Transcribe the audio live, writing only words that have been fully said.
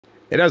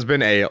It has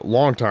been a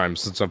long time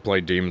since I've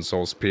played Demon's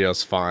Souls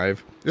PS5.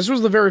 This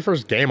was the very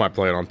first game I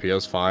played on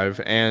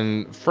PS5,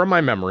 and from my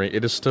memory,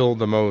 it is still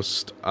the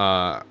most,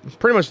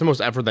 pretty much the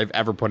most effort they've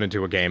ever put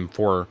into a game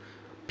for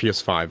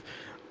PS5.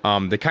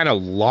 They kind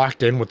of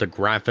locked in with the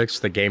graphics,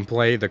 the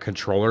gameplay, the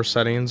controller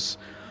settings,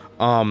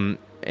 and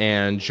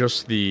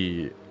just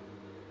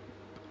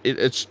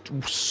it's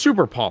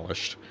super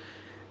polished.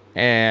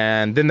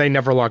 And then they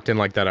never locked in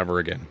like that ever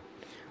again.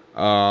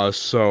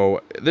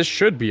 So this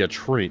should be a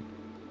treat.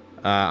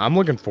 I'm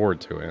looking forward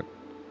to it.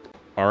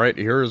 Alright,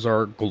 here's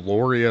our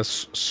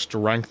glorious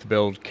strength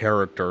build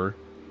character,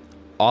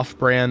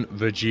 off-brand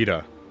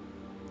Vegeta.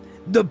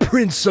 The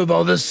Prince of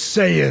all the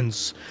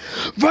Saiyans!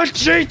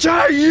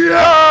 Vegeta,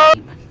 yeah!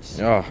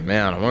 Oh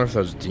man, I wonder if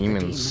those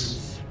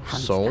demons'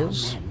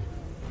 souls?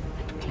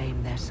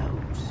 Claim their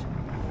souls.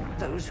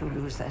 Those who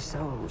lose their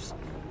souls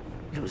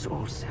lose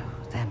also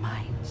their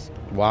minds.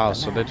 Wow,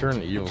 so they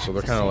turn evil, so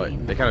they're kind of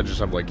like, they kind of just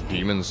have like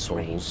demon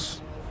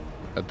souls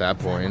at that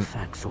point.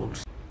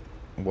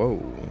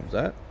 Whoa, is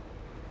that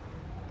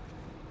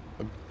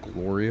a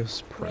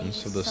glorious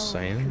Prince of the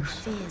Saiyans?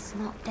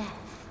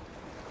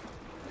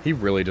 He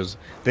really does.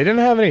 They didn't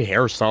have any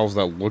hairstyles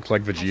that looked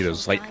like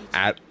Vegeta's, like,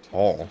 at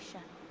all.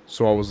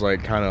 So I was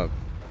like, kind of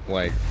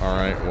like,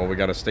 alright, well, we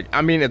gotta stick.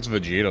 I mean, it's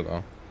Vegeta,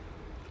 though.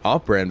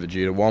 Off-brand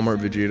Vegeta, Walmart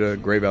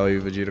Vegeta, Great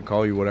Value Vegeta,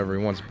 call you whatever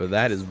he wants, but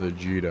that is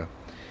Vegeta.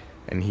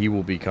 And he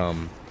will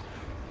become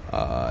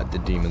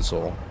the Demon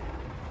Soul.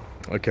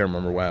 I can't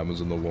remember what happens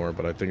in the lore,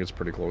 but I think it's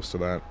pretty close to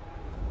that.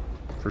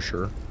 For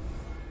sure.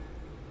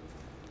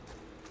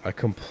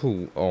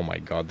 Oh my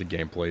god, the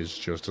gameplay is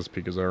just as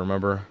peak as I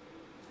remember.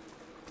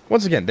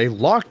 Once again, they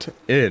locked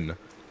in,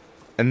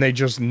 and they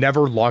just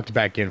never locked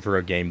back in for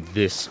a game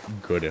this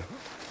good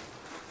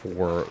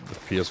for the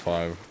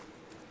PS5.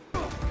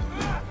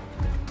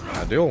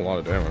 I deal a lot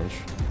of damage.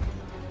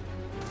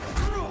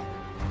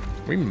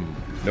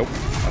 Nope,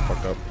 I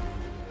fucked up.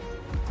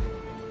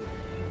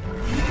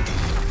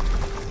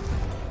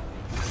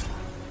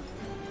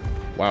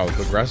 Wow,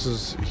 the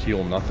grasses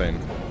heal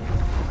nothing.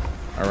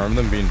 I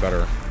remember them being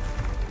better.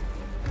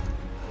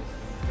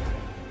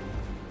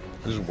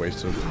 I just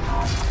wasted.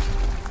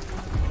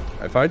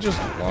 If I just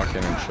lock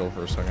in and chill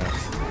for a second.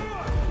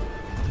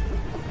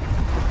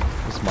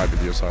 This might be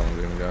the Asylum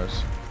Demon,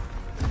 guys.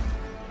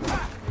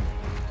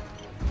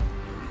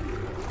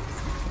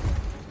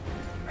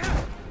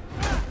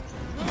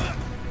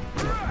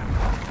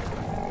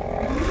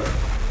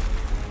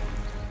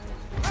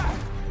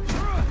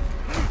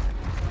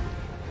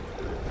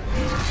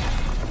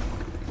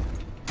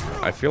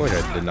 I feel like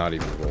I did not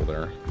even roll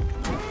there.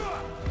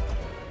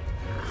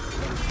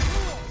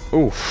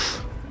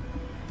 Oof.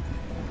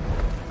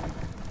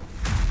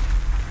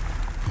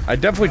 I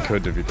definitely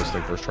could defeat this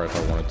thing first try if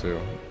I wanted to.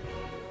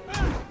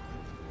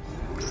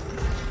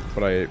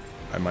 But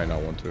I might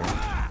not want to.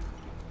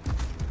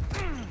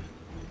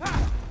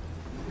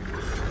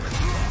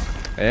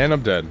 And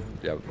I'm dead.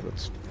 Yeah,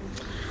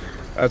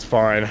 that's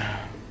fine.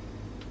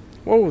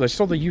 Whoa, they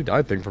stole the "you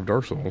died" thing from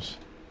Dark Souls.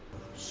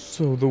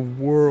 So the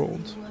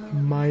world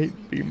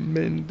might be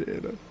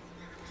mended.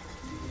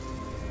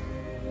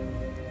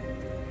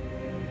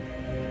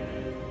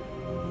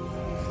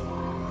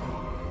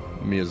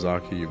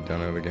 Miyazaki, you've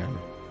done it again.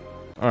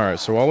 Alright,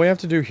 so all we have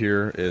to do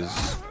here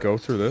is go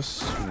through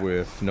this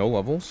with no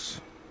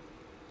levels.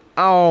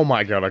 Oh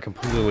my god, I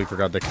completely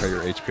forgot they cut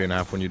your HP in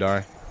half when you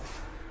die.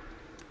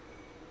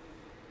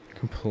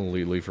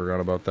 Completely forgot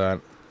about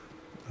that.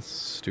 That's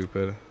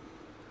stupid.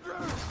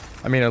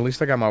 I mean, at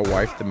least I got my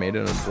wife, the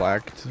Maiden in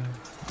Black, to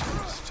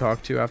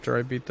talk to after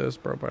I beat this,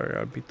 bro. But I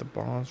gotta beat the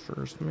boss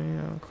first,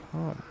 man.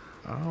 Come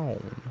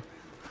on.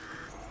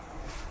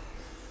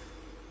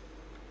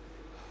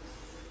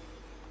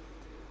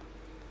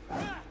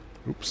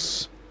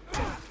 Oops.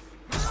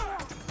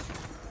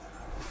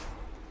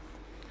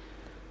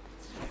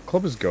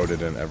 Club is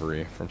goated in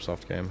every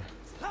FromSoft game.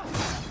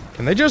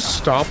 Can they just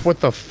stop with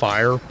the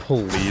fire,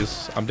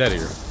 please? I'm dead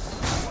here.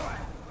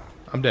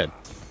 I'm dead.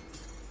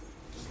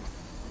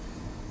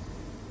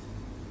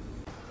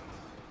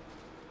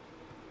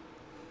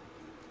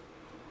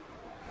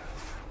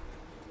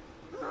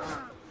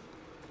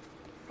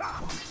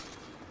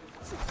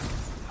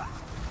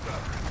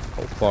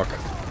 Oh, fuck.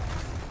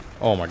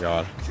 Oh my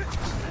god.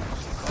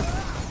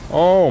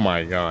 Oh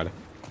my god.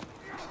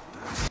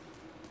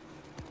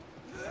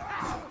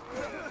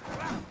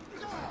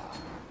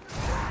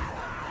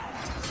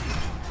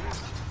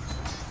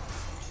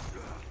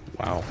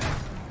 Wow.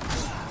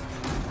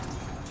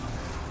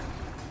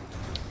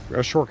 We got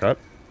a shortcut.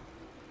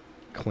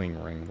 Cling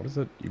ring. What does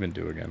it even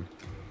do again?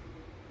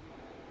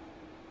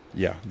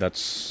 Yeah,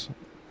 that's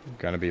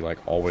gonna be like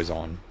always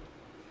on.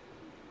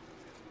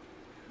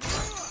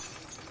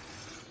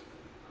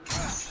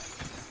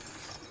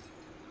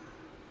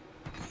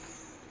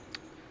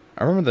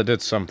 I remember that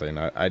did something.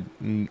 I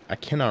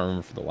cannot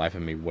remember for the life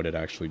of me what it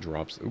actually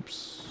drops.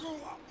 Oops.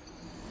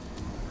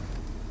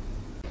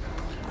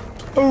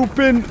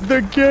 Open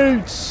the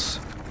gates!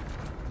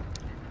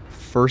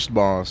 First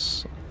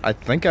boss. I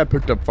think I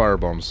picked up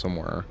firebombs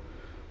somewhere.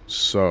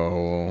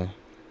 So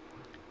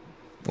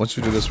once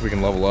we do this, we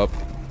can level up.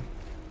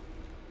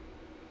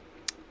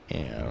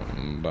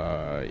 And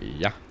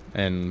yeah,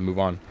 and move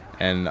on.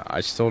 And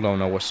I still don't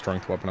know what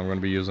strength weapon I'm going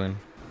to be using.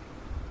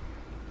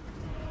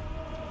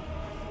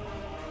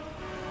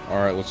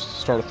 Alright, let's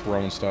start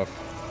throwing stuff.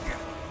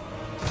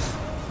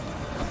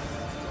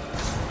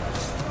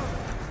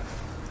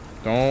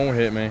 Don't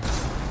hit me.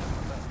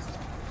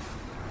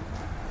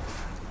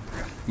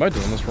 Am I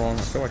doing this wrong?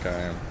 I feel like I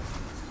am.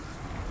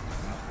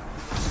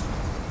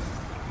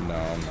 No,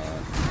 I'm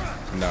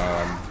not. No,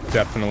 I'm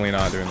definitely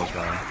not doing this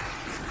wrong.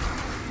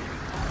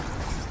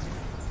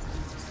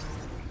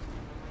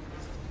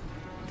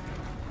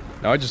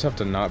 Now I just have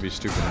to not be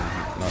stupid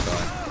and not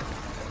die.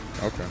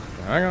 Okay.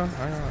 Hang on.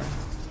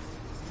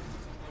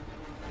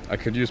 I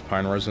could use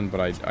pine resin,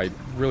 but I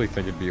really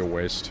think it'd be a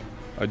waste.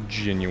 A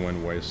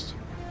genuine waste.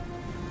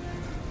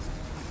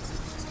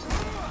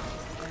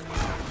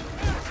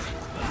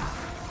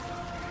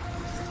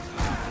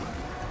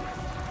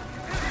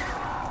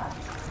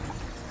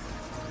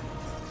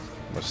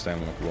 I'm gonna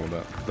stand up a little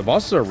bit. The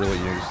bosses are really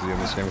easy in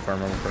this game, if I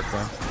remember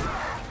correctly.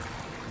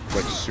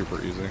 Like,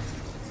 super easy.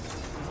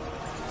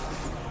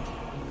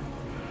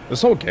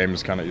 This whole game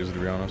is kind of easy, to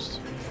be honest.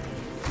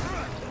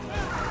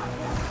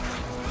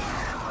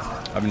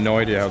 I have no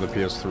idea how the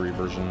PS3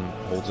 version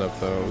holds up,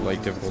 though,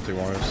 like,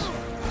 difficulty-wise.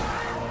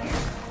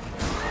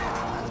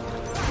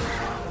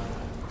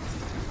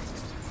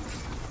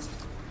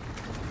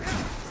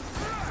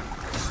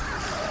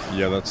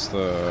 Yeah, that's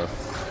the...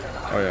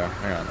 Oh, yeah,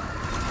 hang on.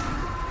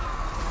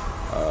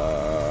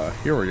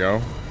 Here we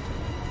go.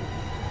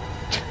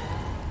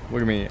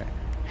 Look at me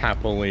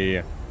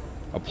happily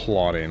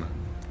applauding.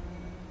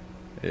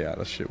 Yeah,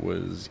 that shit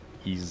was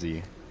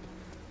easy.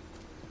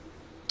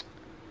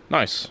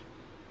 Nice.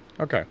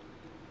 Okay.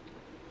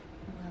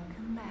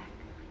 Welcome back.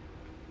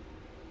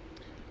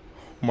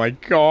 Oh my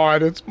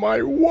god, it's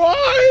my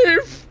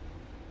wife!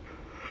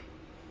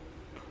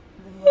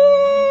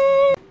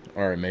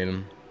 Alright,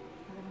 maiden.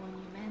 The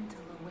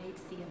monumental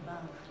awaits the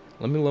above.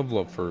 Let me level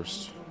up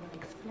first. Will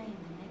explain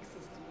the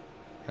nexus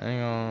to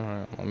Hang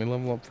on. Let me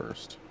level up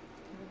first.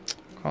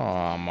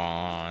 Come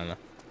on.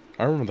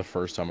 I remember the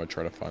first time I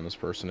tried to find this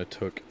person, it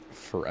took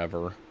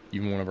forever.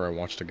 Even whenever I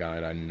watched a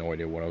guide, I had no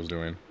idea what I was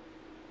doing.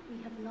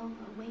 We have long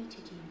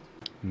awaited you.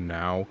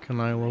 Now can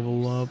I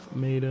level up,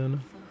 maiden?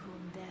 For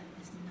whom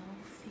death is no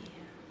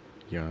fear.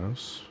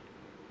 Yes.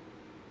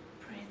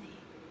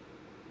 Prithee,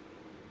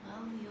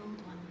 lull the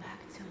old one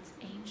back to its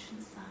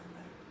ancient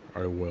slumber.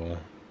 I will.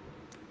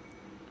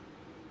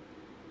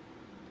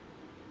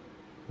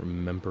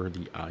 Remember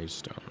the eye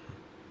stone.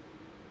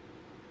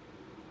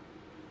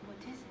 What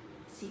is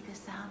it? Seek a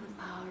sound the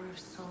power of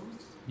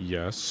souls?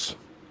 Yes.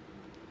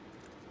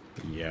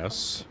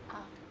 Yes.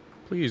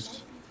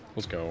 Please.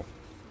 Let's go.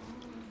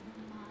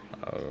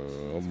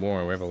 Oh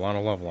boy, we have a lot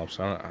of level ups.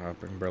 I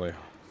can barely...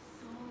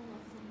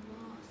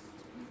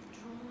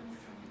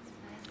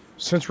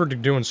 Since we're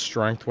doing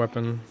strength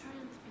weapon,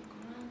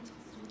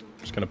 I'm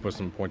just gonna put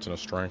some points into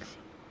strength.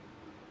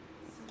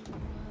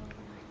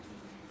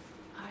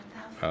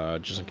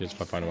 Just in case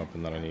if I find a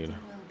weapon that I need.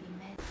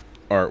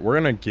 Alright, we're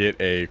gonna get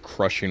a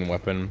crushing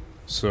weapon.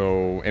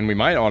 So, and we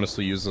might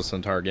honestly use this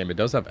entire game. It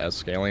does have S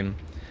scaling.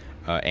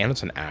 And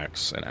it's an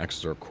axe, and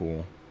axes are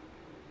cool.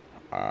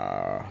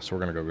 So we're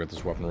gonna go get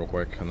this weapon real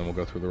quick, and then we'll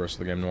go through the rest of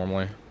the game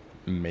normally.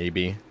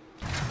 Maybe.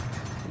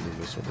 Move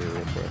this over here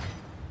real quick.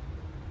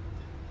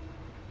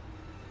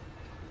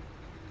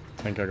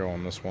 I think I go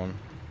on this one.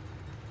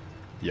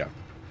 Yeah.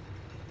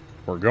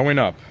 We're going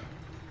up.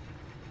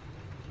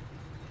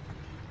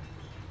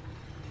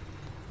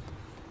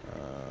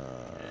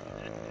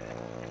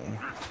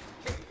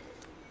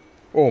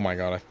 Oh my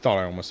god, I thought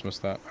I almost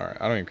missed that. Alright,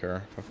 I don't even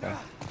care if I fall.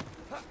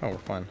 Oh, we're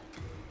fine.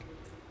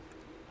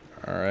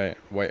 Alright,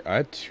 wait, I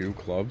had 2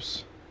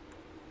 clubs?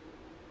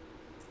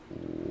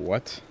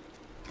 What?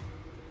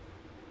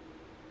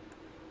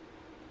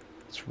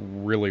 It's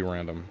really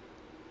random.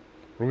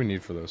 What do we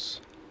need for this?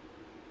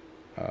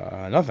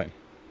 Nothing.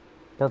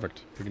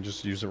 Perfect. We can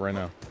just use it right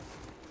now.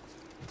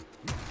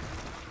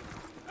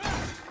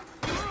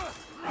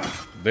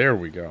 There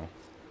we go.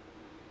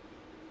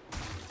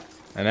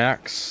 An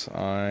axe,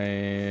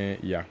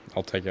 yeah,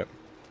 I'll take it.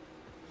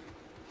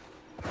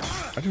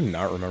 I do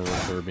not remember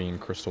there being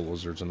crystal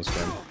lizards in this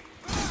game.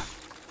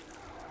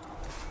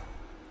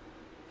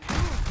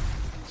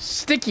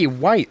 Sticky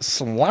white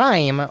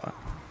slime!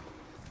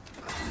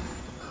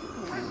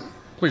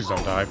 Please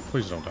don't die.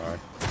 Please don't die.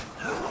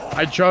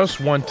 I just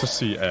want to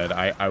see Ed.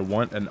 I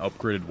want an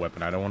upgraded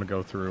weapon. I don't want to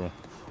go through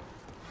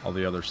all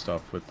the other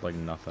stuff with, like,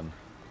 nothing.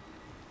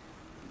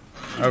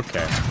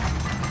 Okay.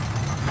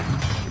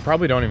 We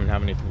probably don't even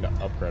have anything to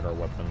upgrade our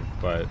weapon,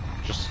 but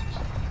just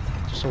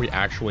so we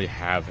actually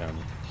have him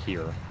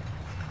here.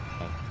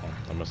 Oh,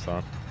 I missed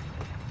that.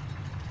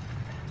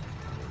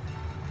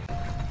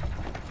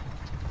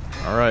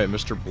 Alright,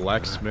 Mr.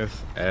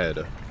 Blacksmith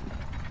Ed.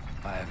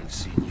 I haven't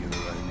seen you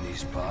around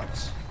these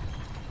parts.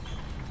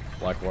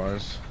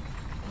 Likewise.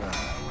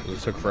 It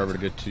took forever to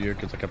get to you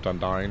because I kept on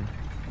dying.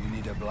 You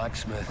need a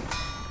blacksmith.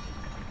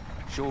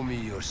 Show me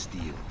your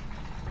steel.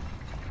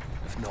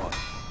 If not,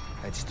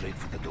 head straight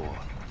for the door.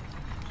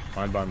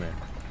 Fine by me.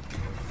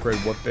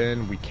 Upgrade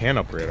weapon. We can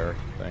upgrade our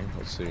thing.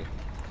 Let's see.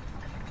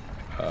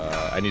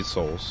 I need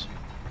souls.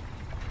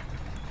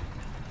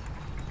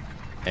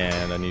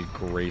 And I need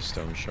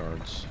greystone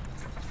shards.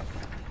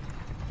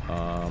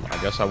 I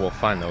guess I will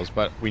find those,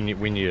 but we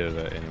needed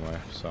it anyway,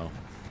 so.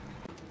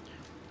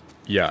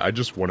 Yeah, I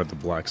just wanted the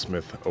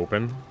blacksmith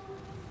open.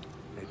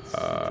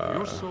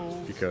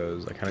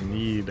 Because I kind of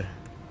need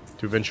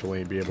to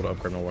eventually be able to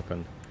upgrade my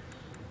weapon.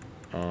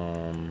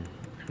 I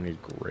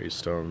need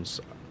greystones.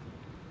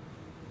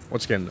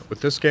 Once again,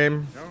 with this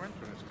game,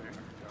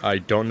 I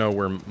don't know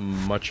where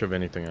much of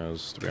anything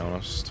is, to be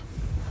honest.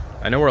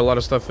 I know where a lot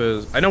of stuff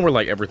is. I know where,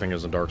 like, everything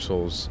is in Dark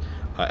Souls.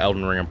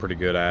 Elden Ring I'm pretty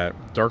good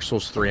at. Dark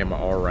Souls 3 I'm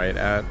alright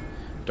at.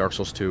 Dark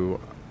Souls 2,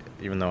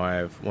 even though I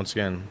have, once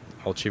again,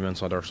 all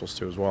achievements on Dark Souls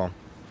 2 as well.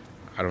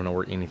 I don't know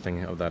where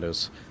anything of that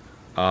is.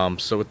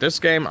 So with this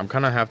game, I'm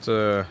kind of have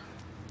to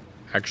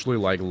actually,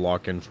 like,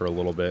 lock in for a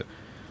little bit.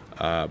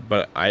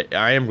 But I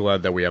am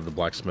glad that we have the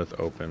blacksmith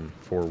open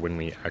for when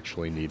we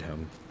actually need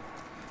him.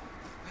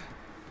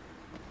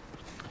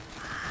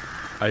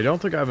 I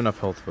don't think I have enough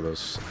health for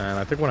this, and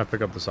I think when I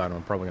pick up this item,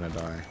 I'm probably gonna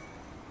die.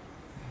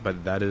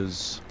 But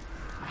that's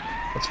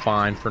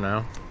fine for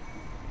now.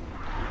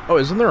 Oh,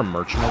 isn't there a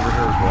merchant over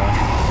here as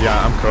well?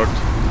 Yeah, I'm cooked.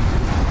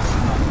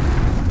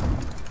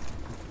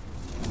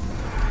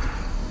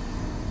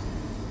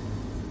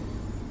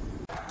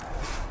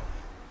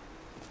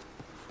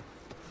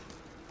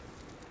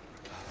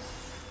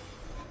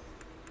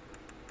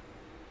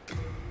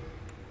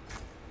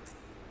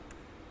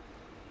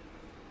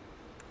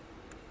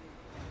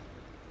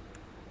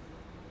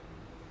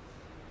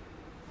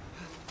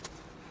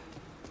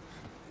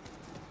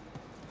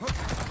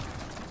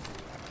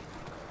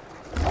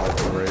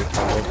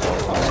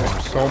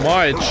 So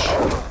much.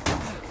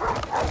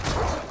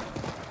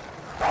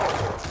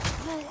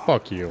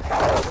 Fuck you.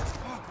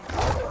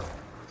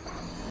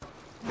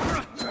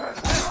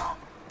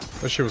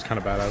 This shit was kind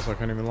of badass, I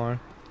can't even lie. I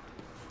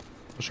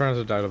was trying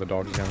to die to the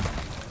dog again.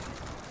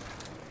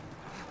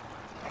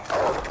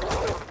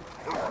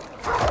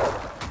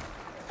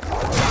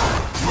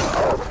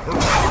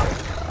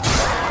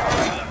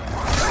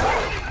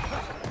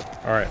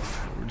 Alright,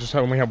 we just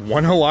only have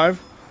one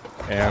alive,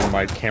 and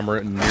my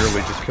camera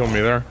nearly just killed me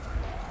there.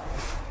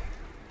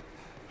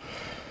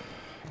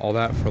 All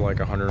that for like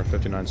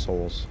 159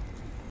 souls.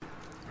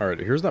 Alright,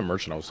 here's that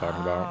merchant I was talking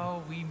about.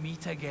 Oh, we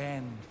meet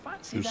again.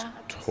 Fancy Who's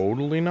that?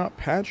 totally not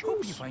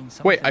Patches?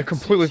 Wait, I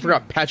completely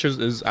forgot Patches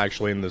is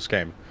actually in this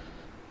game.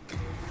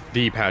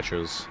 The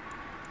Patches.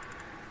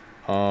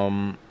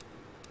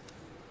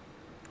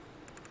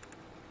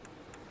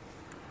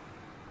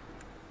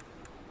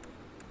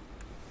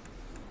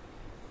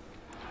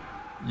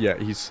 Yeah,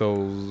 he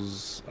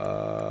sells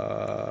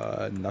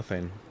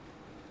nothing.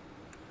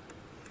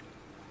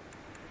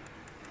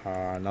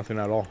 Nothing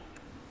at all.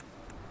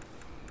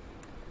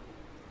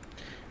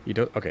 He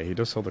does. Okay, he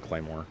does sell the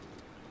claymore.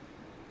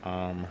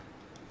 I'm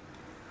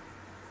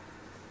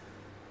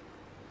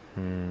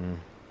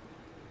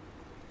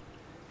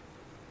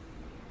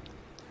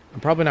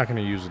probably not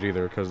going to use it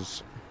either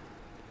because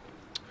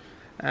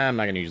I'm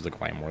not going to use the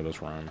claymore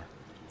this run.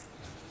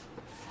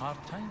 Hard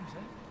times,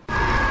 eh?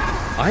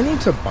 I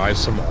need to buy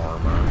some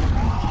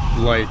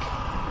armor. Like,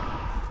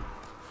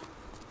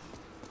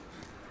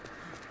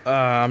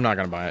 I'm not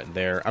gonna buy it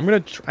there. I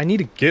need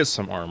to get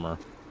some armor.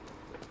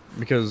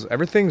 Because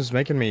everything's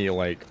making me,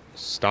 like,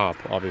 stop,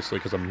 obviously,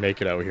 because I'm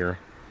naked out here.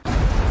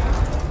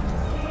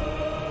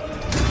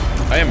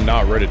 I am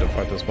not ready to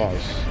fight this boss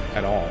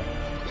at all.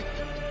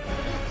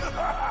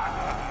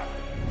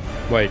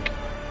 Like,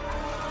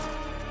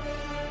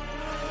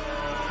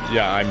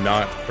 yeah, I'm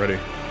not ready.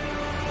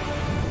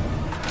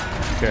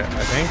 Okay,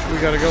 I think we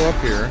gotta go up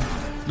here.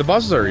 The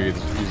bosses are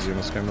easy in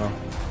this game, though.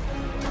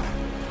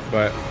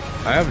 But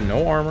I have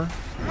no armor.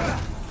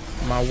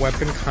 My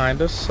weapon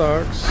kinda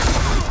sucks.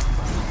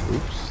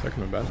 Oops, that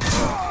could be bad.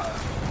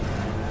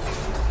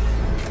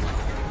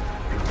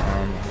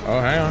 Oh,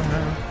 hang on.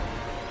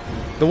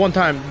 The one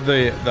time,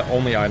 the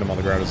only item on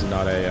the ground is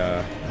not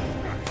a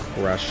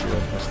harass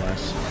shield. That's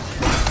nice.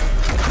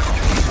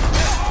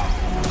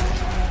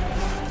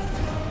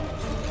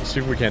 Let's see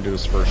if we can't do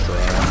this first try.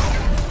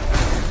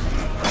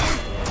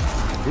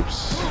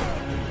 Oops.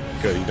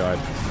 Good, he died.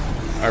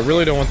 I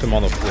really don't want them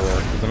on the floor,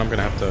 because then I'm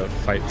gonna have to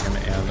fight him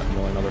and a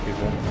million other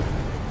people.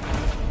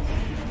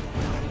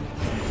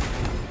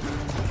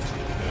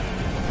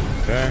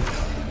 Okay.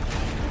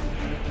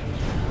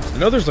 I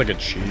know there's like a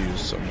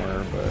cheese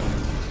somewhere, but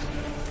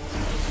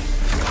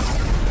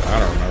I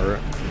don't remember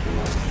it.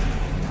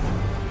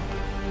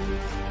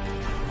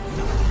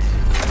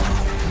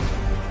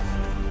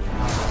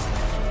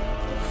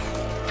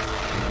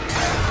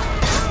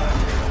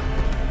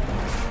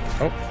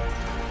 Oh.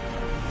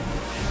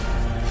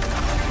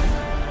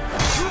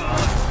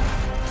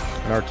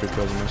 Another 2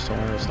 kills in this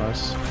somewhere, that's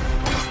nice.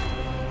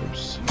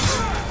 Oops.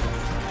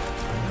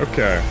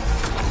 Okay.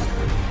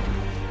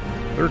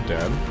 They're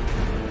dead.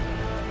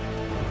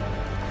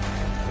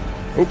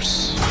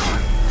 Oops.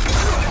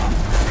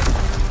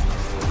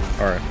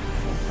 Alright.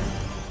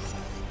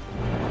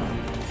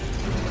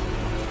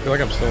 I feel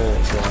like I'm still going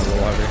a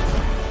little heavy.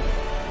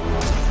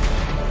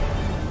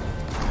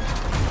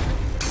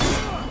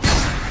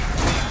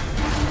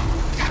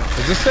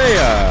 Is this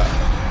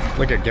a,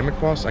 like a gimmick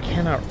boss? I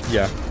cannot...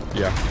 Yeah.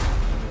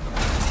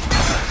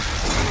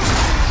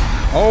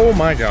 Oh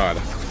my god.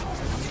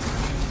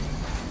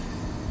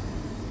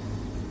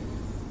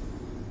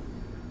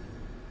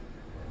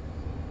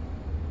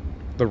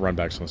 The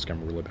runbacks on this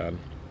game are really bad.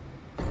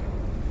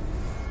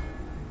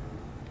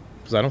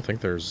 Because I don't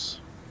think there's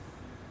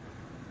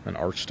an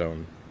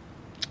archstone.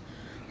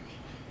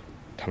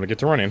 Time to get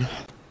to running.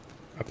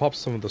 I popped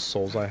some of the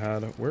souls I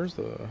had. Where's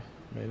the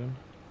maiden?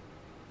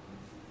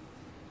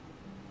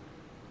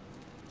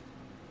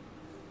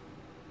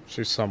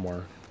 She's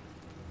somewhere.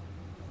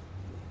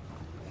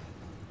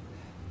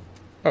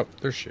 Oh,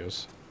 there she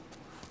is.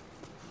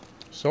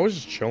 So I was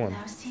just chilling.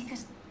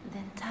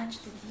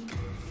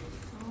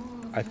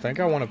 I think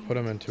I want to put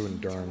him into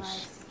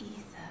endurance.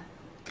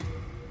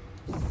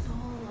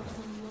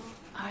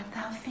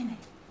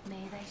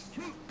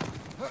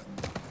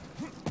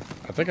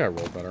 I think I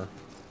rolled better.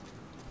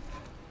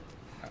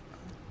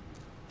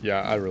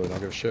 Yeah, I really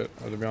don't give a shit,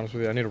 to be honest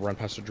with you. I need to run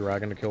past a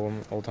dragon to kill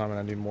him all the time, and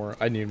I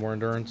need more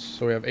endurance.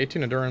 So we have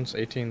 18 endurance,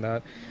 18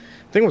 that.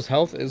 Thing with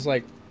health is,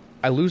 like,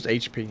 I lose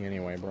HP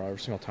anyway, bro, every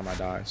single time I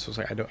die. So it's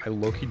like, I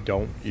low-key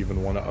don't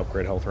even want to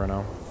upgrade health right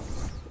now.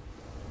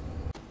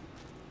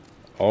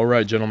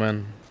 Alright,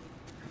 gentlemen.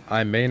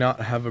 I may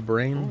not have a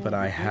brain, but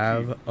I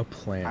have a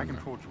plan.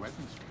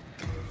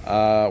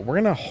 We're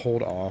gonna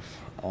hold off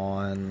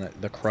on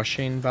the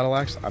crushing battle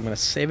axe. I'm gonna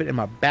save it in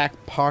my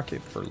back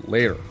pocket for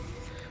later.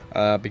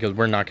 Because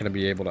we're not gonna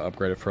be able to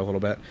upgrade it for a little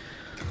bit.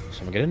 So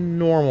I'm gonna get a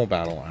normal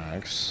battle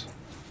axe.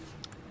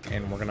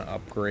 And we're gonna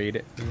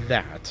upgrade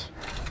that.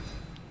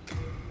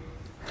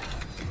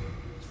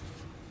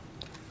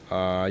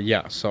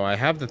 Yeah, so I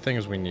have the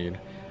things we need.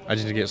 I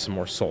just need to get some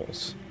more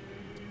souls.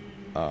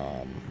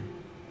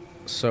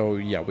 So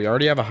yeah, we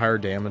already have a higher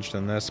damage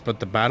than this, but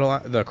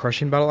the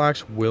crushing battle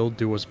axe will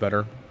do us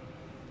better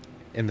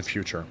in the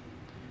future.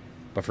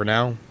 But for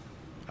now,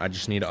 I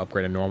just need to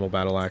upgrade a normal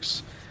battle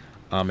axe,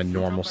 and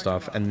normal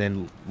stuff, and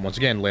then once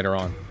again later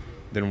on,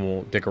 then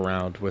we'll dick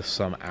around with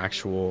some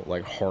actual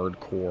like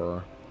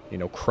hardcore, you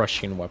know,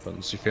 crushing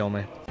weapons. You feel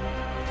me?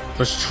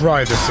 Let's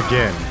try this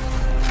again.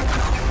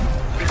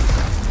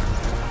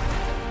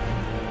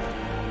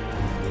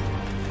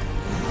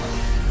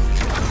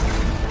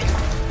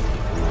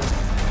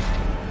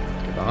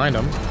 Behind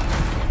him.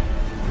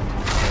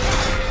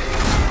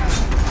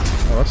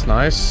 Oh, that's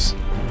nice.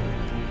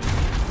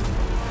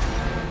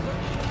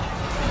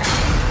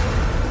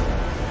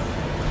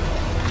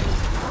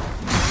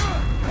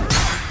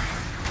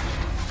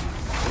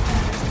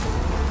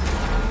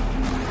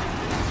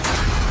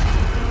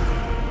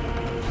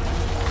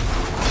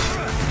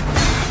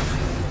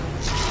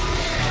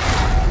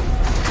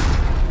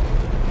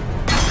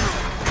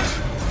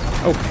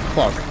 Oh,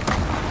 fuck.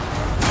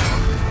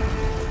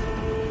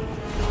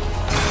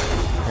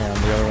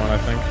 The other one, I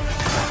think.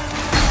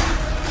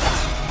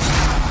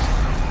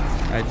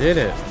 I did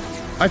it.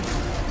 I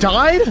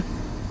died?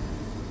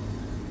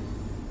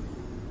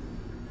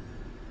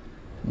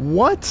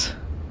 What?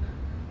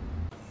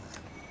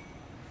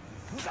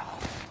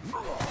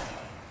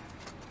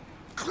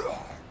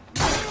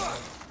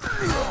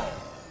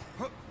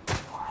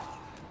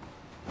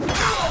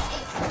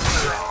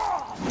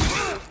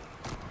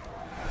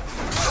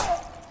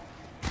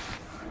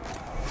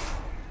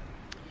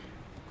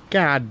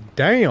 God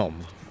damn.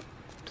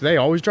 Do they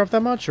always drop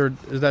that much, or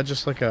is that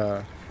just like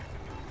a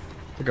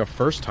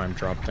first time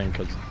drop thing?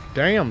 Cause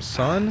damn,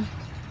 son.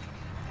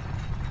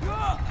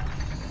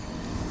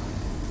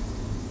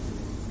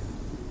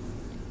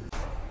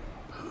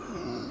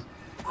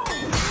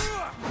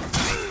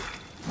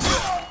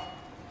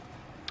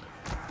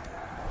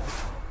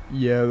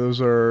 Yeah,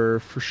 those are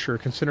for sure.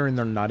 Considering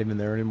they're not even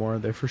there anymore,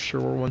 they for sure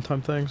were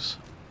one-time things.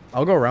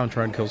 I'll go around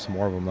try and kill some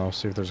more of them though.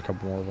 See if there's a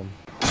couple more of them.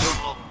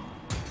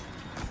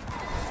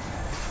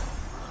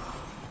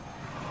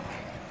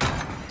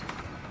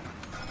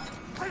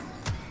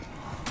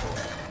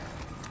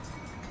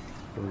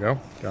 There we go.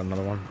 Got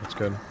another one. That's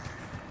good.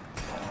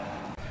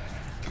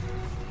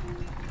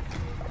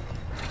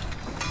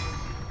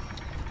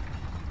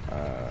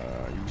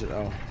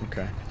 Oh,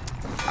 okay.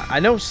 I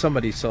know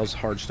somebody sells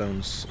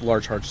hardstones,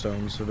 large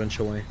hardstones,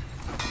 eventually.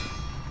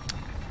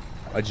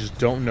 I just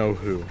don't know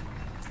who.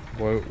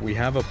 Well, we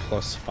have a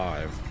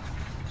 +5,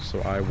 so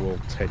I will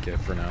take it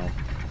for now.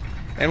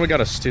 And we got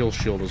a steel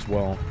shield as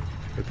well.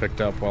 We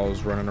picked up while I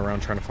was running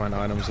around trying to find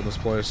items in this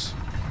place.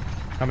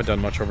 Haven't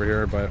done much over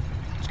here, but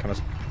just kind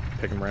of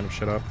picking random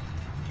shit up.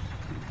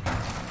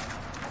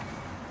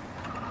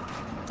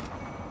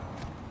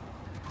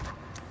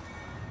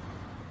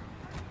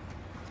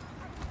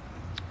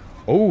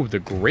 Oh, the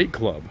Great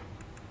Club.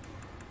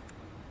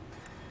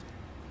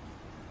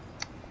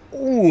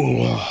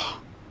 Ooh.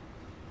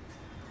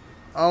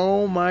 Oh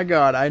Oh my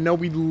god, I know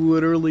we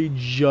literally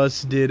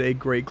just did a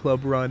Great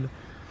Club run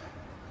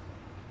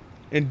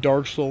in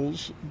Dark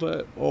Souls,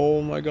 but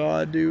oh my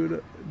god,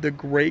 dude. The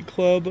Great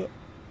Club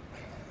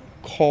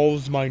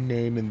calls my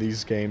name in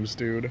these games,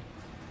 dude.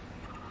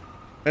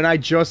 And I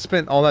just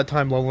spent all that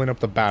time leveling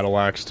up the battle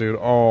axe, dude.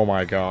 Oh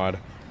my god.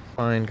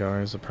 Fine,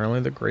 guys. Apparently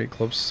the Great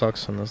Club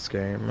sucks in this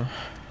game.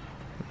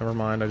 Never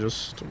mind, I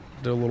just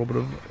did a little bit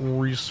of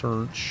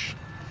research.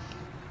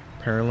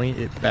 Apparently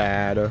it's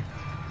bad.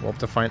 We'll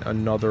have to find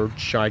another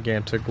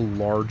gigantic,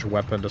 large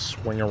weapon to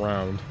swing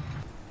around.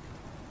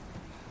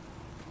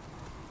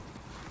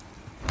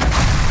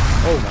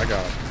 Oh my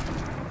god.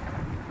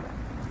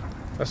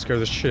 That scared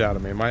the shit out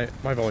of me. My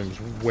volume's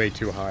way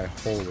too high.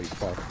 Holy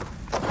fuck.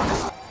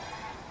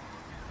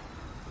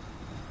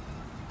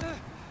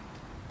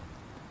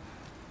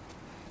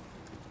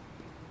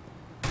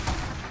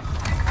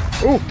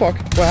 Oh fuck,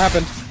 what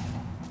happened?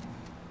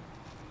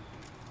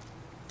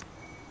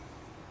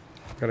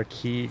 Got a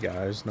key,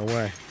 guys, no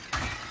way.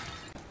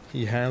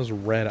 He has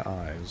red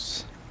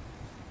eyes.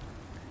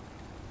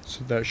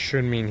 So that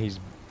should mean he's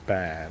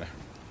bad.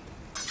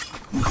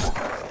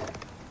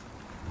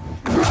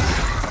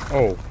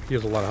 Oh, he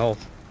has a lot of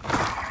health.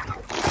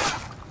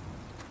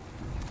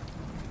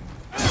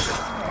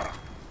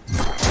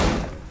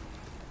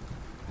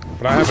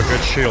 But I have a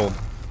good shield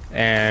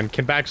and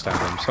can backstab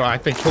him, so I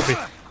think he'll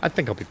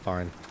be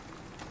fine.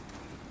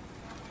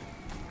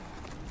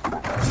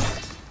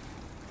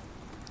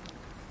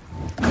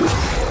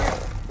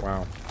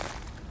 Wow.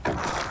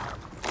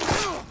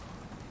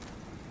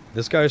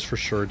 This guy's for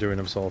sure doing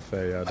himself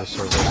a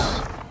disservice.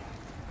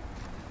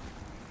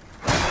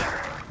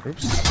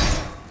 Oops.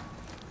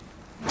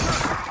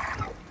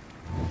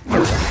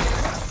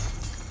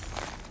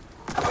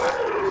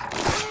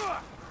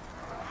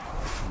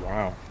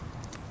 Wow.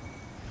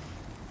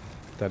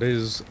 That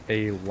is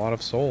a lot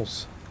of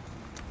souls.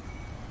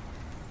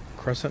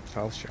 Crescent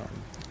Falchion.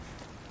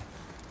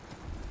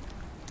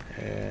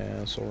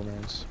 And soul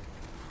remains.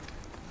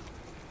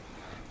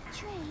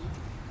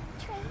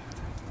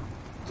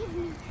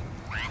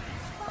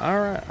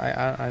 Alright,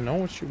 I know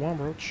what you want,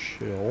 bro.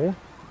 Chill.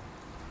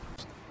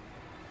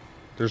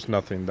 There's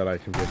nothing that I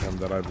can give him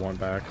that I'd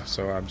want back,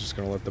 so I'm just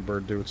gonna let the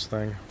bird do its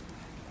thing.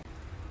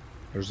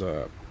 There's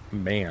a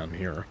man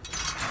here.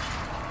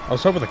 I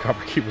was hoping the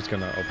copper key was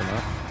gonna open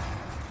up.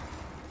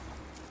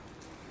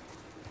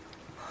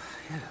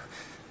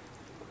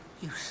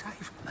 You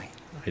saved me.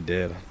 I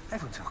did.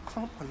 Heavens, I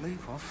can't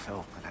believe I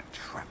fell for that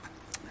trap.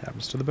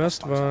 Happens to the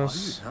best of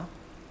us.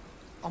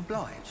 I'm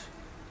Blige,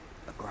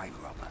 a grave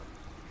robber.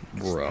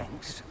 Bro.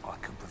 Thanks, I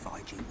can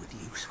provide you with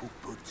useful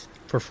goods.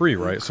 For free,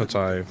 right? Since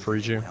I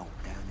freed you. Down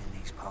in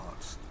these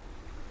parts.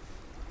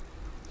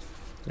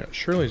 Yeah,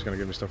 surely he's gonna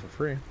give me stuff for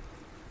free.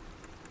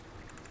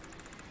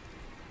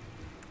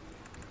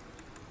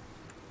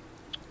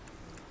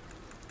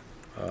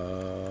 I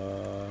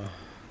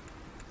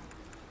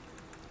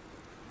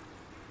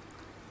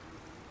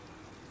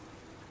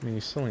mean,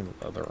 he's selling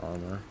leather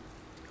armor.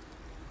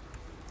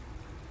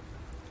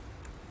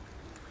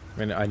 I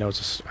mean, I know it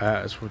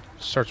starts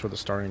with a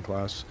starting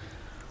class.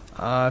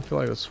 I feel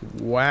like it's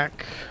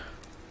whack.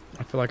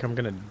 I feel like I'm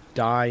gonna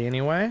die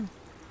anyway.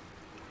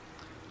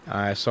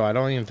 So I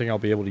don't even think I'll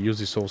be able to use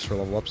these souls for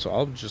level up. So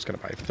I'm just gonna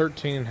buy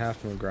 13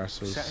 half moon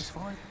grasses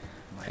Satisfied?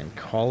 and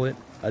call it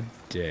a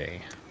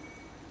day.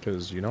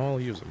 Because you know I'll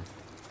use them.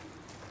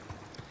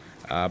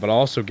 But I'll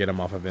also get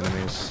them off of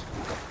enemies.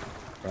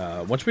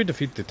 Once we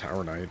defeat the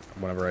Tower Knight,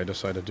 whenever I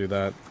decide to do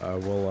that,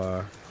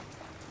 we'll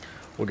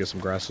get some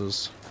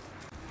grasses.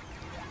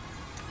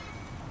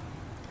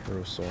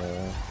 Hero soul.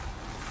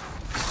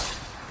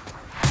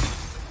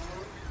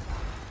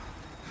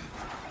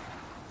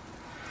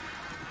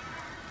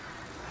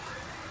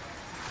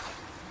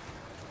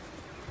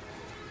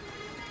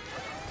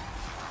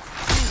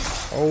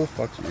 Oh,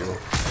 fuck you.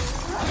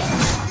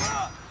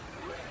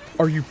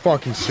 Are you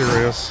fucking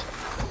serious?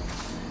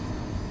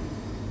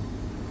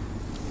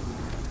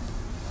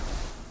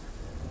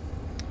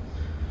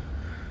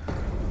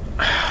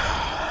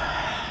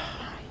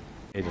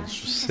 Aiden's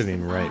just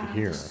sitting right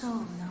here.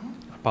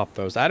 I popped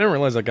those. I didn't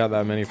realize I got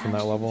that many from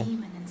that level.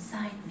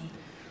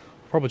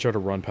 Probably try to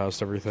run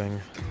past everything.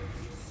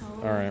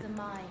 Alright.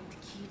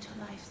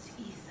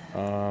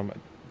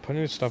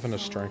 Putting stuff into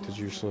strength is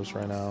useless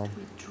right now.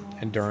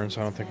 Endurance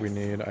I don't think we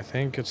need. I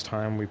think it's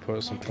time we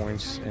put some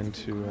points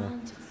into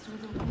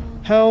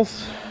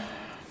health.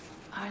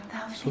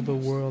 So the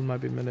world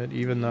might be minute,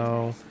 even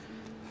though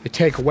they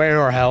take away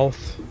our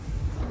health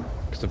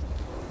because of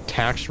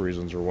tax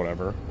reasons or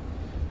whatever.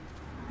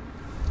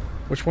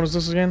 Which one is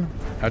this again?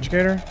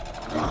 Educator?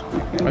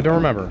 I don't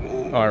remember.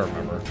 Oh, I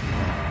remember.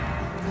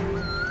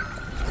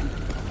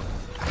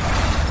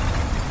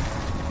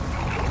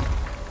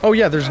 Oh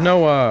yeah, there's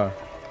no oh,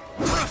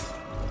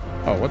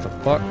 what the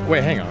fuck?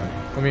 Wait, hang on.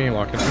 Let me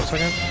lock in for a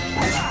second.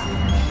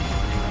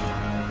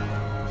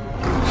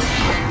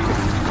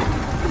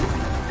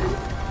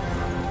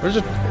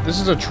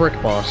 This is a trick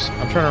boss.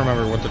 I'm trying to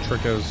remember what the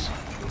trick is.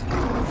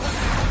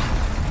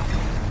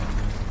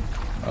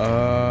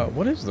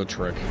 What is the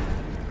trick?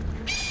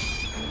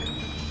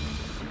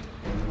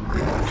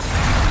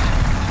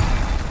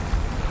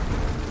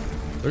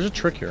 There's a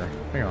trick here.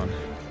 Hang on.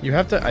 You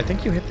have to, I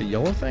think you hit the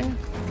yellow thing?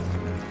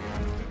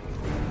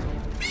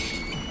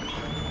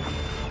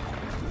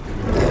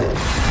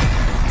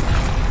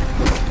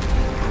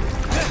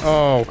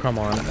 Oh, come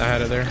on. I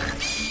had it there.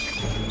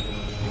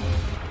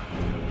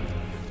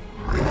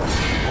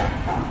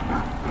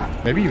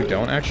 Maybe you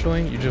don't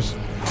actually. You just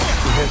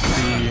hit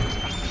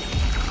the...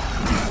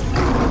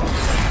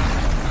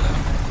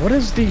 What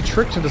is the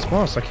trick to this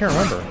boss? I can't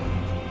remember.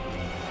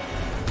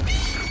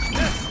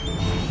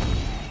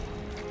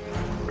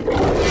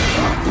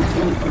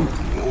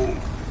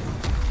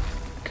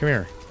 Come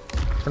here.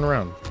 Turn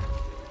around.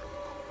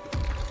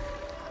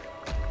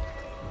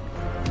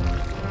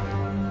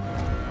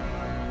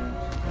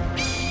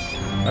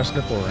 Nice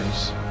nipple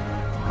rings.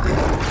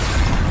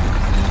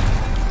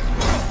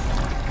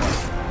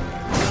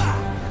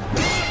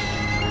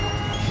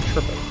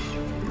 Triple.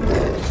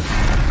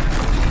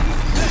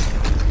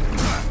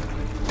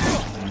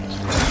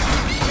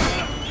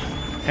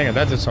 Hang on,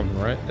 that did something,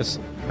 right?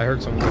 I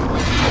heard something.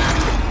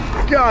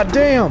 God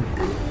damn!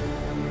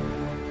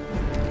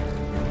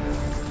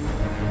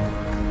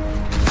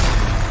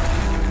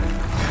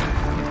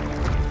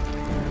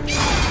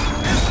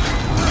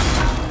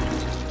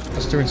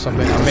 That's doing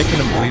something. I'm making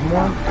him bleed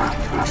more?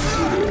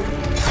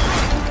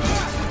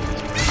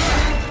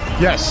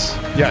 Yes!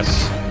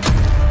 Yes!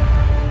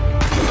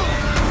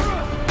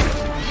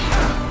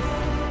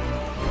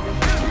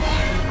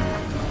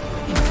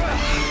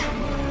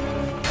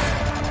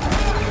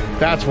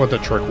 That's what the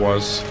trick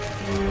was.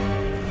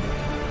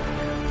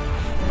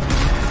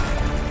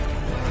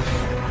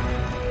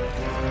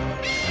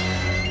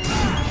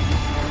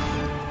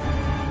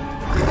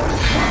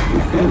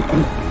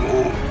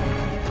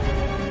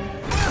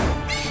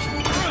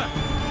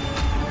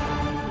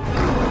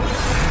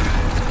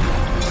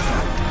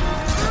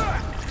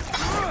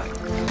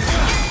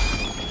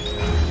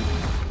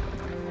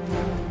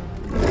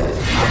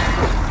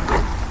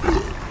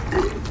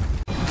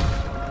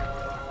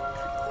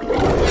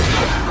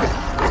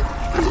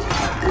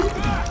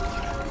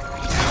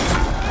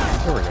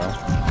 There we go.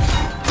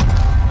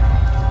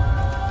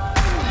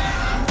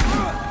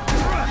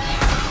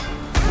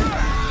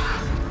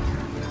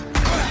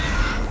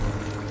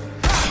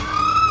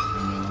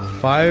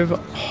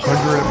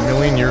 $500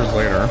 million years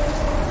later.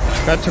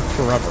 That took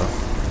forever.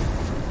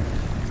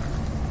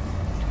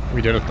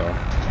 We did it though.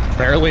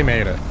 Barely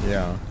made it,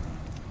 yeah.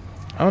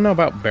 I don't know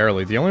about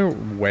barely. The only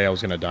way I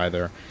was gonna die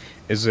there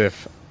is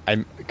if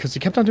because he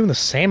kept on doing the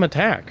same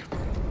attack.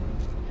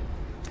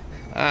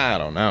 I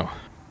don't know.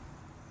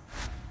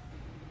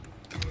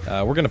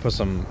 We're gonna put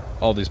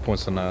all these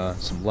points on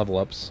some level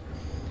ups.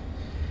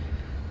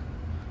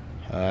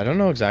 I don't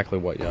know exactly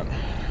what yet.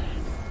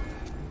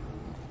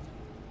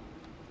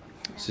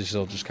 So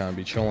she'll just kind of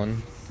be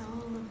chilling.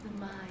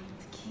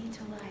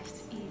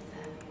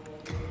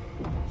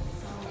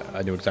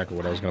 I knew exactly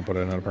what I was gonna put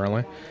in it,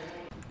 apparently.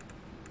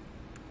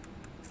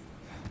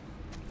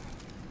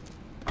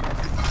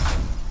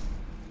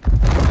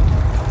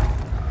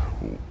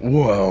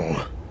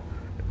 Whoa.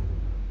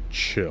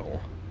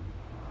 Chill.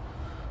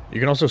 You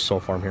can also soul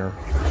farm here.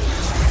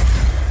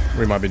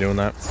 We might be doing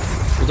that.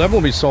 We'll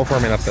definitely be soul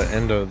farming at the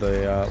end of the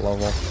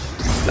level.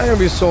 Not gonna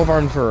be soul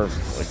farmed for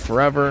like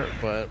forever,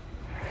 but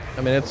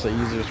I mean it's the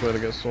easiest way to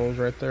get souls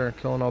right there.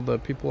 Killing all the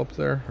people up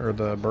there, or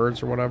the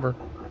birds or whatever.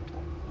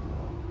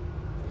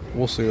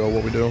 We'll see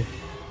what we do.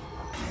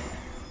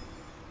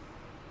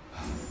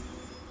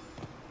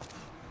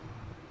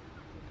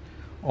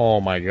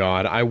 Oh my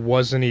god, I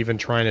wasn't even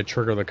trying to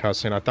trigger the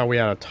cutscene. I thought we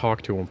had to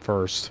talk to him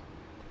first.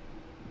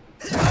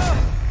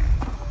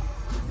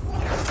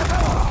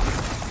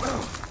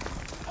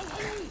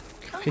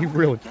 He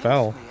really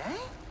fell.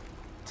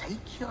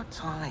 Take your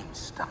time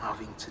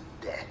starving to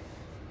death.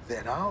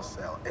 Then I'll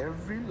sell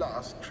every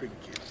last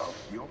trinket of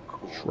your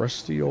core.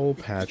 Trusty old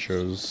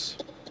Patches.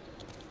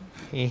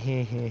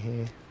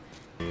 Hehehehe.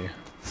 It'd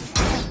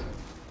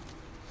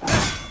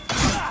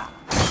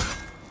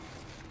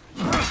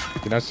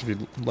be nice if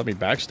you'd let me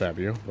backstab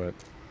you, but...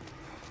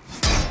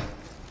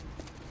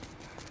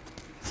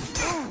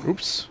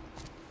 Oops.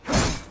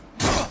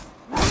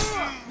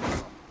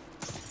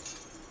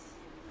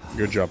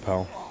 Good job,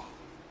 pal.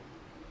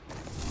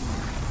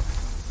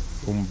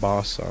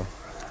 Umbasa.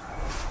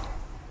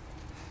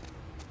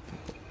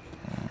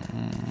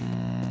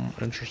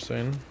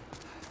 Interesting.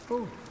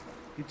 Oh,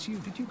 it's you.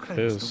 Did you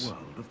cleanse the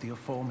world of the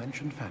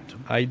aforementioned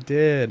phantom? I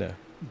did.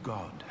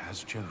 God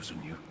has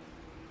chosen you.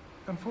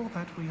 And for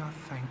that we are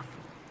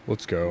thankful.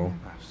 Let's go.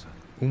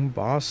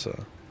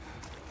 Umbasa.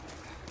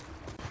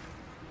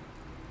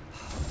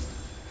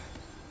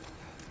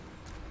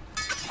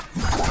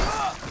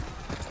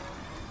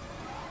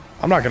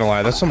 I'm not gonna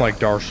lie, that's some like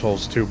Dark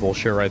Souls 2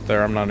 bullshit right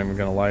there. I'm not even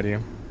gonna lie to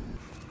you.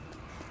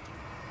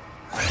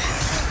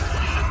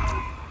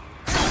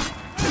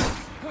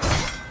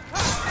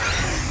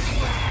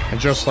 And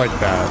just like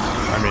that,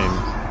 I mean,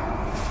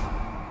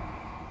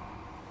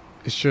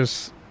 it's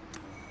just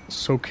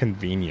So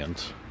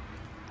convenient.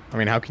 I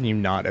mean, how can you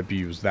not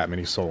abuse that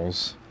many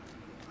souls?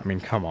 I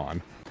mean, come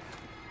on.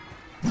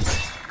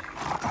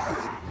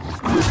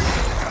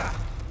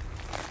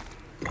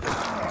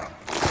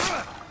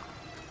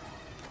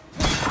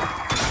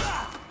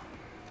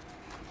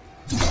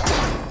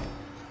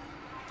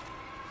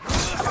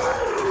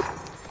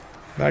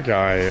 That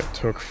guy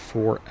took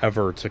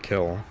forever to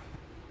kill.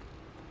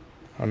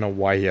 I don't know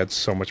why he had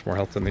so much more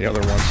health than the other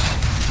ones.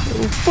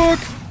 Oh, fuck!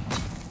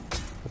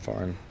 We're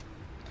fine.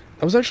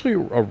 That was actually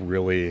a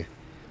really,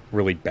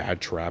 really bad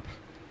trap.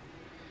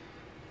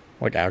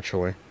 Like,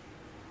 actually.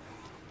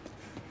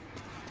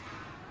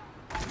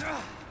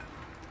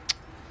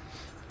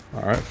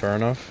 Alright, fair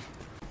enough.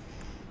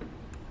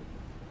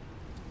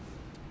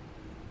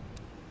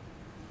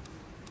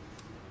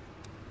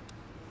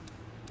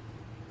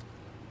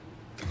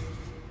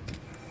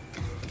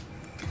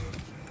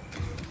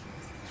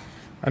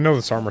 I know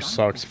this armor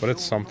sucks, but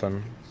it's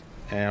something.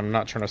 And I'm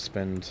not trying to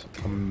spend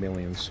a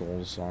million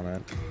souls on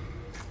it.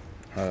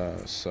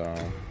 So...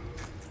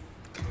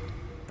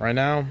 Right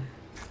now,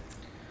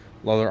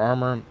 leather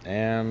armor,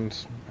 and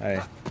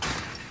hey,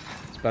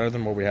 it's better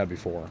than what we had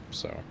before,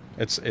 so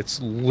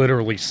it's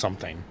literally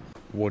something.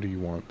 What do you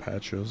want,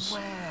 Patches?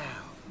 Well,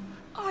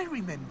 I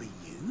remember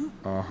you.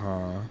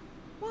 Uh-huh.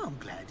 Well, I'm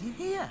glad you're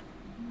here.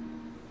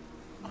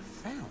 I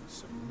found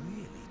some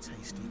really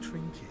tasty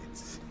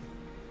trinkets.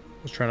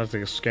 I was trying not to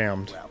get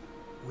scammed. Well,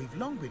 we've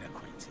long been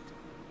acquainted,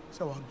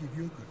 so I'll give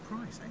you a good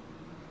price, eh?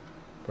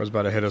 I was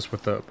about to hit us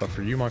with the, but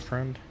for you, my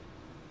friend.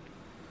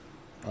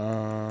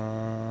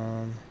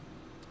 Yeah,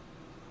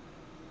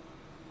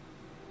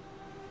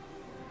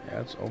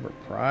 it's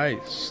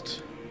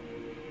overpriced.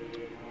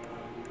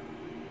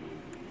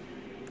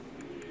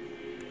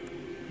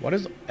 Why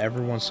does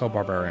everyone sell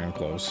barbarian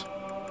clothes?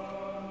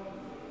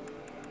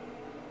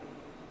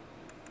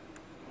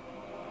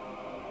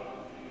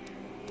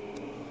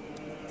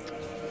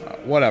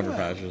 Whatever,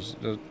 Patches.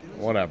 Just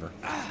whatever.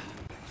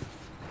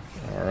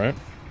 Alright.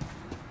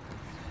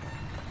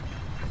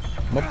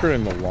 I'm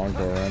upgrading the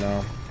longbow right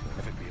now.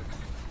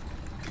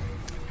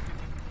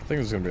 I think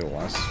this is going to be the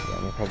last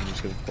one. We'll probably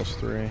just get a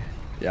 +3.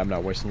 Yeah, I'm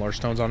not wasting large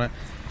stones on it.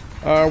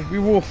 We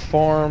will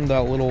farm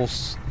that little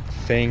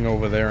thing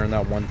over there and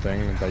that one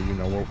thing that you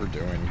know what we're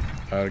doing.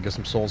 Get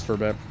some souls for a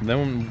bit. And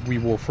then we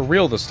will, for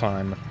real this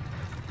time,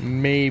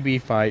 maybe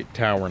fight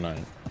Tower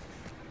Knight.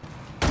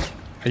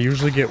 I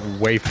usually get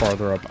way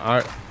farther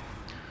up.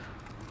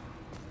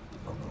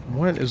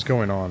 What is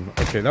going on?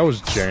 Okay, that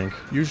was jank.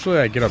 Usually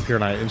I get up here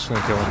and I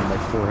instantly kill him in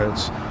like 4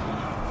 hits.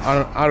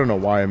 I don't know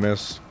why I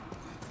missed.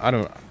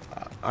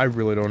 I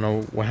really don't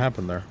know what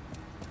happened there.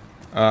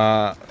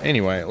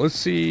 Anyway, let's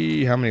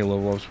see how many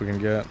level ups we can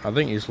get. I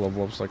think each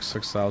level up's like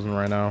 6,000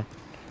 right now.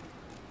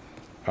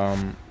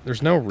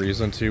 There's no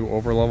reason to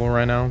over level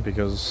right now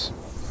because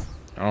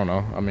I don't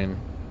know. I mean,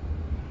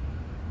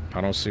 I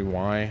don't see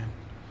why,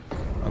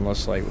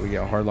 unless like we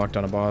get hard locked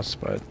on a boss,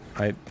 but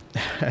I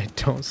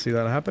don't see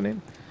that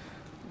happening.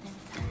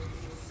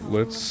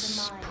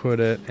 Let's put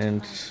it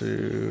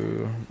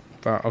into...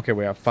 Okay,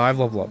 we have 5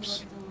 level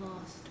ups.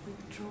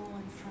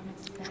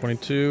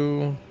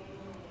 22.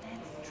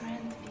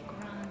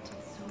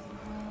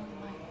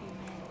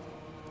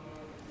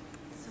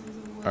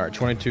 Alright,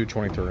 22,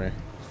 23.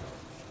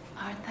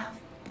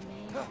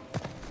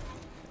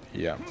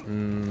 Yeah,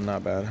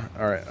 not bad.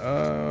 Alright,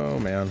 oh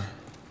man.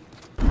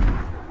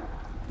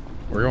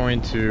 We're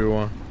going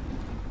to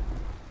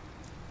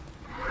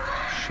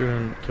shoot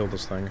and kill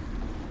this thing.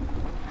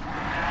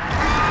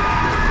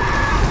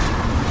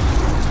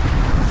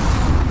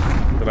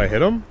 Did I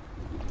hit him?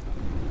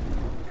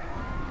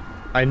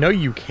 I know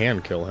you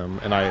can kill him,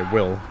 and I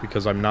will,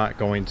 because I'm not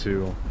going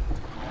to...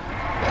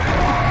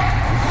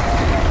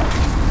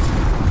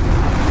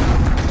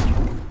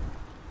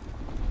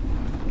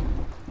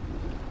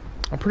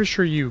 I'm pretty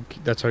sure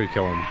that's how you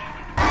kill him.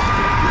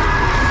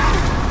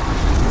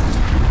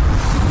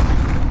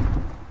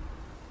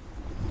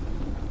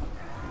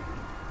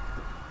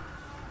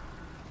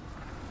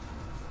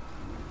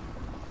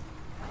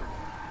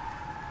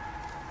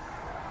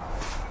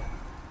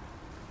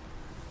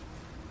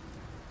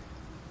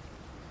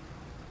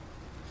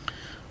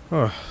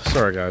 Oh,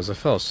 sorry guys, I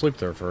fell asleep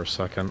there for a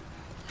second.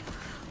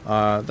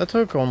 That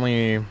took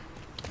only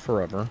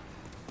forever.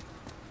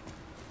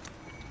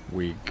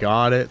 We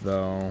got it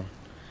though.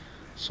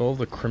 Soul of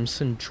the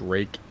Crimson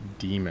Drake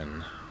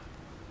Demon.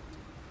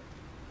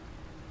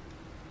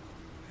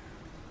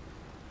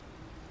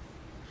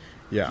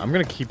 Yeah, I'm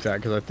gonna keep that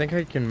because I think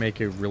I can make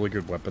a really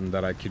good weapon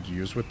that I could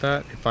use with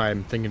that if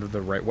I'm thinking of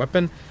the right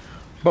weapon.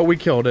 But we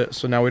killed it,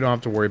 so now we don't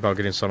have to worry about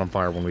getting set on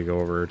fire when we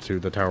go over to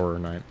the Tower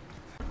Knight.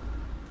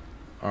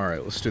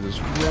 Alright, let's do this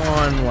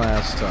one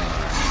last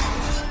time.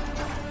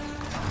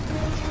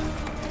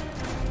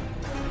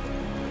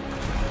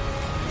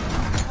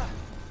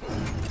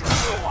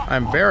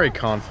 I'm very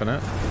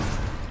confident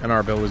in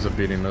our abilities of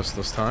beating this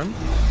time.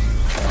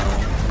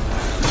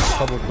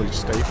 Publicly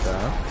state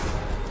that.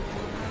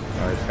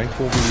 I think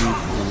we'll be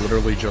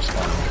literally just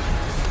fine.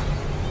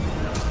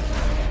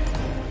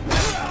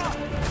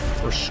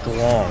 We're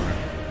strong.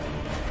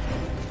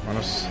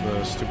 Minus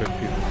the stupid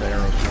people with the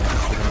arrows.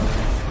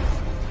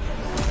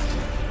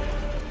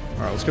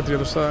 Alright, let's get to the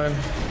other side.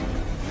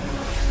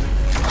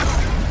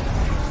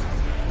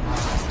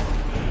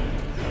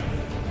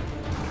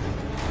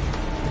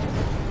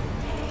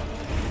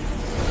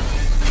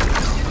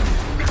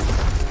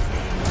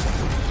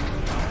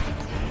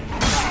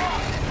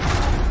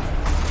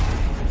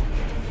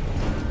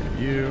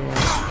 You.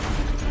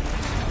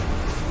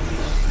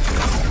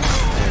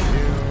 And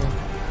you.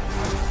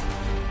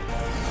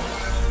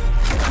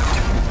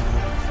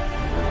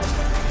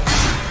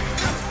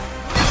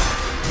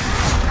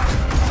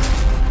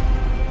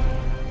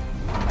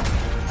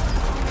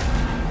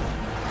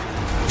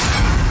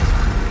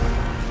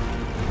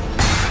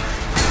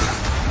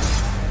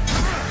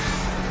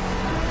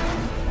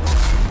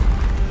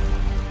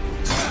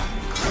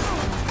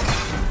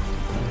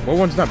 What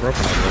one's not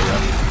broken out there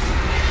yet?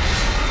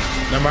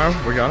 Never mind,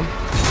 we got him.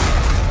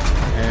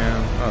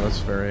 And, oh, that's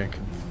very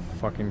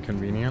fucking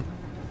convenient.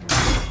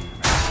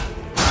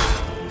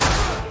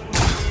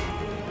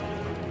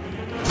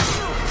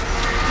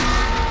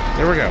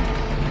 There we go.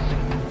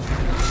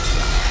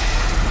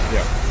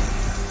 Yeah.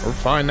 We're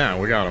fine now,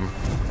 we got him.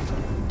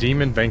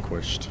 Demon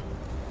vanquished.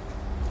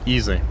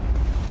 Easy.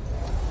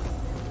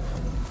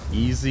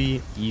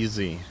 Easy,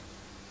 easy.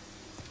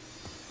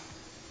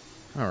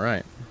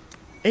 Alright.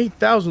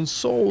 8,000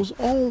 souls?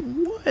 Oh,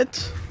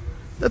 what?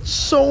 That's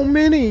so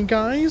many,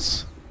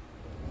 guys!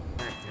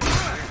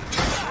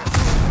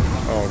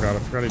 Oh god, I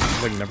forgot he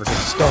just, like, never gets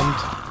stunned.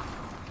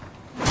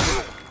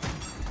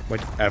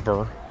 Like,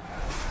 ever.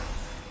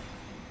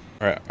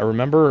 Alright, I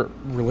remember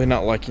really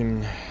not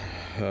liking,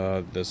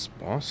 this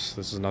boss.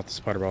 This is not the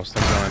spider boss,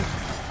 thank God.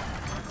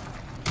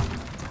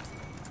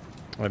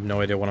 I have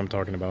no idea what I'm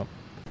talking about.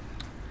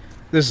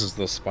 This is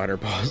the spider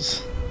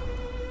boss.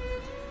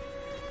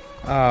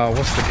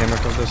 What's the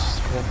gimmick of this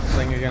whole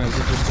thing again? Is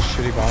it just a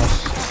shitty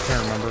boss? I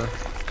can't remember.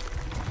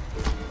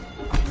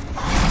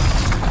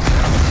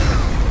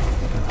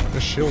 The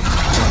shield.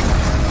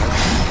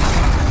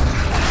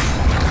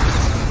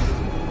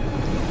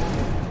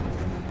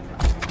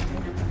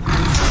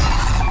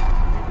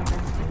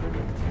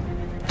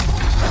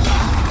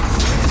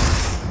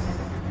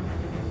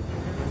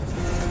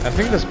 I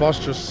think this boss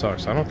just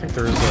sucks. I don't think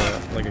there is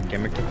a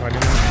gimmick to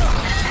fighting him.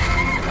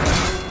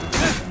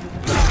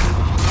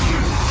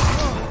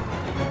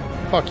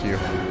 Fuck you.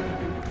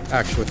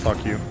 Actually,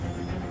 fuck you.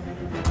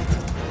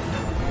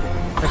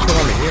 Thanks for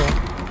letting me heal.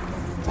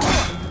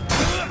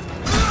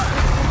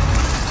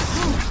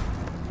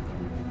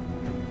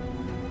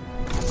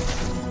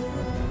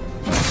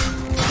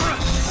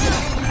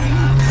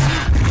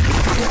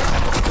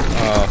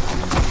 Oh,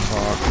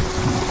 fuck.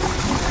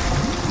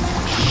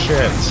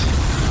 Shit.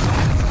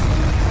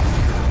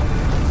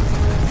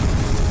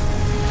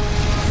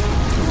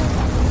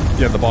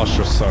 Yeah, the boss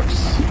just sucks.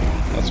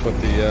 That's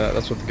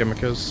what the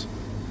gimmick is.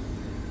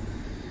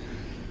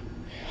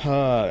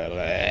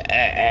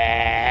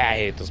 I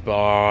hate this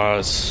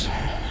boss.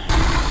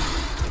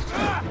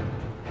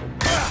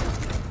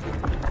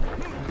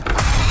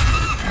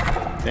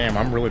 Damn,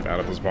 I'm really bad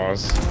at this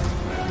boss.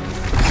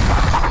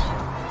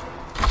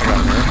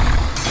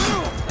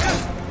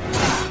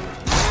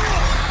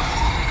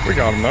 We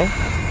got him though.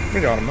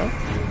 We got him though.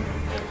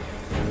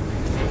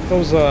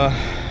 Those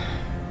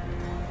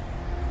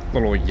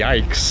little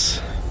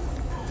yikes.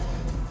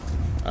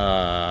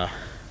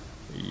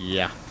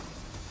 Yeah.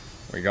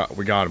 We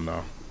got him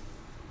though.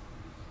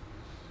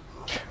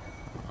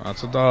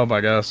 That's a dub,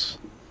 I guess.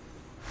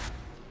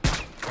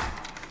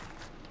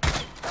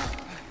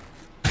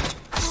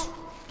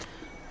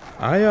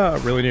 I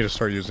really need to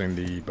start using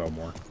the bow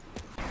more.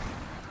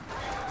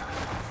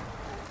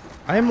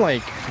 I am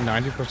like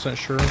 90%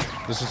 sure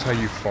this is how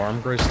you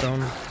farm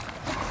Greystone.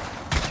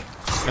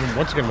 And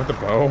once again with the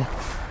bow,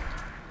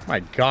 my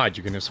god,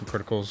 you can hit some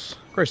criticals.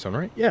 Greystone,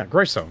 right? Yeah,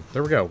 Greystone.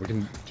 There we go. We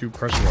can do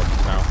crushing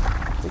weapons now.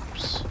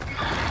 Oops.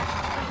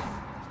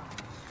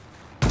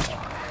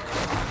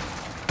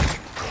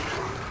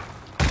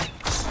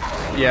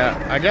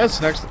 Yeah, I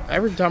guess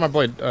every time I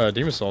play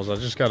Demon Souls, I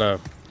just gotta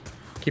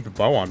keep a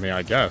bow on me,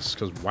 I guess,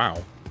 because wow.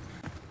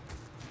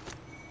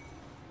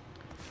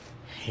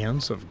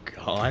 Hands of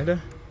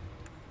God?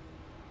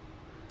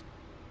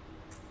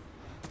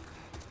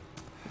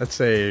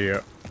 That's a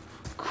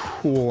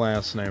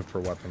cool-ass name for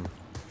a weapon.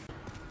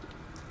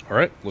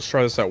 Alright, let's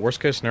try this out.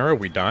 Worst case scenario,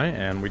 we die,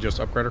 and we just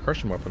upgrade our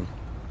crushing weapon.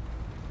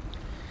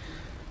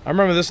 I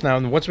remember this now,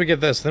 and once we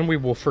get this, then we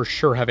will for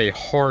sure have a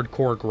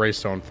hardcore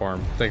Greystone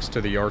farm, thanks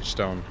to the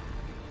Archstone.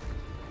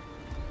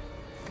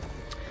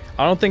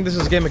 I don't think this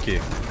is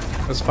gimmicky.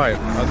 Let's fight.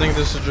 I think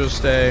this is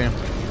just a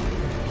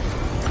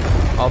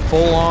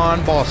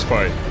full-on boss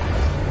fight.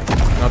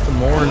 Nothing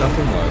more,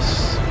 nothing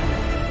less.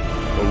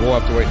 But we'll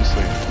have to wait and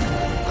see.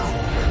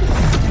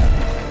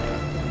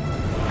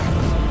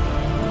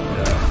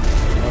 Yeah,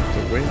 we'll have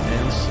to wait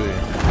and see.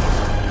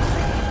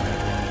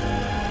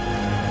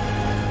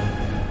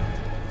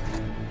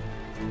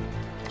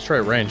 Let's try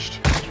it ranged.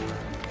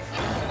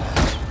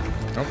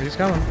 Oh, he's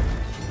coming.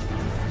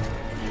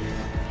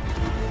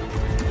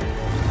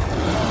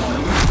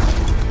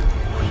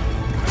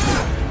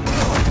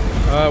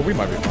 We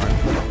might be fine.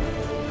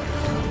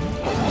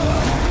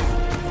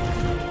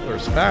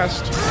 There's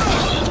fast.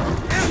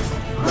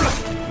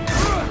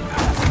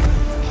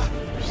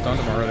 Stunned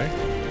him already.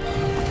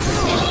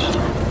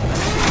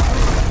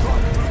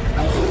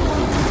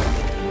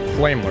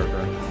 Flame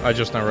Lurker. I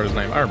just now wrote his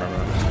name. I remember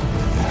that.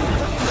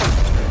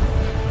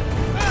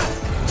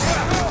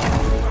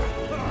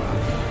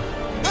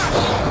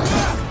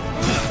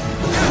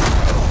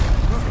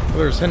 Oh,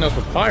 they're just hitting us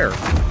with fire.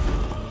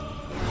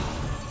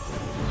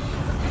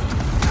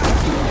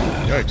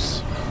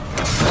 Yikes.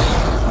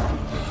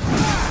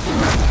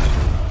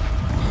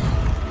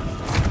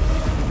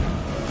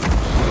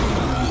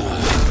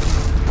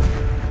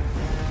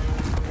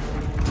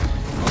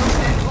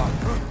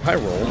 I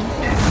rolled.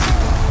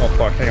 Oh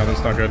fuck, hang on,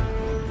 that's not good.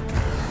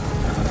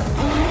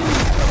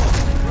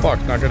 Fuck,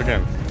 not good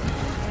again.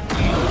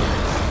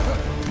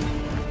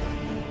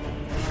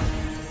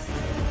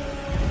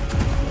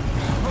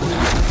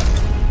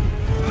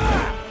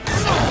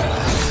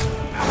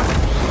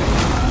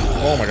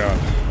 Oh my god.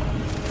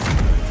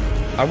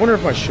 I wonder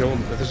if my shield,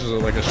 if this is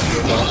like a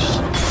shield boss.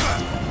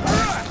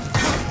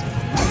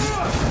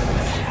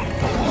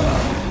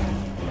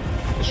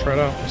 Let's try it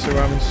out, let's see what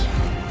happens.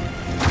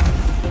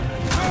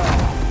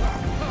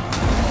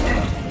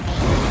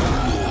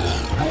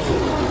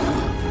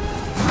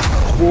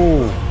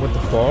 Whoa, what the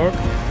fuck?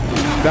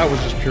 That was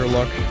just pure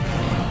luck.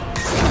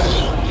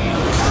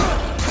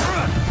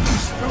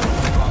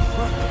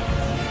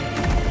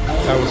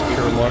 That was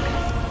pure luck.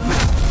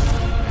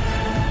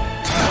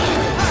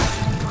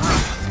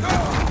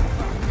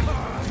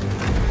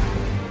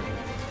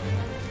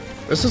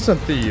 This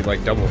isn't the,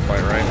 like, double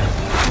fight, right?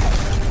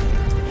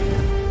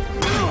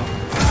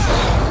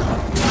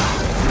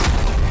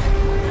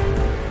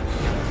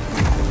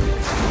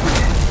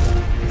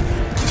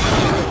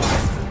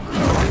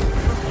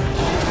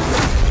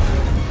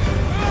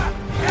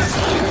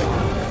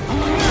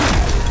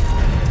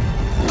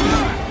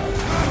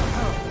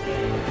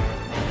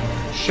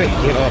 Shit,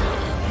 get up.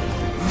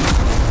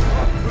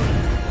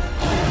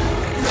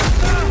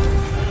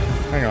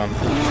 Hang on.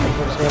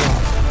 What's going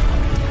on?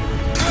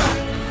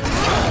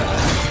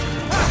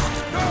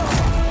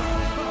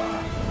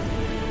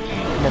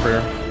 Come over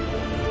here.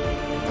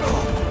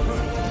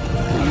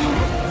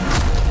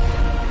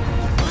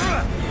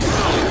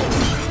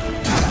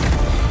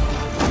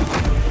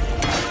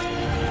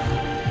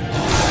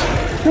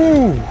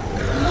 Whew.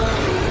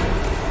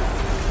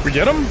 We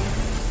get him?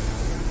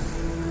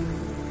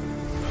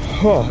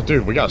 Oh,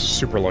 dude, we got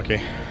super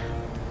lucky.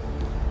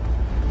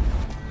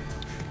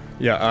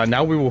 Yeah,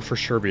 now we will for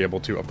sure be able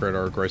to upgrade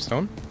our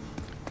Greystone.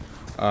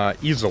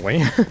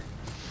 Easily.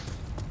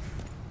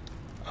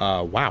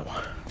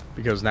 Wow.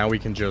 Because now we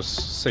can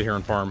just sit here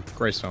and farm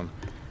Greystone.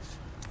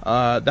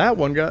 That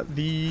one got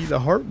the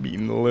heart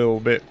beating a little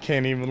bit.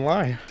 Can't even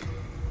lie.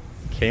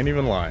 Can't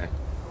even lie.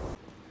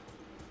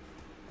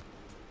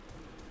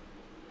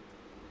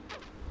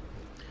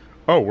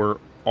 Oh, we're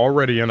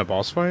already in a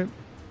boss fight?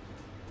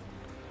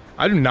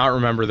 I do not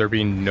remember there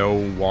being no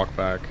walk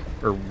back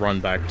or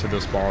run back to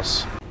this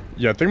boss.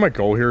 Yeah, I think my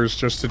goal here is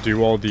just to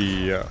do all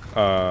the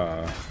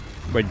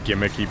like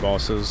gimmicky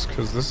bosses,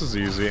 because this is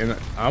easy, and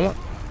I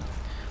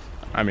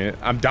mean,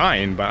 I'm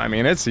dying, but I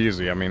mean, it's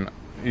easy. I mean,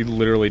 he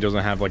literally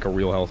doesn't have like a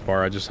real health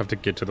bar. I just have to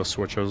get to the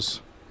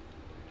switches.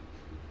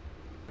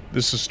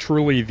 This is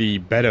truly the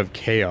bed of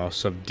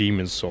chaos of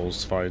Demon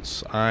Souls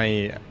fights.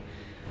 I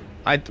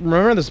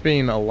remember this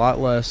being a lot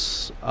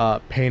less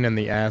pain in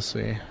the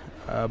assy.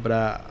 But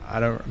I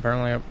don't,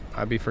 apparently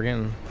I'd be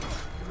forgetting.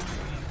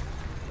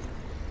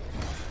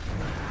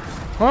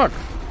 Fuck!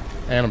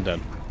 And I'm dead.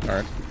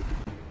 Alright.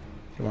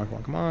 Come on, come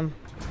on, come on.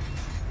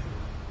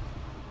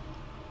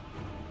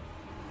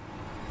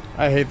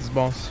 I hate this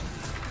boss.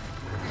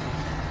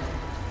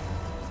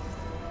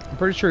 I'm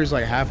pretty sure he's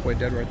like halfway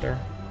dead right there.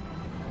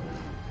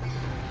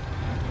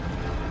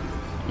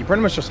 You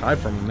pretty much just hide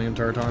from him the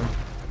entire time.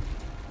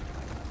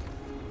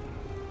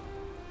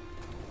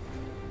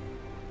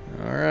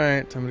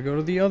 Alright, time to go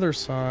to the other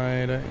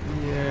side.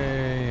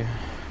 Yay. I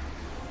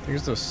think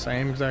it's the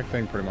same exact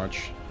thing, pretty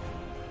much.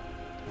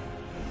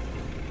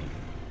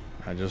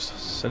 I just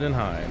sit and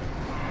hide.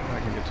 I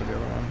can get to the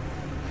other one.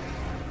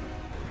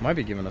 Might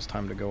be giving us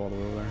time to go all the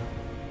way over there.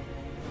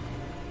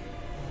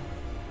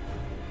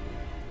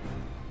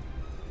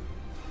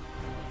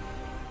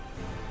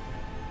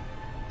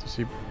 Does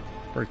he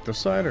break this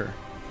side, or?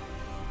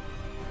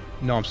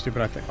 No, I'm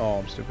stupid, I think. Oh,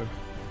 I'm stupid.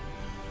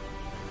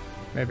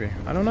 Maybe.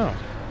 I don't know.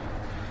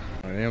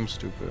 I am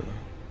stupid.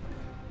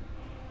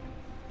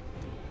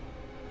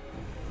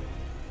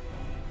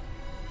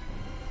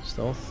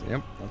 Stealth?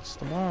 Yep, that's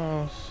the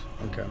boss.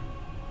 Okay.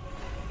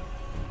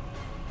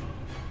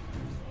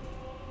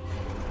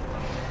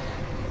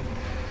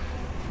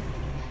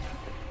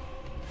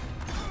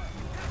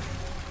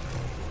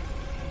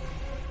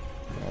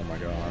 Oh my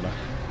god.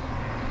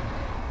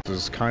 This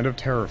is kind of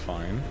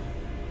terrifying.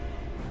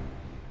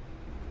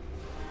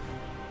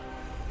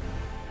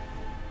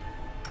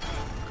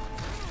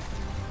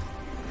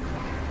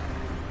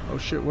 Oh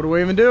shit, what do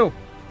we even do?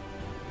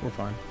 We're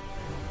fine.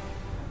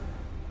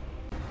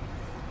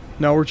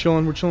 No, we're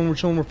chilling, we're chilling, we're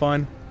chilling, we're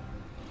fine.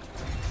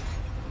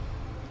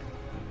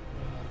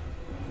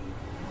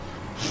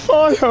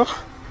 Fire!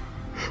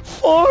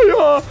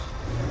 Fire!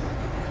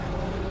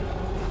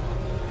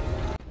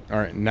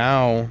 Alright,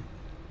 now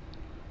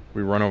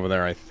we run over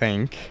there, I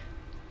think.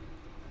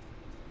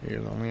 He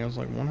only has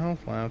like 1 health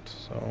left,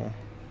 so...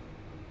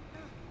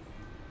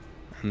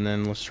 And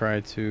then let's try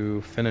to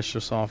finish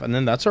this off. And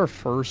then that's our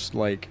first,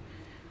 like,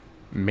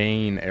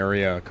 main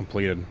area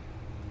completed.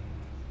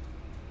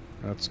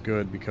 That's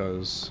good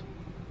because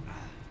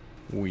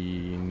we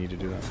need to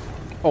do that.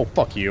 Oh,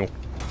 fuck you.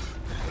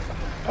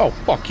 Oh,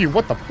 fuck you.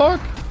 What the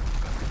fuck?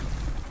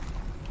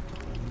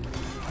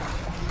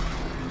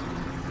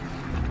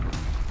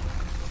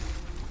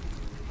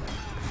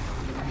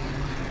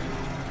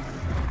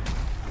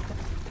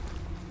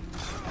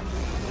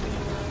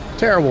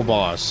 Terrible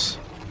boss.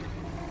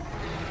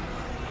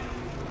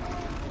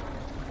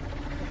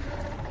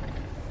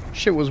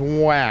 Shit was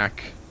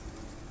whack.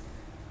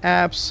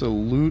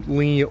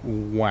 Absolutely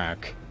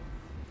whack.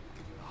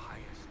 The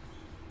highest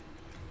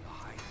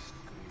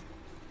grade.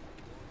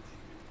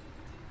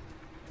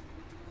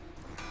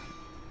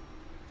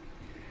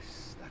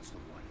 Yes, that's the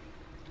one.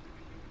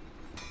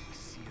 The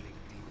searing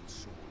demon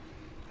soul.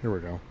 Here we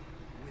go.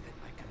 With it,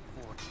 I can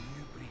forge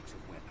new breeds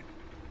of weapon.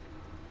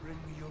 Bring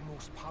me your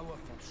most powerful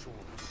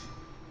swords.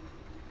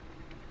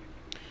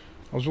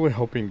 I was really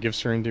hoping give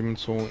Searing Demon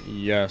Soul.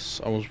 Yes,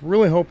 I was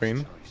really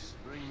hoping.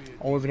 Bring me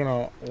I was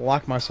gonna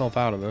lock myself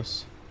out of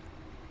this.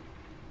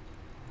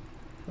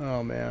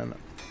 Oh man.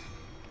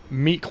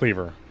 Meat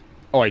Cleaver.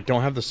 Oh, I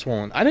don't have the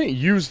swollen. I didn't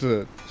use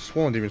the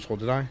swollen Demon Soul,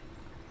 did I?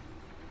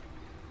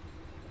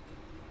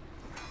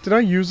 Did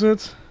I use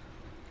it?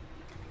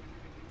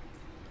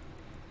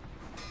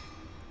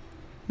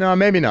 No,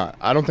 maybe not.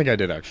 I don't think I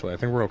did actually. I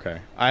think we're okay.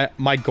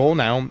 My goal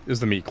now is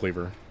the Meat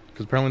Cleaver.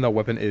 Because apparently that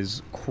weapon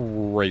is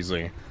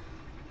crazy.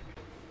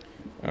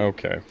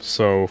 Okay,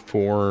 so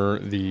for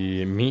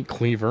the Meat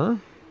Cleaver,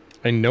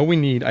 I know we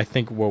need, I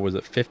think, what was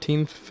it,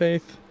 15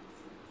 faith?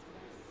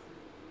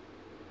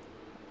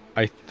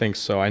 I think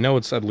so. I know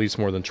it's at least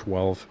more than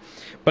 12.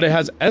 But it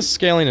has S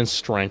scaling in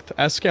strength,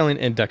 S scaling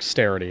in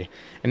dexterity,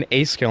 and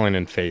A scaling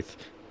in faith.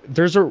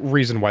 There's a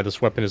reason why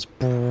this weapon is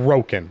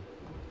broken.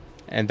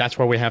 And that's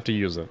why we have to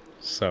use it.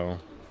 So,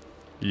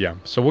 yeah.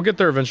 So we'll get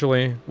there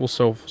eventually. We'll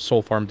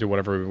soul farm, do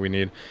whatever we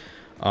need.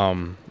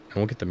 And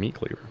we'll get the Meat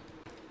Cleaver.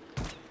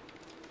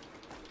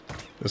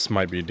 This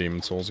might be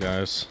Demon Souls,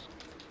 guys.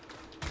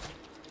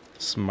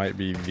 This might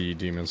be the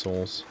Demon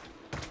Souls.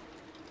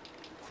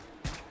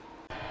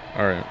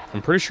 Alright,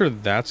 I'm pretty sure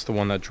that's the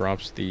one that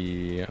drops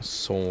the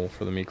soul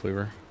for the Meat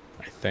Cleaver.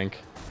 I think.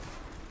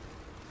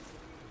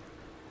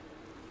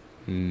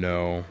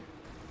 No.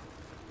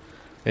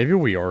 Maybe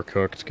we are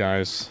cooked,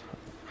 guys.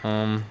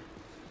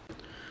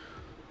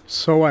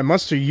 So I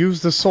must have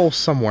used the soul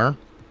somewhere.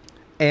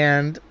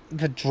 And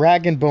the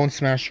Dragon Bone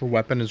Smasher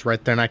weapon is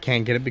right there, and I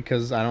can't get it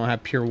because I don't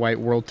have pure white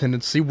world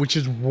tendency, which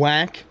is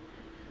whack.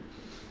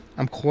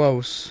 I'm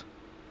close.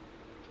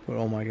 But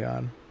oh my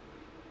god.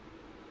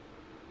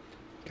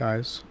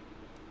 Guys.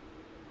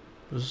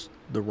 Is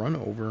the run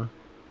over?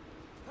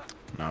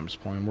 No, I'm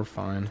just playing. We're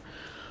fine.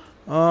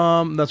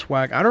 That's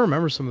whack. I don't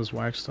remember some of this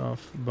whack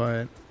stuff,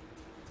 but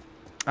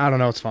I don't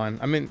know. It's fine.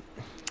 I mean,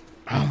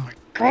 oh my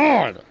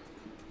god.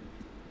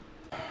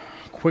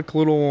 Quick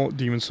little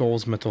Demon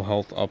Souls mental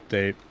health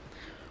update.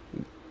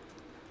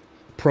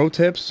 Pro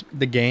tips,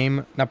 the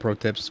game, not pro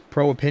tips,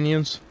 pro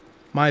opinions,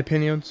 my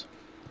opinions.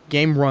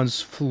 Game runs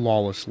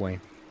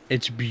flawlessly.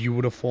 It's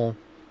beautiful.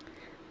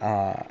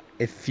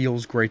 It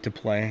feels great to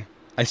play.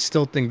 I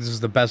still think this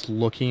is the best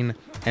looking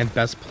and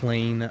best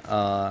playing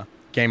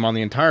game on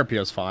the entire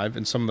PS5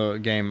 and some of the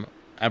game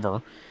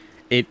ever.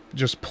 It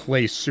just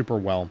plays super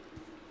well.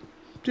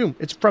 Dude,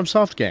 it's a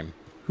FromSoft game.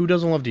 Who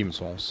doesn't love Demon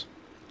Souls?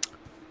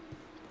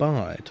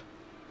 But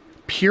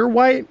pure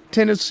white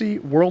tendency,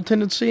 world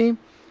tendency,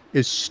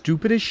 is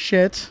stupid as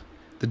shit.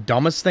 The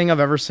dumbest thing I've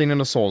ever seen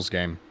in a Souls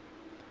game.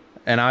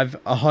 And I've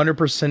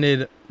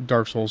 100%ed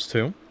Dark Souls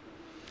 2.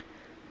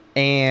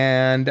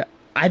 And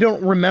I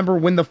don't remember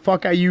when the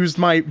fuck I used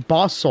my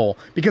boss soul.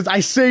 Because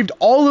I saved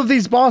all of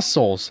these boss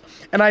souls.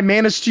 And I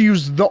managed to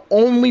use the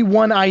only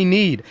one I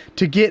need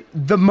to get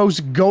the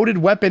most goated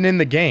weapon in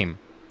the game.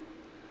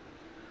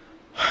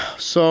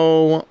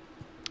 So,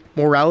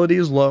 morality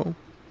is low.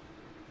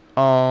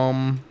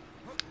 And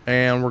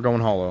we're going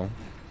hollow.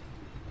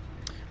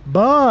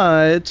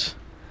 But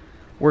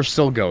we're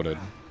still goated.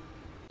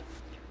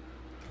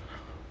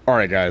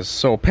 Alright guys,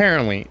 so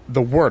apparently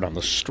the word on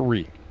the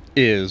street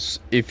is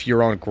if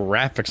you're on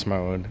graphics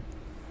mode,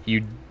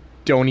 you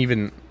don't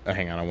even...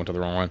 hang on, I went to the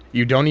wrong one.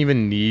 You don't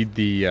even need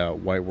the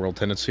white world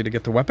tendency to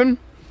get the weapon.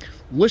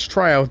 Let's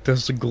try out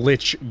this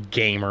glitch,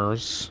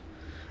 gamers.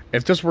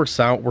 If this works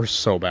out, we're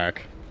so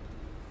back.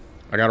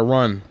 I gotta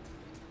run.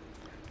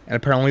 And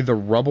apparently the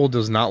rubble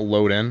does not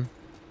load in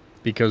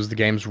because the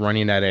game's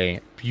running at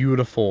a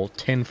beautiful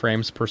 10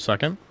 frames per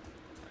second.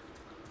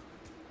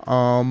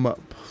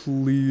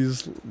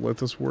 Please let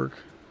this work.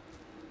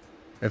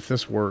 If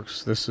this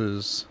works, this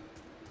is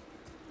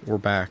We're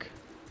back.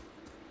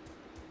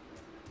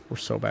 We're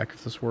so back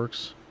if this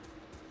works.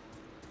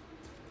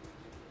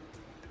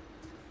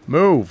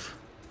 Move!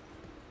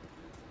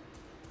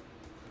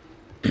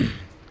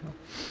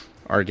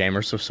 Our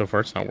gamer, so far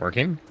it's not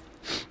working.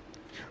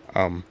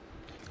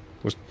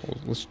 Let's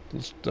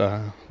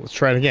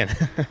try it again.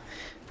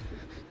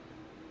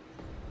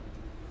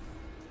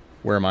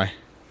 Where am I?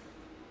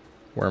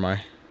 Where am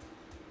I?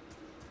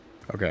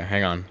 Okay,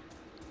 hang on.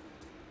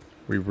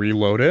 We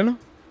reloaded.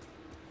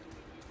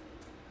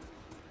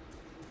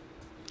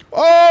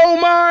 Oh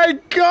my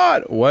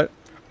god! What?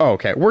 Oh,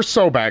 okay, we're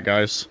so back,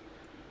 guys.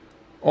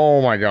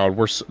 Oh my god,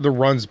 the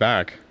run's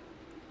back.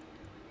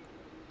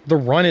 The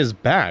run is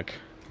back.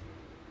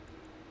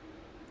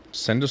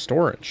 Send to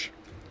storage.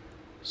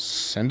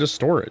 Send to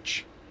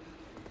storage.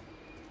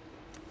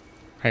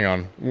 Hang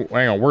on.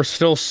 Hang on. We're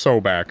still so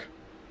back.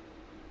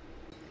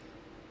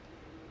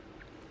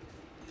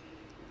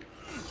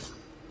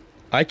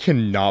 I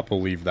cannot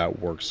believe that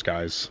works,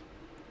 guys.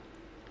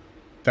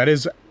 That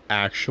is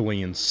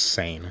actually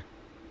insane.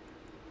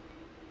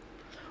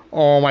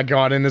 Oh my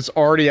god, and it's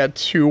already at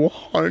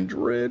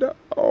 200.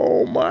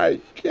 Oh my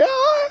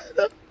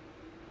god.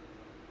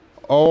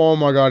 Oh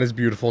my god, it's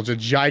beautiful. It's a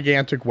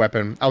gigantic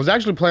weapon. I was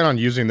actually planning on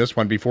using this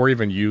one before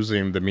even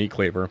using the meat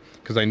cleaver,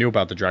 because I knew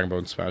about the Dragon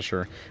Bone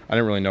Smasher. I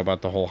didn't really know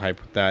about the whole hype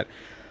with that.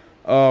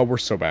 We're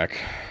so back.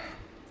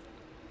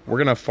 We're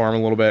gonna farm a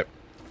little bit.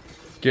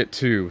 Get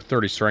to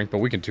 30 strength, but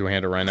we can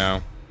two-hand it right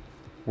now.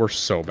 We're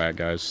so bad,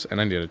 guys.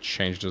 And I need to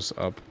change this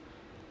up.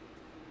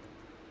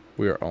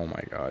 We are... Oh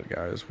my god,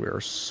 guys. We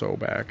are so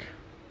back.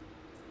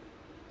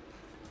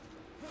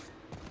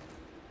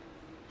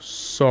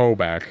 So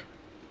back.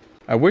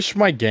 I wish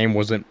my game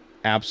wasn't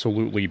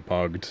absolutely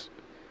bugged,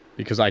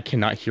 because I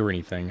cannot hear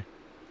anything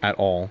at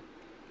all.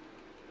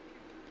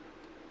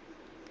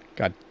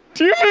 God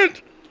damn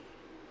it!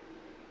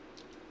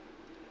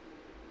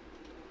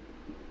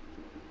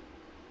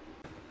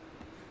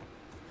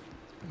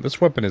 This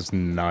weapon is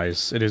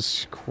nice. It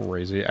is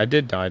crazy. I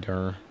did die to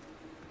her.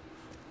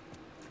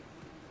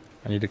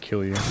 I need to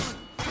kill you.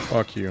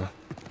 Fuck you.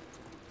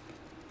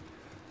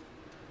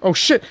 Oh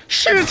shit!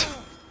 Shit!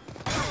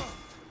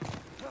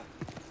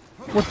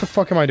 What the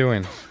fuck am I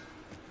doing?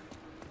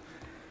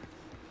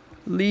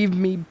 Leave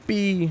me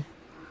be.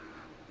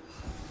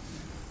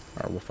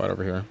 Alright, we'll fight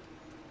over here.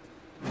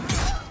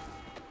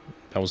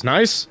 That was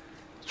nice.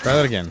 Let's try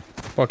that again.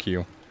 Fuck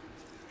you.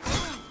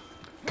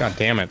 God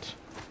damn it.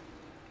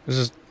 This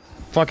is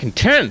fucking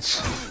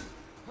tense.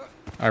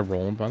 I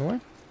rolled, by the way.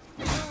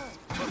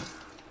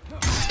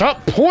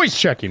 Stop poise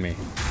checking me.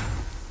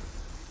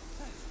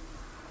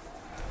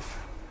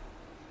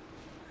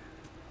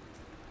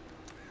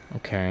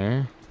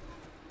 Okay.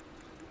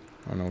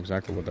 I don't know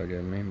exactly what that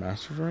gave me.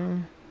 Master's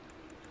Ring?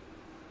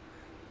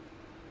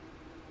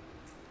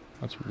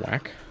 That's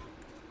whack.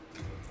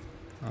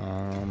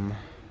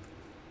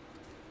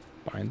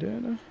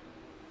 Binded.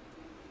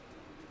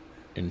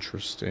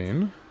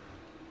 Interesting.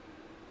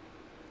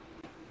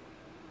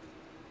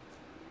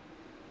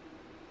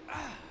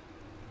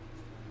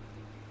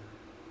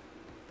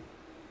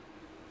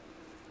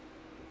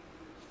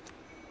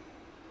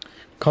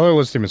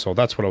 Colorless Demon Soul,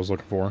 that's what I was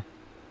looking for.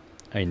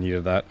 I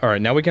needed that.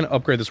 Alright, now we can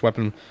upgrade this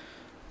weapon.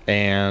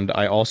 And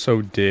I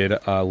also did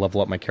level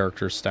up my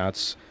character's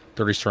stats.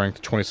 30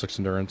 strength, 26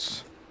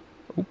 endurance.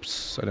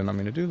 Oops, I did not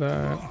mean to do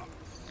that.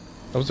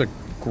 That was a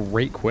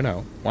great quit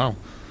out. Wow.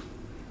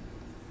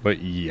 But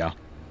yeah.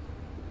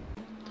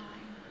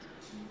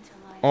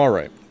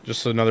 Alright,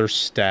 just another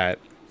stat,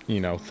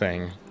 you know,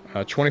 thing.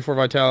 24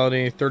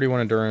 vitality, 31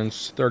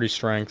 endurance, 30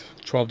 strength,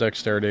 12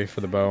 dexterity for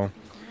the bow.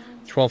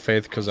 12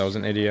 faith because I was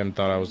an idiot and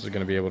thought I was going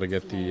to be able to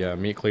get the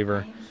meat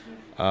cleaver.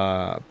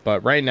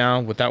 But right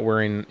now, without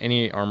wearing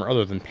any armor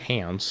other than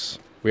pants,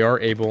 we are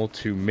able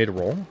to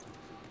mid-roll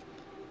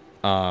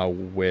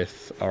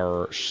with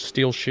our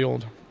steel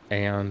shield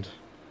and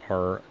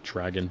our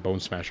dragon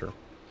bone smasher.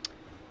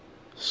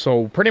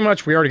 So pretty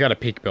much we already got a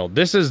peak build.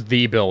 This is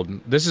the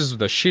build. This is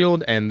the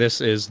shield and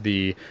this is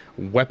the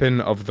weapon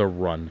of the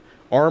run.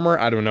 Armor,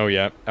 I don't know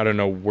yet. I don't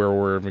know where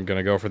we're even going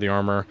to go for the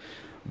armor.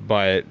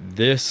 But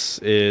this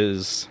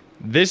is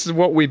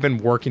what we've been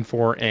working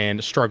for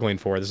and struggling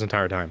for this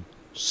entire time.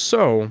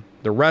 So,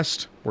 the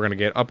rest, we're going to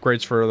get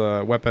upgrades for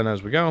the weapon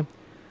as we go.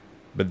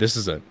 But this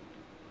is it.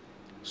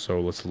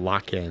 So, let's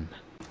lock in.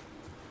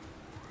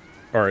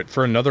 Alright,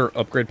 for another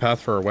upgrade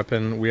path for our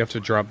weapon, we have to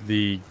drop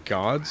the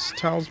God's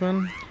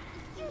Talisman.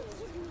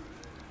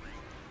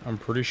 I'm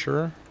pretty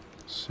sure.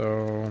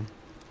 So,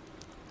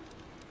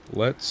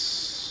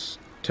 let's...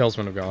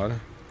 Talisman of God.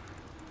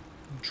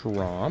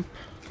 Drop.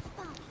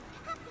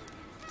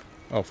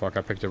 Oh fuck,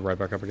 I picked it right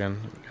back up again.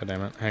 God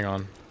damn it. Hang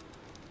on.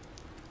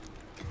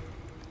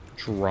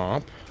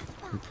 Drop.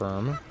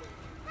 Confirm. Then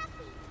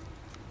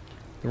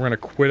we're gonna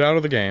quit out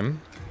of the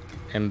game.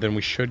 And then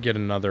we should get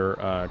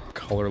another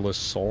colorless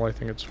soul, I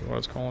think it's what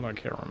it's called. I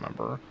can't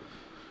remember.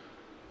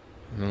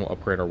 And then we'll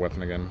upgrade our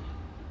weapon again.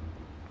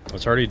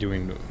 It's already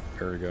doing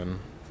very good.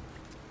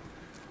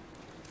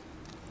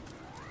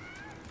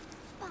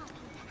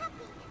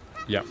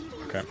 Yeah,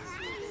 Okay.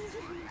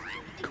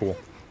 Cool.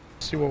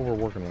 Let's see what we're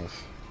working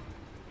with.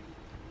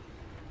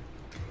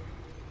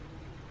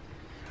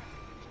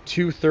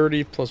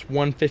 230 plus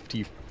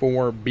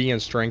 154 B in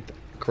strength.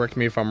 Correct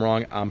me if I'm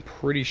wrong. I'm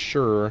pretty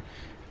sure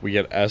we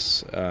get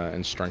S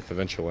in strength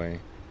eventually.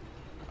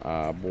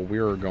 But we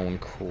are going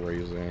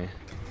crazy.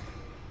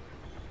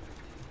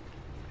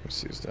 Let's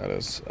see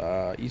status.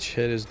 Each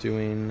hit is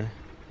doing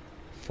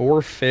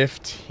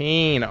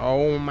 415.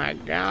 Oh my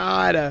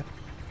god.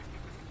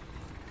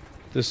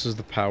 This is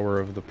the power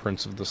of the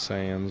Prince of the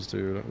Saiyans,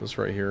 dude. This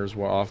right here is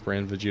what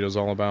off-brand Vegeta's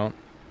all about.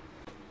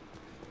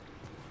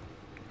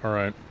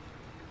 Alright.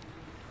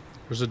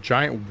 There's a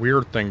giant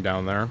weird thing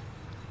down there.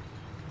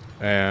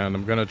 And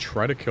I'm gonna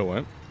try to kill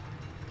it.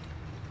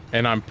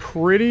 And I'm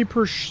pretty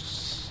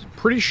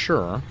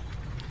sure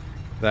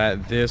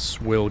that this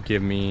will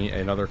give me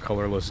another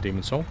colorless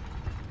demon soul.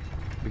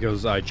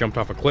 Because I jumped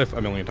off a cliff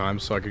a million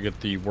times so I could get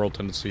the world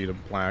tendency to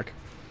black.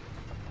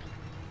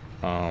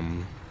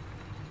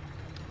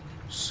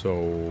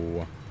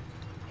 So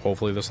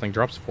hopefully this thing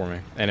drops it for me.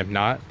 And if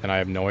not, then I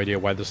have no idea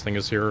why this thing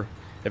is here.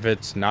 If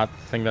it's not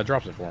the thing that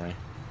drops it for me.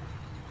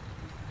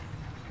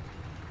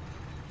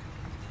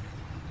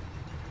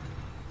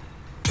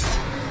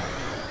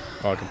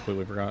 Oh, I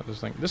completely forgot this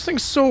thing. This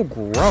thing's so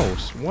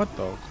gross. What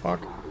the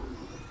fuck?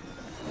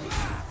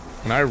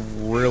 And I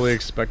really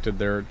expected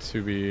there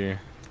to be...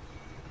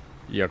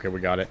 Yeah, okay, we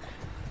got it.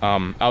 I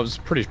was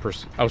pretty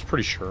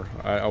sure.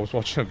 I was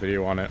watching a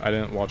video on it. I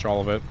didn't watch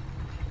all of it.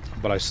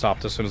 But I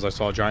stopped as soon as I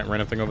saw a giant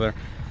random thing over there.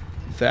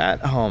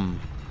 That,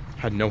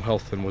 had no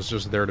health and was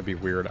just there to be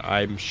weird.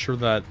 I'm sure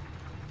that...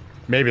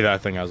 Maybe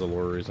that thing has a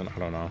lore reason. I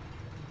don't know.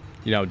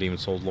 You know how Demon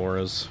Souls lore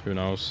is. Who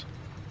knows?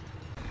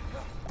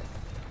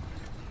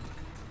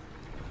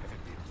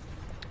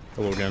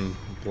 Hello again,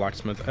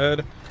 Blacksmith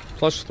Ed.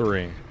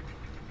 +3.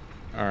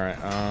 Alright,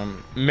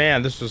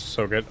 man, this is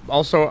so good.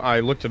 Also,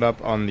 I looked it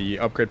up on the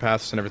upgrade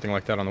paths and everything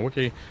like that on the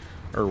wiki.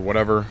 Or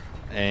whatever.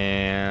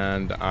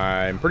 And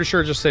I'm pretty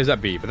sure it just stays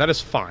at B, but that is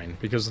fine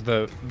because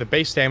the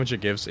base damage it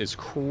gives is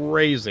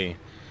crazy,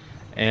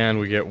 and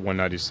we get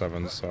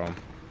 197. So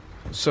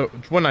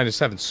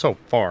 197 so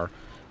far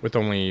with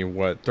only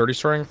what 30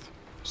 strength.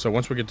 So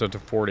once we get to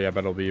 40, I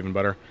bet it'll be even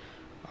better.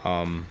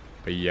 But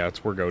yeah,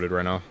 we're goated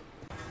right now.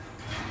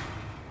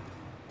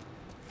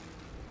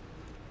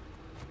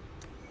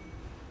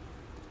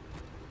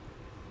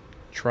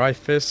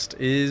 Tri-Fist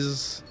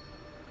is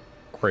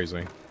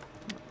crazy.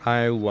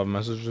 I love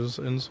messages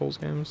in Souls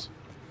games.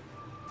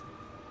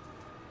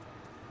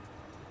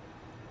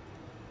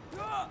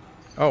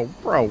 Oh,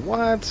 bro,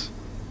 what?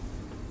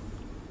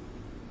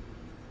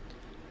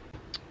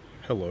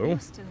 Hello? You're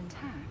still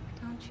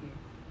intact, aren't you?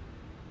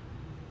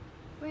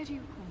 Where do you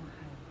call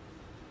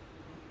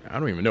home? I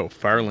don't even know.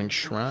 Firelink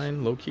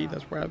Shrine, low-key,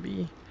 that's where I'd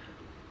be.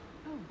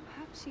 Oh,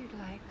 perhaps you'd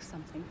like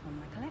something from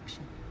my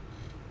collection.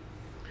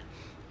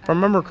 If I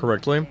remember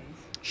correctly,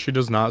 she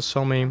does not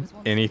sell me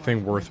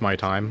anything worth my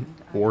time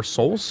or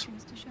souls.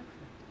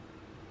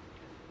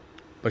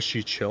 But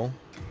she chill.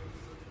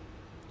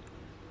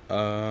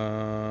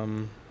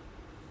 Ring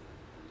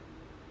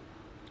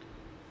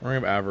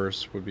of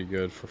Avarice would be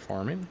good for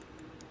farming.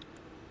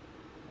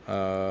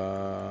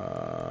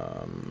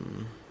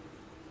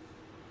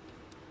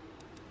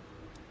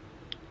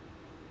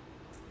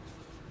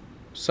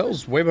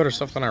 Sells way better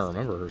stuff than I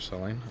remember her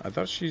selling. I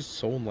thought she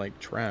sold like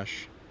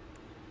trash.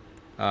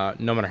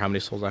 No matter how many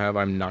souls I have,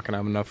 I'm not gonna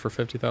have enough for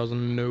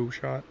 50,000. No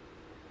shot.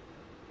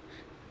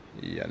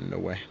 Yeah, no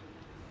way.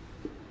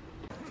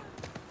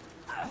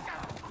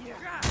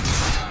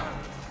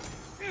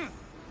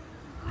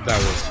 That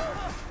was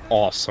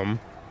awesome.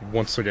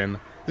 Once again,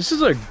 this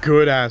is a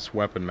good-ass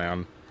weapon,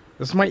 man.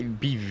 This might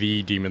be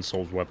the Demon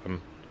Souls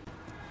weapon.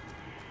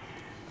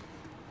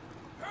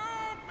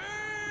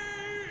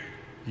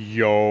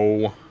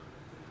 Yo.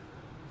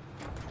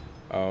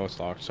 Oh, it's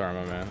locked. Sorry,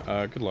 my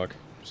man. Good luck.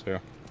 See ya.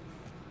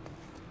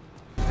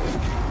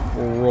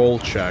 Roll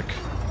check.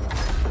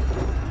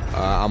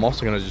 I'm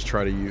also gonna just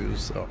try to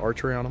use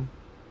archery on him.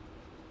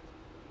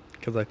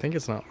 Because I think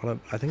it's not...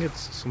 I think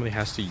it's... Somebody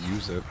has to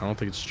use it. I don't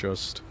think it's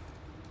just...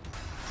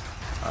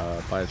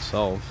 by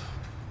itself.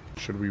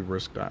 Should we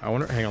risk that? I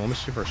wonder... Hang on, let me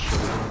see if our shit...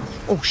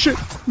 Oh, shit!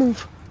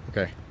 Move!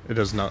 Okay. It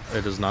does not...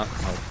 It does not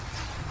help.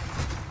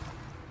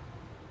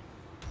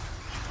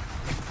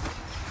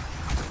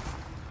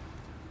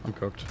 I'm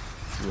cooked.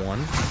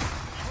 1,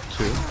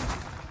 2...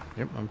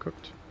 Yep, I'm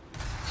cooked.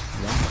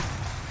 1...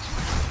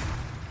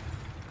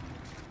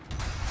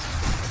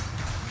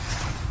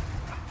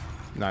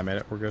 Nah, I made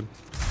it. We're good.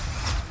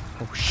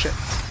 Oh, shit.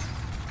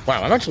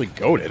 Wow, I'm actually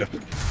goated.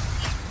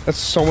 That's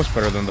so much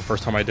better than the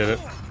first time I did it.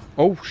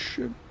 Oh,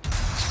 shit.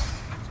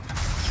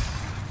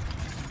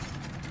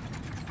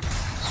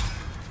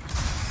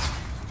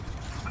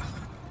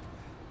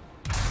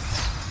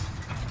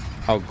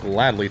 I'll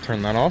gladly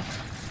turn that off.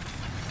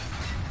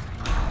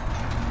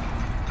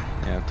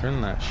 Yeah,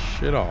 turn that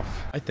shit off.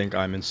 I think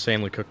I'm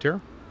insanely cooked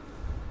here.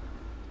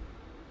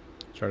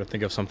 Try to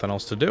think of something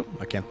else to do.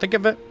 I can't think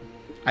of it.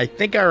 I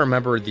think I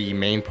remember the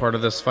main part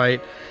of this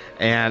fight,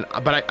 And,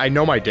 but I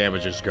know my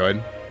damage is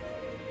good.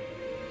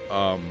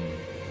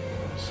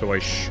 So I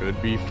should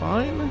be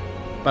fine.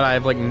 But I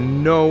have, like,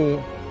 no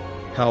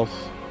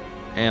health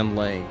and,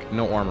 like,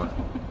 no armor.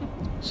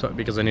 So,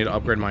 because I need to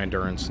upgrade my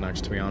endurance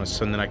next, to be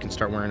honest. And then I can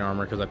start wearing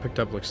armor, because I picked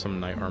up, like, some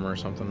knight armor or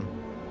something.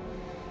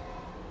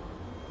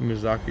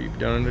 Mizaki, you've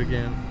done it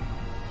again.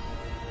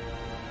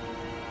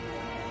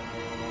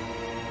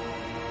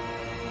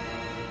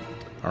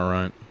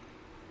 Alright.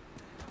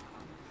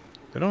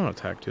 They don't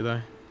attack, do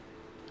they?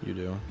 You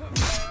do.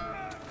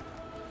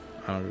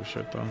 I don't give a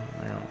shit, though.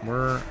 Hang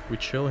on. We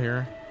chill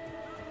here.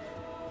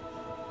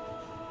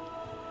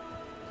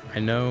 I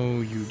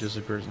know you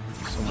disappeared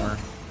somewhere.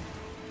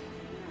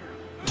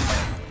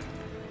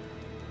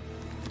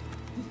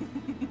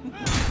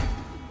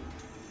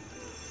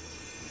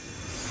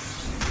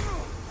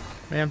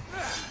 Man.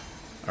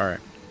 Alright.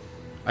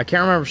 I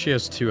can't remember if she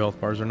has 2 health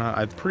bars or not.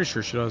 I'm pretty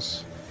sure she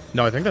does.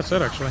 No, I think that's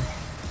it, actually.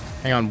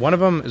 Hang on. One of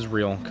them is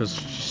real, because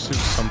she suits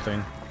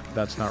something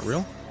that's not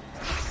real.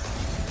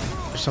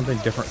 There's something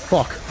different.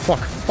 Fuck. Fuck.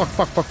 Fuck.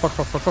 Fuck. Fuck. Fuck.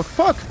 Fuck. Fuck. Fuck.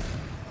 Fuck.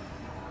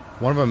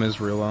 One of them is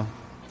real, though.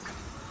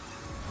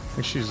 I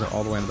think she's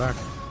all the way in the back.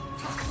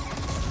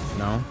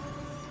 No.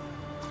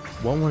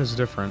 What one is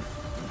different?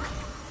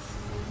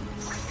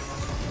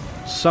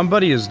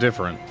 Somebody is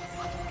different.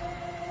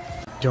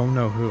 Don't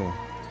know who.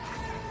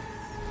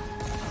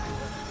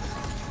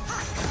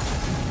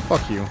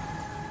 Fuck you.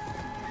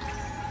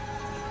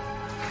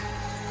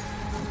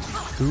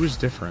 Who is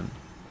different?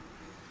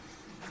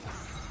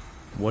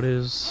 What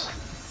is...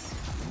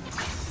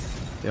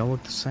 They all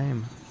look the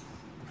same.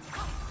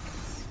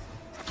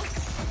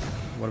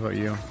 What about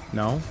you?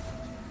 No?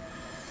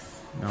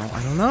 No,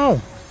 I don't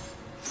know!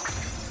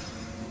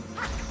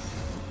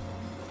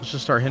 Let's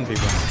just start hitting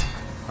people.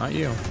 Not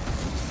you.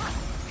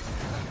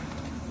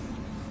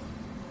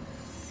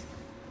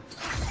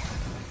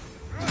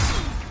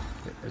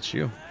 It's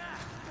you.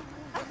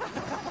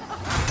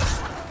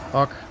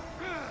 Fuck.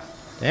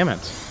 Damn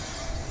it.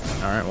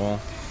 Alright, well.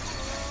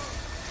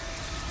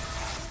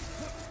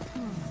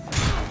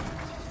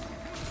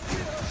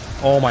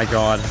 Oh my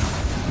god.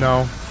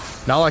 No.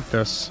 Not like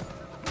this.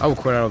 I will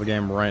quit out of the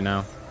game right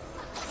now.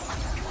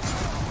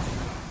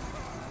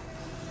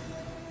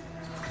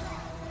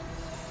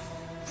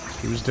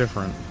 He was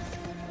different.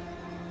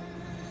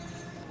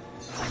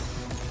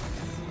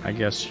 I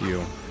guess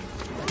you.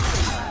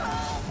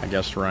 I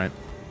guessed right.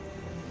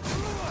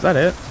 Is that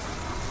it?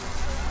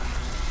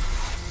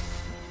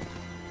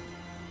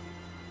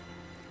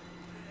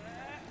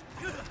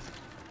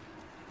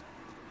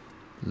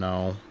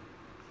 No.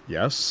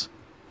 Yes?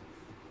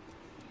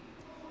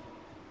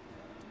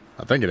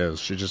 I think it is.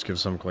 She just gives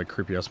some, like,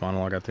 creepy-ass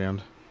monologue at the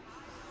end.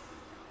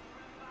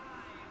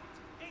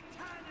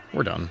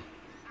 We're done.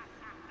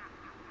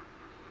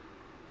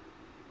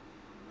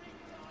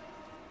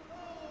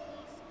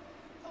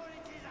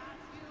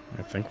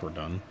 I think we're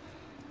done.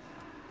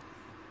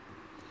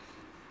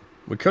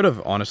 We could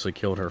have honestly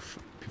killed her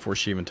before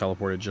she even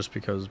teleported, just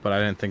because, but I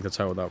didn't think that's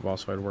how that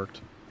boss fight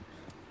worked.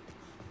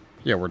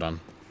 Yeah, we're done.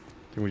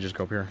 Can we just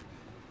go up here?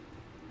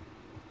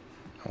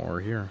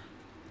 Or here?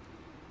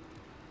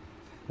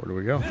 Where do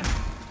we go?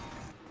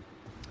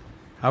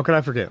 How could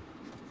I forget?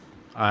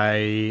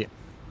 You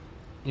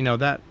know,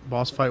 that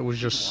boss fight was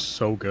just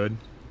so good.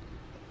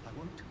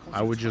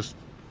 I could just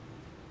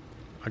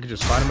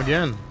fight him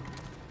again.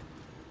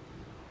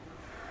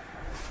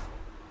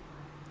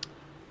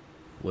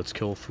 Let's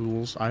kill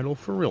Fool's Idol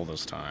for real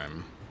this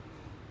time.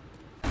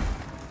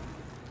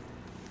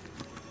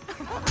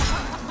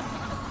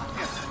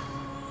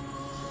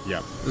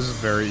 Yeah, this is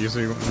very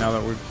easy now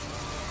that we've...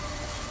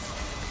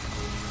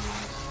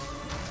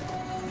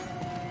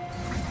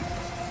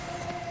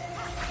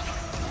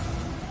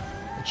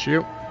 It's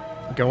you.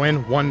 Go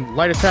in, one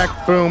light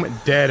attack, boom,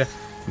 dead.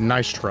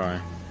 Nice try.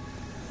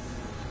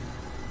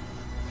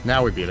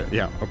 Now we beat it.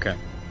 Yeah, okay.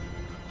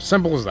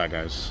 Simple as that,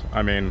 guys.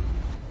 I mean...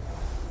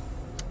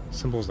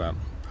 Simple as that.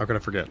 How could I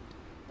forget?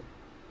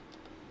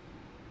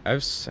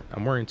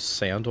 I'm wearing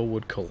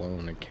sandalwood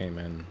cologne. It came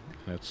in,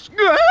 and it's...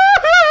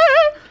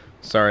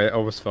 Sorry, I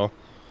almost fell.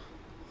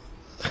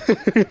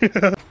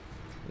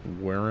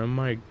 Where am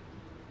I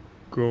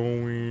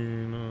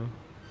going?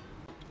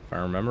 If I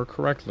remember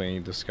correctly,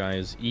 this guy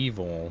is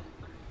evil,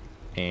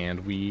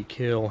 and we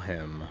kill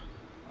him.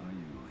 Are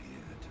you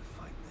here to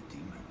fight the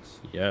demons?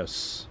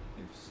 Yes.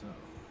 If so,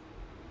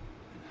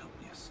 then help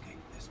me escape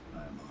this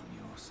plan on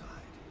your side.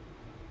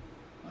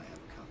 I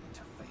have come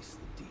to face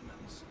the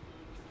demons.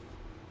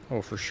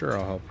 Oh, for sure,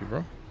 I'll help you,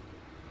 bro.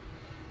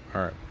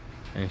 Alright.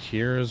 And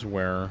here's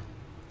where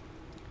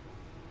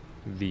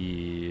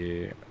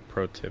the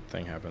pro tip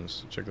thing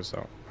happens. Check this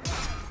out.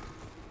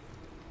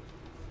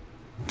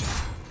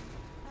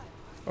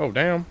 Oh,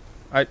 damn.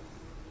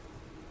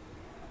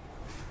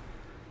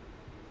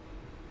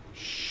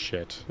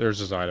 Shit. There's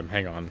his item.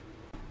 Hang on.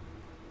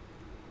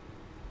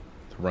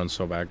 The run's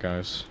so bad,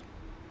 guys.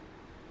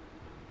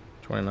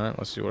 29.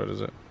 Let's see what it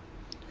is.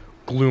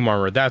 Gloom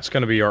armor. That's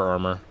going to be our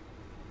armor.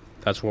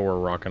 That's what we're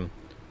rocking.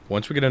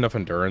 Once we get enough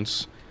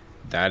endurance,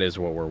 that is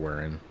what we're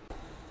wearing.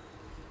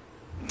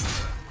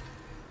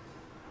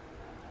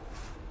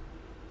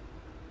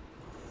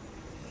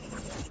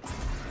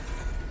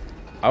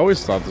 I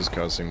always thought this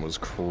cutscene was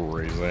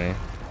crazy.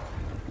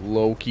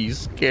 Low-key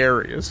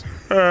scary as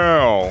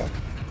hell.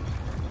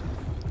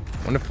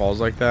 When it falls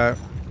like that,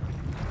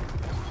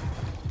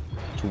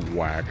 it's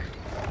whack.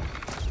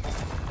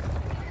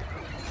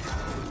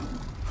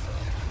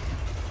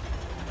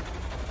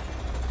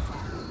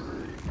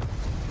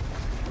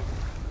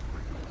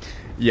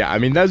 Yeah, I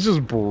mean, that's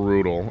just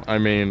brutal. I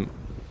mean,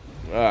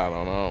 I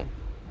don't know.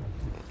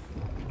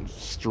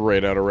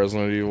 Straight out of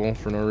Resident Evil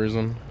for no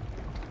reason.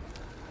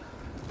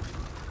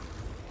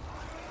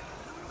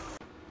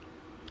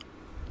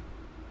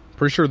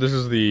 Pretty sure this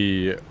is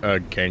the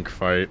gank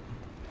fight.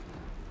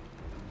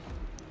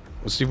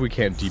 Let's see if we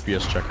can't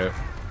DPS check it.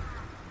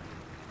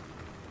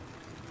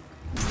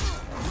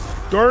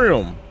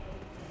 Damn!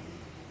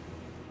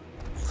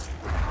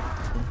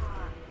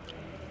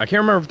 I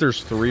can't remember if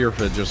there's 3 or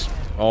if it just...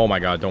 Oh my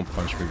god, don't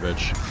punch me,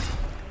 bitch.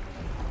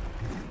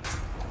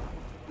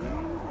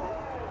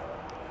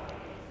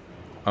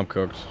 I'm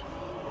cooked.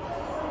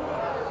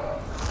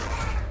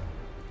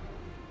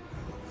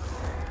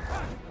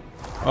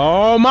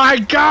 Oh my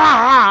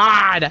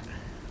god!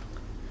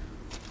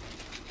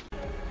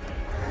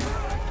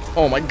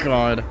 Oh my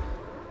god.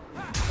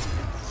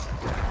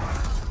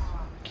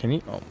 Can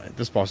he? Oh my,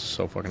 this boss is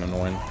so fucking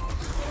annoying.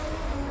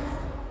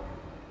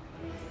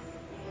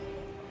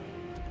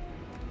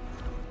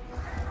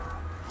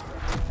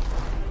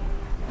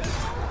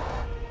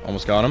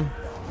 Almost got him.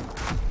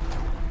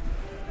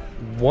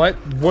 What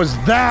was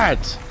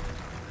that?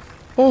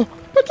 Oh,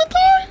 but the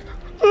die!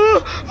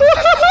 I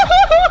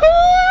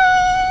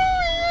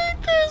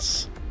hate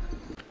this.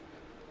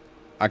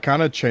 I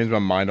kind of changed my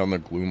mind on the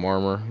gloom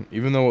armor.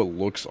 Even though it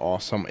looks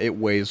awesome, it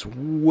weighs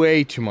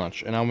way too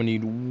much, and I'm gonna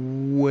need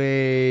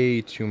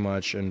way too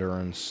much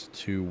endurance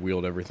to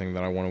wield everything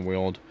that I want to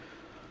wield.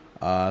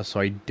 So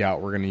I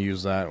doubt we're gonna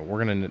use that. We're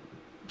gonna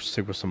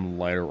stick with some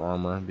lighter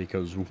armor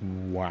because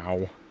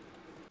wow.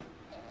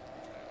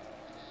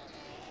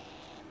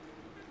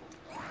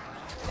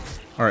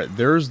 Alright,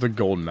 there's the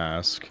gold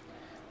mask.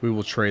 We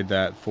will trade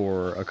that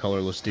for a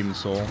colorless demon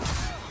soul.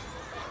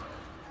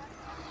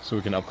 So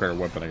we can upgrade our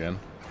weapon again.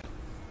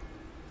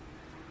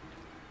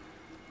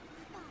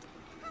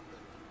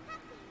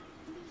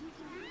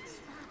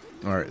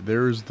 Alright,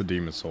 there's the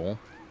demon soul.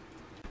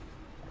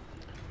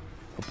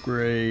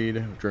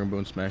 Upgrade, Dragon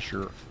Bone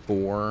Smasher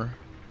 4.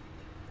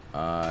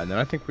 And then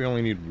I think we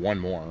only need 1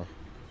 more.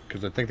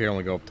 Because I think they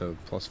only go up to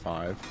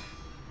 +5.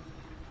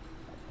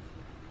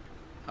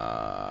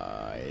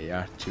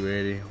 Yeah,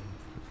 280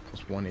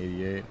 plus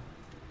 188.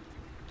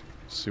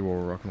 Let's see what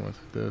we're rocking with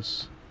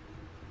this.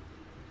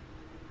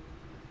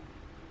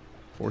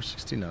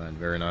 469,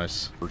 very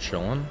nice. We're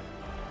chilling.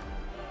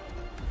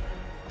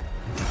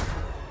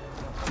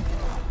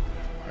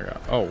 I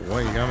got. Oh,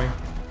 what? You got me?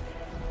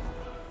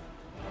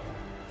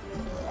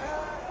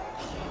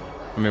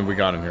 I mean, we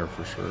got him here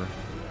for sure.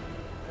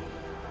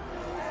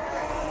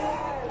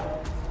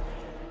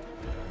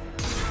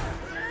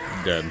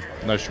 Dead.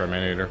 Nice try,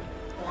 man-eater.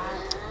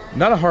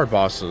 Not a hard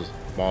boss in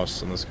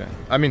this game.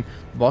 I mean,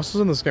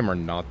 bosses in this game are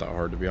not that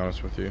hard, to be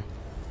honest with you.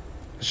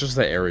 It's just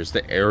the areas.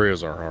 The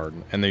areas are hard,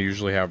 and they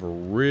usually have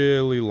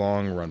really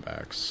long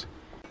runbacks.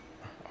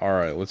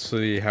 Alright, let's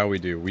see how we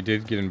do. We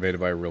did get invaded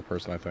by a real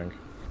person, I think.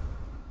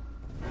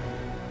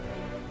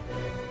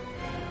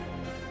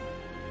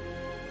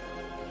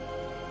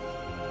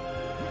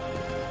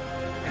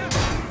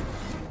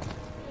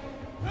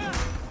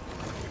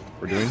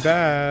 We're doing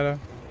bad.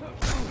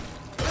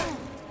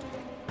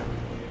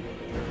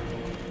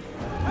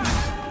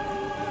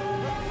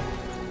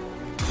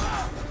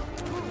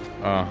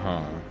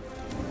 Uh-huh.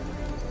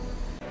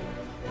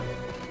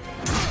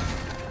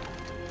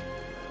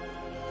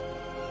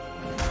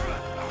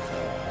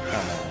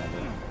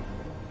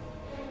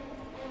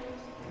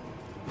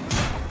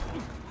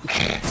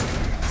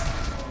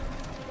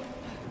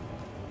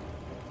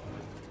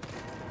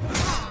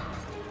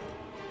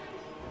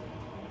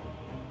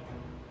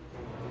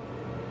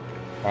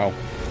 Wow.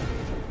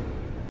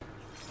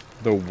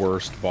 The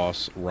worst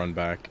boss run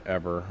back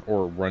ever.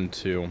 Or run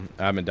 2.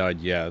 I haven't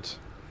died yet.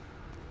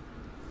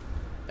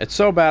 It's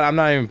so bad, I'm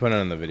not even putting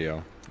it in the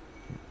video.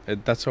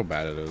 That's how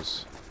bad it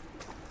is.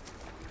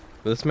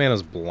 This man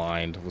is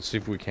blind. Let's see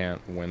if we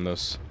can't win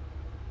this.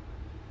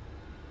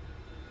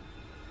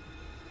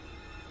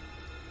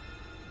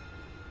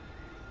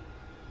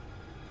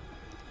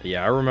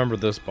 Yeah, I remember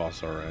this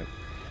boss alright.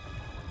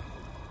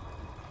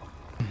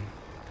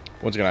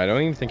 Once again, I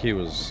don't even think he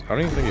was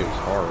hard.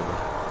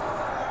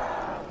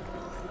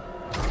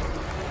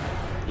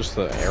 Just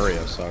the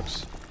area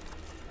sucks.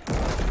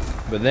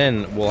 But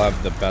then we'll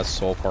have the best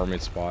soul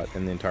farming spot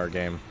in the entire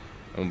game.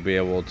 And we'll be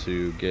able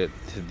to get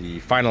to the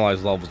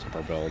finalized levels of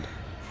our build.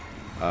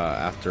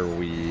 After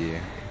we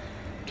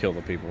kill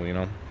the people, you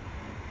know?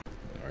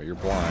 Alright, you're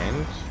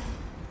blind.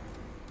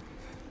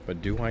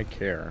 But do I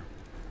care?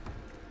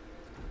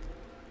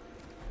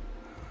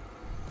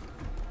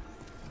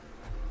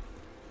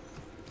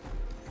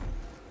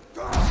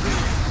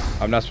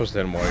 I'm not supposed to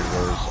hit him while he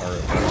roars.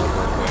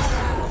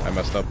 I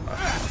messed up.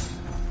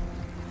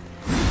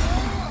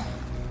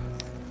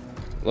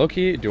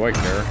 Loki, do I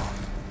care?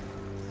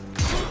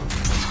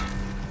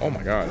 Oh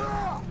my god.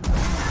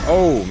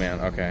 Oh man,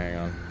 okay, hang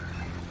on.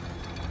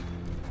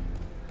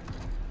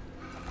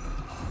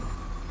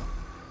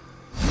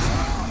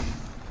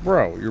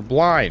 Bro, you're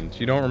blind.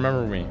 You don't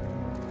remember me.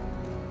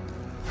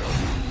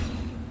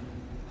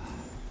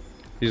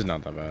 He's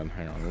not that bad.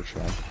 Hang on, which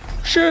one?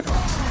 Shit!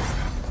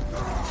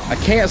 I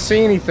can't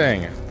see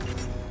anything.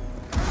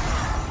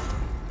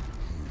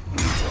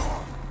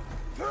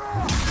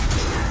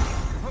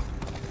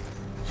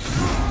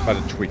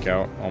 About to tweak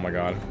out. Oh my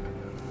god.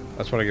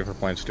 That's what I get for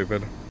playing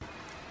stupid.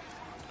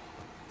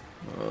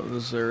 Oh,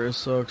 this area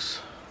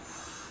sucks.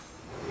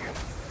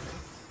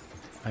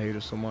 I hate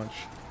it so much.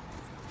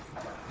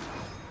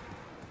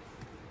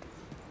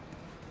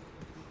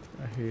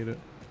 I hate it.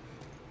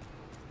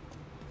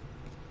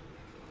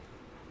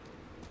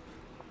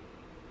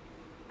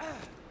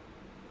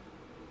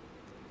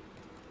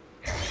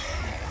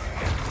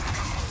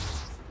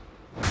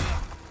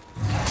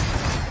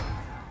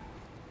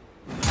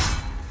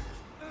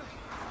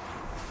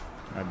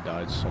 I've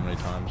died so many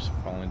times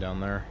falling down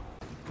there.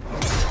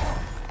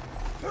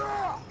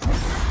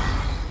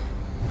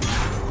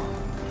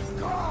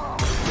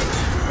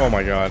 Oh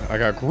my god, I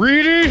got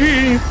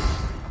greedy!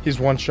 He's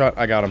one shot,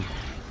 I got him.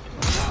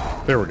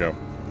 There we go.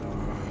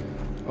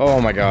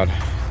 Oh my god.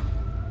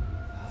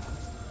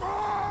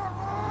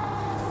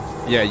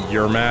 Yeah,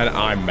 you're mad,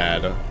 I'm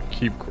mad.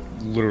 Keep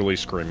literally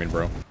screaming,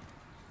 bro.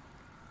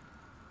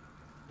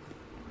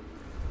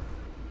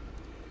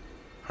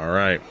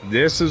 Alright,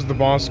 this is the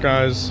boss,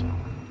 guys.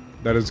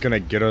 That is gonna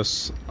get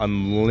us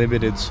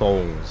unlimited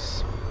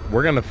souls.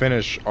 We're gonna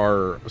finish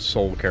our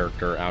soul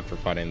character after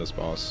fighting this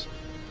boss.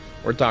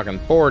 We're talking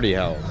 40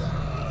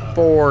 health,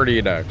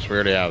 40 dex, we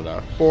already have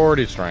that,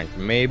 40 strength,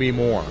 maybe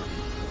more.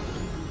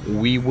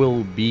 We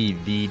will be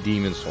the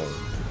demon soul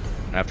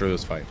after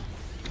this fight.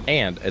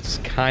 And it's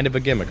kind of a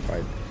gimmick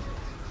fight.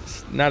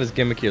 It's not as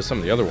gimmicky as some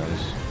of the other ones,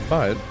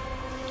 but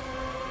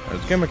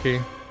it's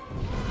gimmicky.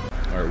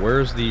 Alright,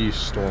 where's the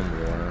storm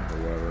warner or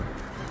whatever?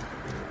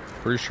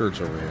 Pretty sure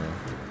it's over here.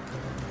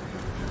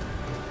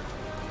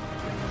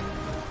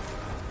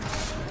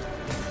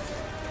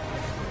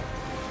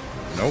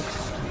 Nope.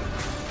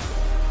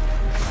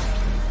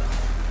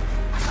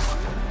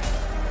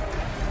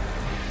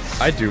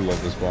 I do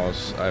love this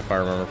boss, if I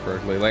remember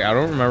correctly. Like, I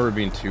don't remember it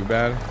being too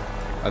bad.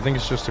 I think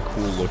it's just a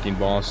cool looking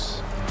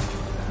boss.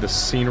 The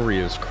scenery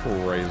is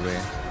crazy.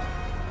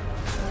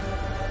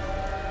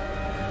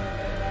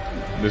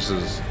 This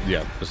is,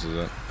 yeah, this is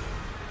it.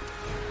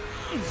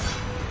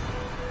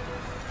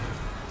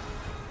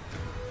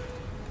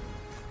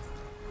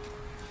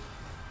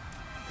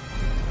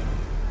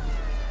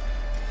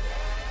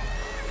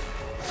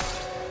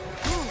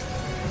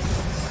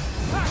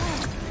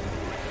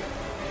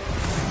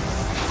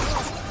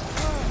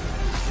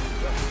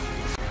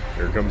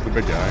 Here comes the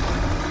big guy.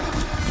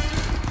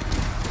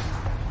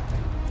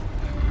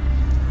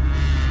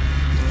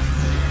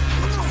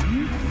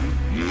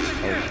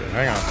 Oh shit,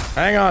 hang on.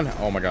 Hang on!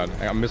 Oh my god,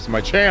 I'm missing my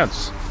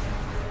chance!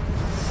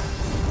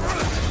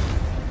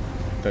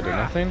 That did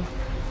nothing?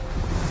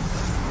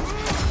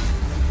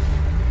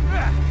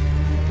 That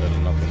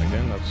did nothing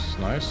again, that's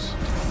nice.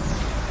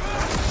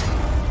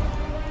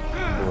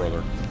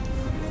 Brother.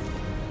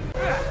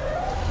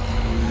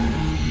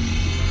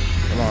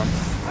 Come on.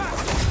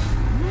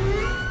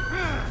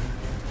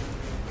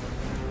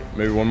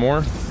 Maybe one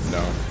more?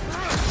 No.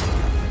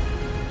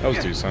 That was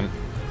decent.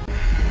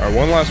 Alright,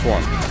 one last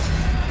one.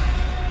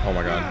 Oh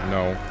my god,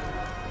 no.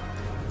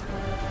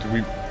 Did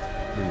we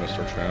missed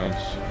our chance.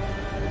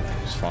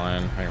 It's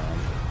fine, hang on.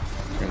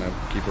 Just gonna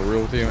keep it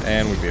real with you,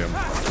 and we beat him.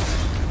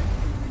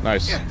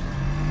 Nice.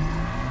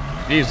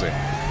 Easy.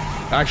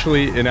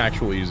 Actually, an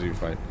actual easy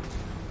fight.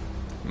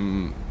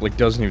 Like,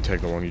 doesn't even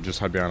take that long. You just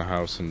hide behind a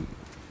house and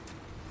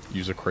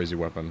use a crazy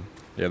weapon.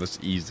 Yeah, that's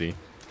easy.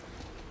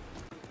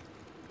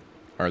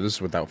 Alright, this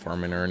is without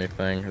farming or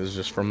anything. This is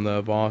just from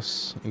the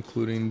boss,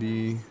 including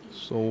the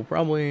soul.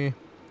 Probably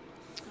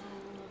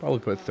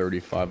put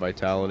 35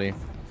 vitality.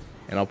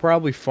 And I'll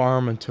probably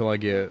farm until I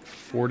get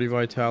 40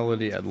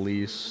 vitality at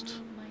least,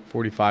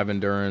 45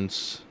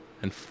 endurance,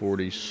 and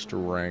 40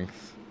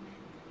 strength.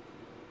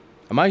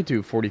 I might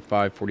do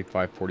 45,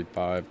 45,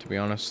 45, to be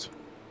honest.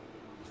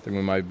 I think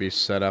we might be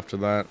set after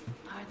that.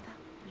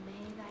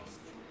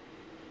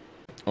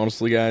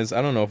 Honestly, guys,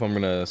 I don't know if I'm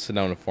gonna sit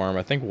down and farm.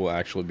 I think we'll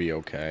actually be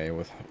okay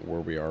with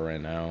where we are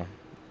right now.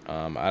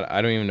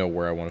 I don't even know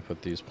where I want to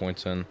put these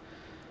points in.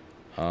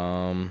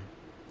 I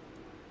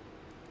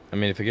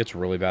mean, if it gets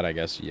really bad, I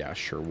guess, yeah,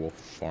 sure, we'll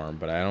farm.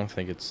 But I don't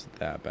think it's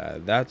that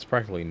bad. That's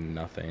practically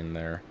nothing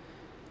there.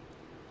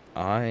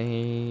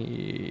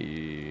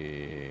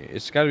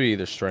 It's got to be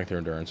either strength or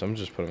endurance. I'm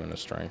just putting them in a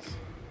strength.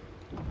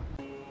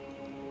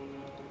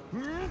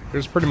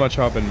 Here's pretty much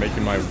how I've been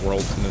making my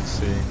world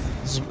tendency.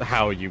 This is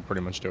how you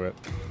pretty much do it.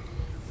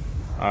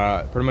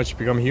 Pretty much you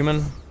become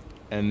human,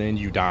 and then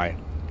you die.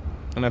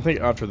 And I think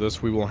after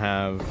this we will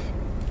have...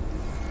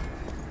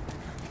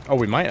 Oh,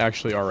 we might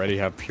actually already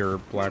have pure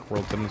black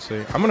world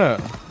tendency. I'm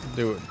gonna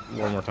do it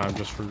one more time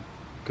just for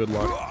good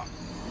luck.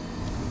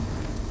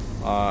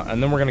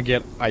 And then we're gonna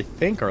get, I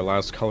think, our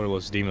last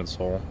colorless demon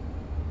soul.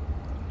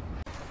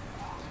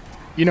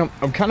 You know,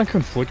 I'm kind of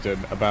conflicted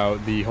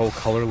about the whole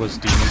colorless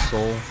demon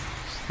soul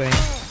thing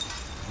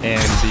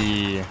and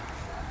the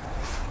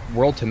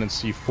world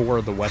tendency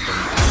for the weapon.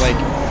 Like,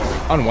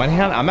 on one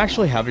hand, I'm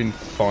actually having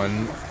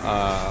fun,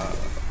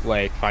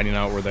 like, finding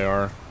out where they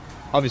are.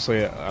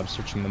 Obviously, I'm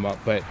searching them up,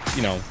 but,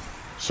 you know,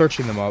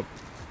 searching them up,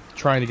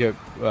 trying to get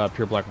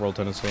pure black world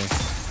tendency,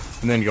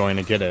 and then going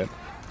to get it.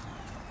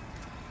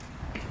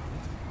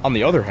 On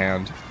the other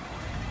hand,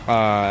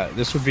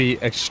 this would be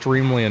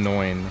extremely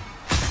annoying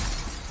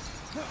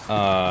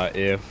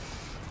if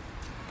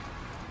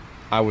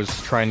I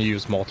was trying to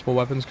use multiple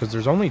weapons, because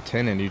there's only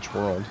 10 in each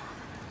world,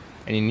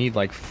 and you need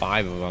like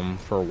 5 of them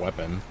for a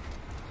weapon.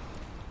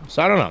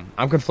 So I don't know.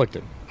 I'm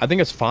conflicted. I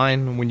think it's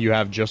fine when you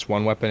have just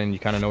one weapon and you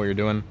kind of know what you're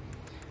doing.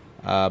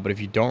 But if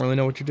you don't really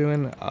know what you're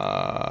doing,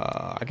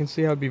 I can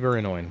see how it'd be very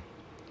annoying.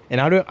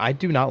 And I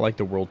do not like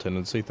the world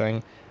tendency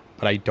thing,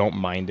 but I don't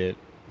mind it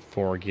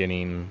for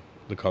getting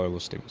the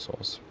colorless demon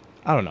souls.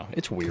 I don't know.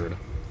 It's weird.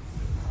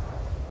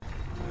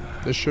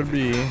 This should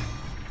be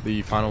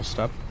the final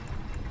step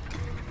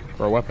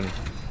for our weapon.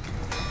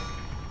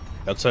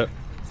 That's it.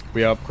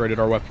 We upgraded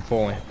our weapon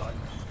fully.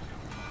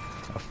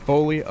 A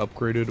fully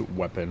upgraded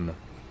weapon.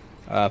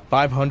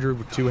 500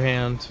 with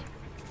 2-hand.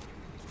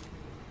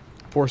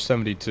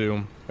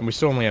 472. And we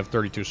still only have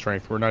 32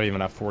 strength. We're not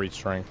even at 40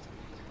 strength.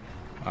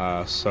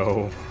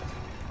 So,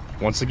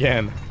 once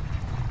again,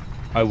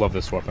 I love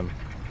this weapon.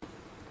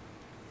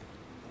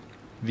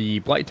 The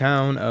Blight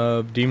Town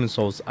of Demon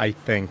Souls, I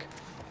think.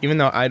 Even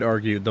though I'd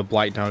argue the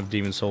Blight Town of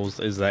Demon Souls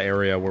is the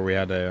area where we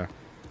had to,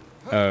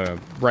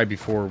 right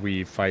before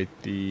we fight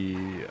the,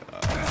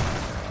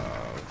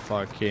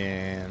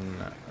 fucking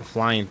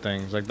flying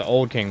things, like the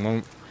Old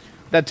King.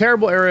 That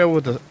terrible area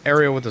with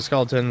the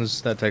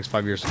skeletons that takes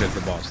 5 years to get to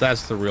the boss.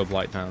 That's the real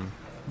Blight Town.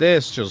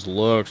 This just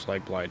looks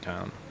like Blight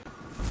Town.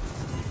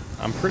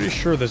 I'm pretty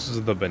sure this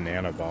is the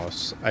banana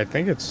boss. I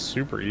think it's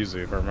super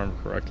easy if I remember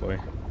correctly.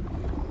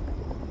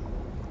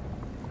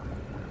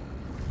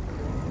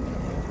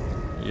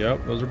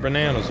 Yep, those are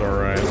bananas,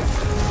 alright.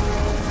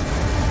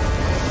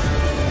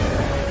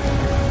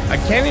 I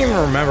can't even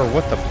remember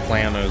what the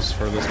plan is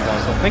for this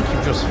boss. I think you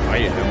just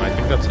fight him. I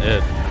think that's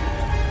it.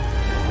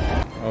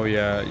 Oh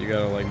yeah, you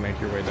gotta like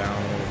make your way down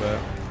a little bit.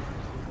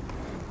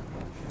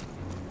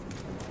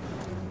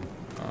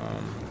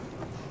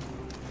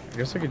 I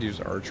guess I could use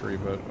archery,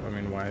 but I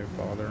mean, why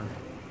bother?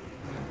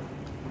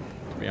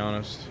 To be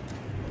honest.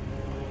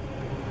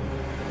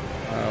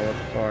 What the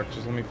fuck?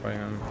 Just let me fight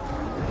him.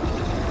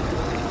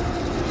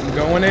 I'm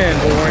going in,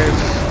 boys.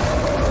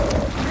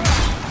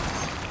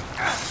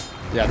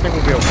 Yeah, I think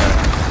we'll be okay.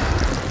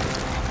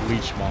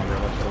 Leechmonger,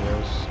 that's what it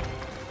is.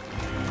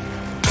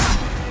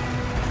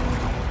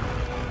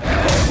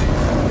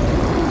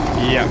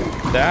 Yeah,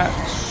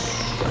 that's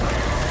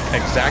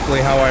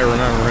exactly how I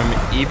remember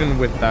him, even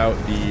without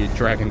the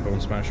Dragon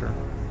Bone Smasher.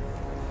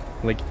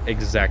 Like,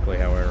 exactly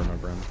how I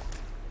remember him.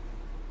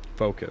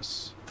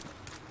 Focus.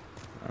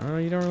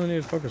 You don't really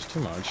need to focus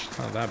too much. It's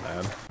not that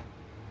bad.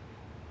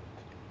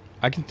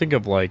 I can think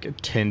of like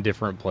 10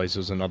 different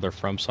places in other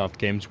FromSoft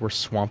games where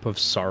Swamp of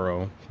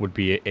Sorrow would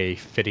be a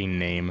fitting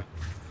name.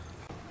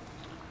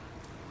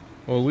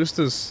 Well, at least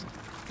this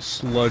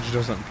sludge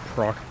doesn't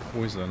proc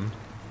poison.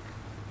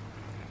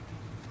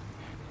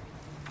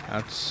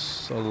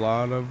 That's a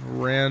lot of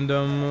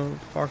random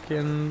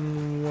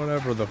fucking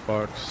whatever the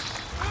fucks.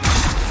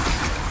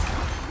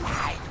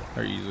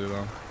 They're easy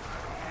though.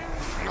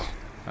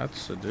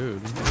 That's a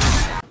dude.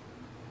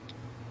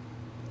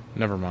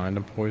 Never mind,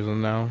 I'm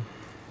poisoned now.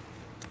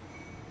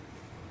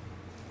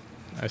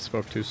 I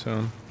spoke too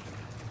soon.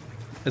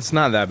 It's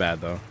not that bad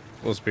though.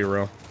 Let's be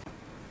real.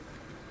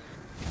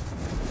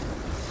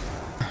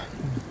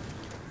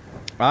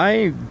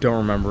 I don't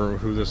remember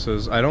who this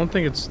is. I don't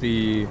think it's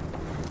the...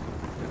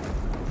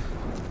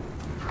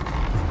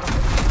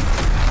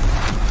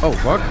 Oh,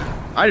 fuck.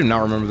 I do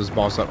not remember this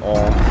boss at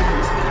all.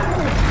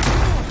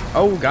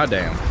 Oh,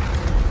 goddamn.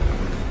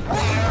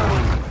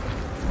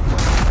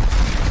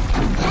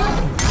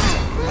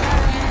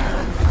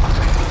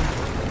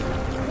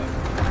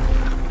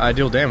 I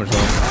deal damage though.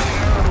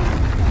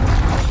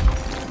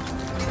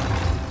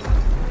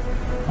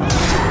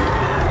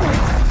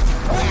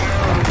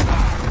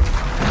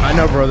 I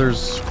know brother's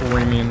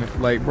screaming,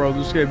 like, bro,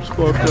 this game's fucked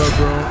up,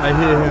 bro. I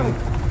hit him.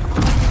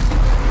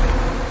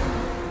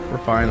 We're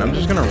fine. I'm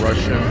just gonna rush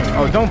him.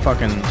 Oh, don't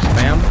fucking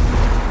spam.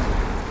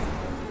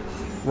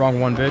 Wrong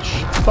one,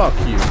 bitch. Fuck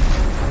you.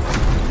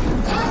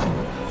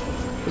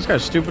 This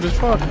guy's stupid as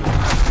fuck.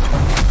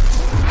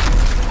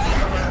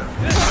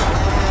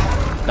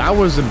 That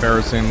was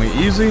embarrassingly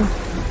easy,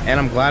 and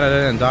I'm glad I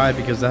didn't die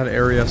because that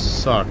area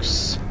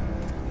sucks.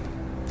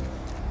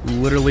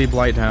 Literally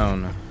Blight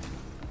Town.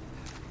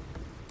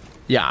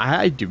 Yeah,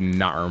 I do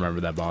not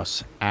remember that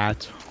boss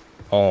at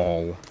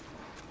all.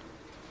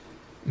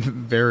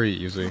 Very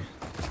easy.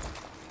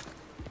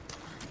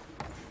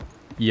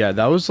 Yeah,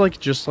 that was like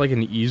just like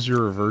an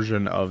easier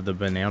version of the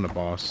banana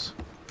boss.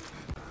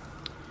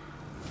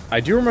 I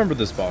do remember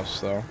this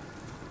boss, though.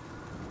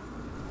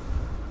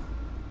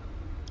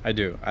 I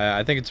do.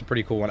 I think it's a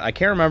pretty cool one. I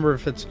can't remember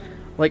if it's...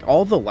 Like,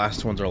 all the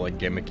last ones are, like,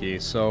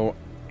 gimmicky, so...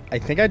 I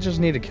think I just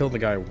need to kill the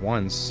guy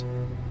once.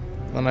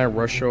 Then I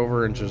rush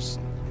over and just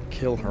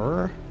kill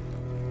her.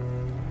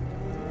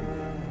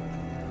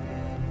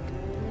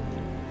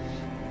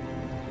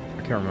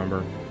 I can't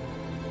remember.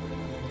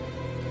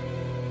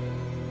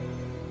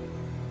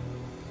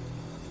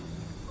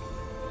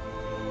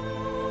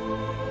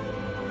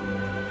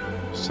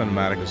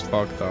 Cinematic as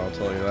fuck, though, I'll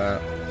tell you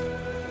that.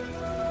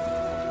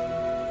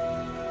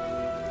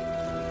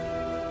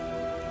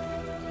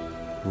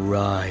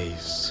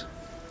 Rise.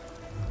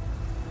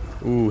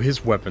 Ooh,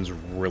 his weapon's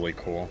really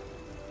cool.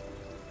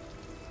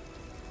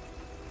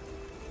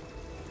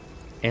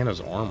 And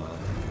his armor.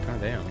 God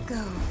damn.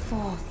 Go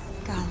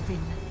forth, Galvin.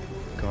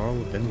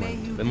 Garl of May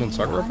Vinland. you Vinland be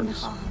Saga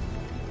reference? unharmed.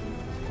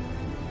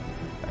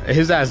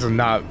 His ass is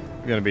not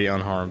gonna be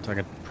unharmed. I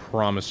can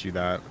promise you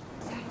that.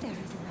 There is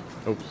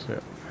enough. Oops. Yeah.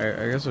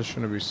 I guess I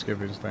shouldn't be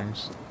skipping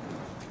things.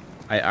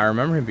 I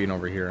remember him being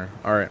over here.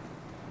 Alright.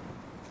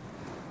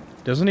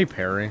 Doesn't he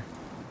parry?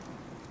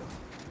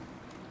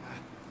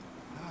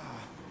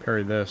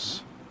 Parry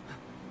this.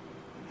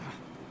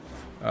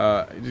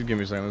 Just give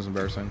me a second. This is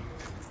embarrassing.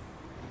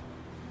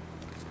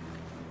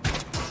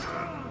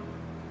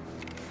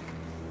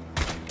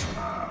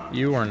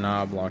 You are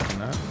not blocking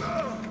that.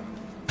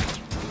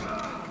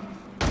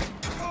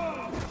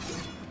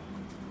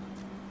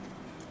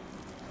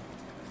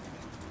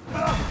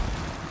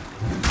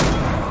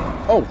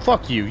 Oh,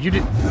 fuck you. You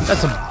did.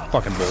 That's some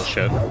fucking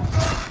bullshit.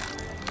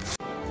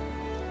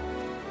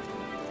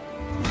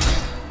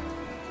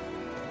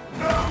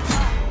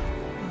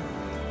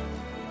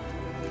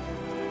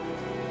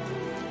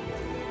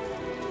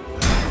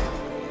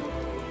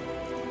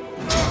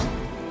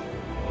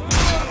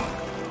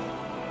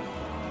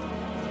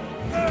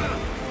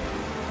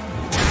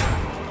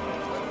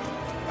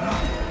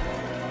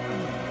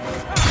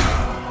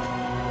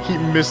 He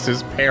missed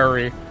his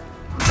parry.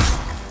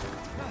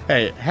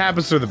 Hey,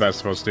 happens to the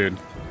best of us, dude.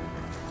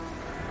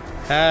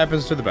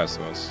 Happens to the best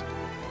of us.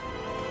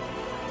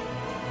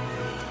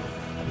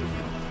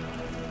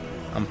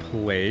 I'm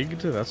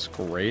plagued. That's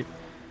great.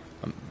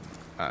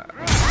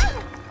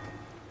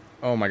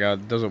 Oh my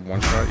god, does it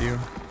one-shot you?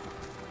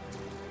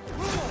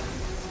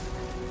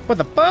 What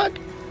the fuck?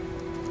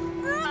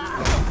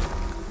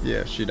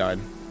 Yeah, she died.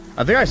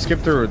 I think I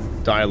skipped through a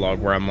dialogue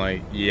where I'm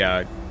like,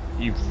 yeah,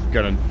 you're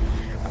gonna,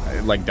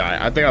 like, die.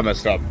 I think I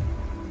messed up.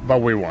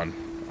 But we won.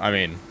 I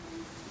mean,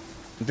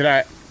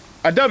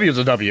 a W is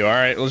a W,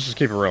 alright? Let's just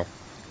keep it real.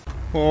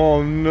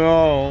 Oh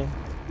no.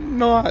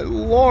 Not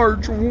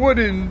large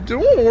wooden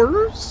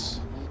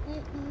doors.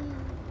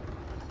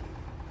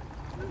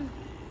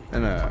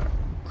 And a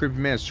creepy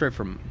man straight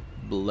from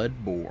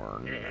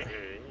Bloodborne.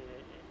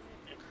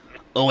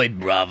 Oi,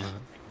 bruv.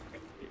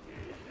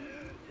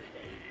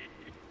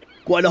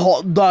 Quite a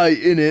hot day,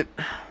 innit?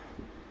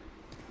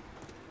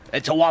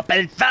 It's a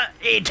whopping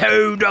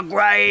 32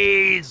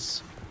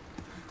 degrees!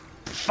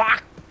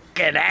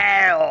 Fucking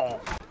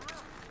hell!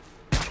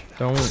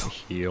 Don't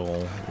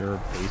heal. You're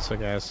a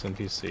basic ass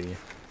NPC.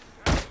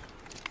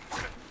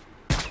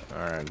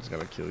 Alright, just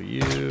gotta kill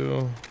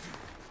you.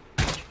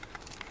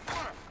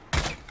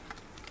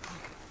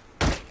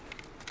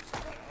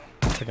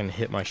 I can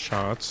hit my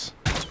shots.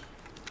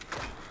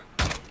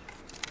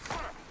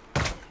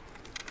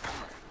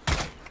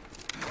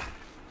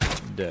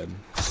 Dead.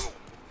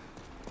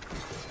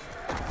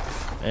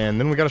 And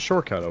then we got a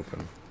shortcut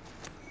open.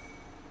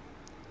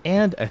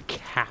 And a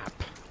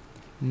cap.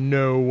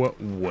 No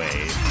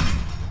way.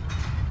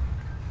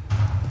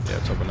 Yeah,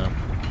 it's open now.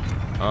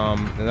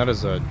 And that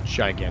is a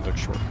gigantic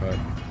shortcut.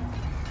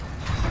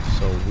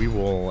 So we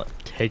will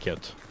take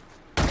it.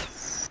 I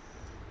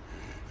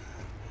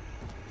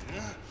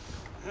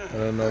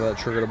don't know that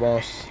triggered a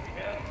boss.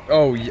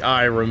 Oh,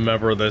 I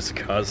remember this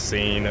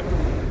cutscene.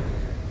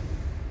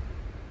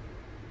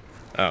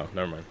 Oh,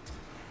 never mind.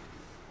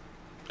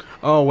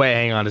 Oh, wait,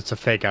 hang on. It's a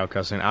fake out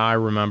cutscene. I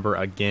remember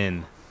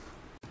again.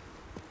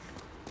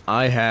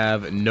 I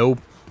have no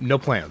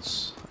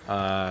plans.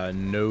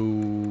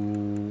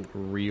 No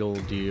real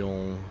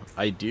deal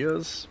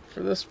ideas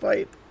for this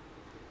fight.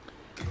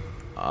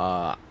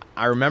 I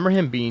remember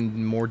him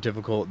being more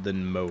difficult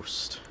than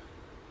most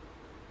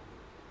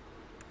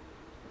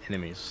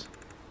enemies.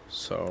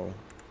 So,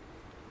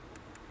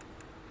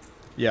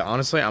 yeah,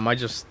 honestly, I might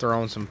just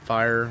throw in some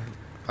fire.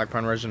 Black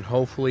Pine Regiment.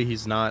 Hopefully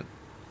he's not,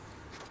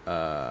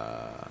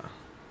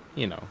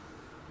 you know,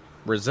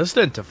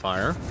 resistant to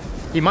fire.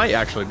 He might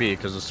actually be,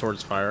 because the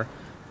sword's fire.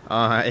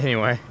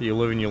 Anyway, you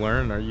live and you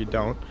learn, or you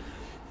don't.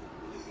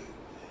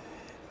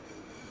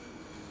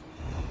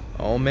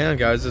 Oh man,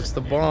 guys, it's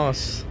the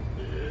boss.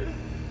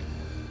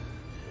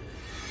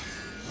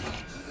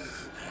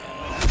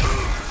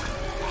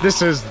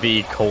 This is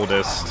the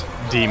coldest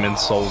Demon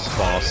Souls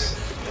boss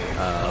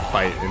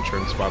fight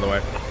entrance, by the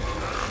way.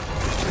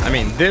 I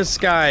mean, this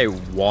guy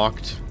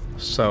walked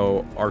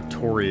so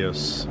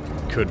Artorias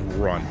could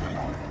run.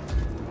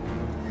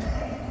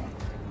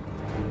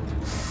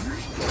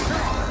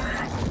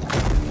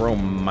 Bro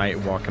might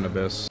walk an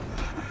abyss.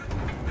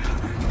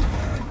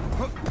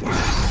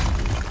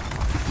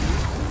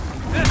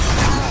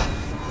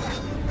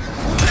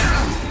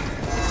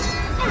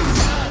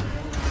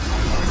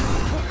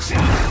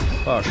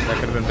 Fuck, that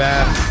could have been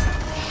bad.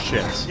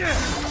 Shit.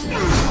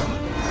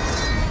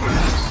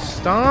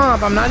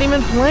 Stop, I'm not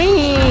even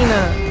playing!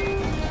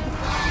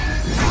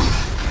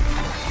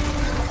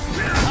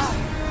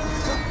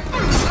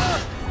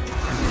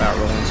 Bat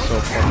rolling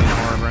so fucking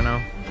hard right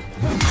now.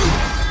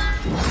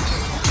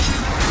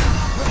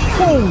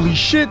 Holy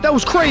shit, that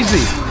was crazy!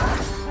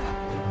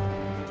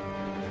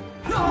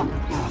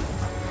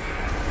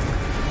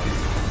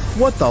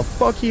 What the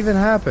fuck even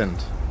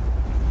happened?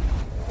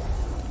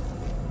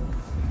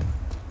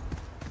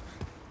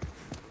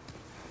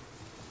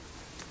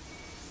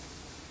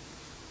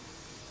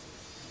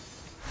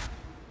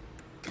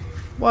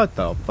 What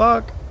the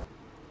fuck?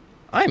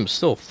 I am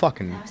still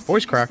fucking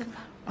voice crack.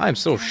 I am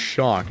still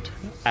shocked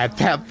at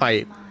that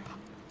fight.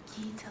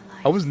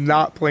 I was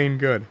not playing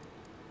good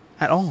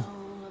at all.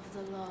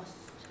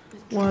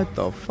 What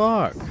the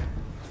fuck?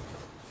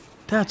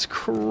 That's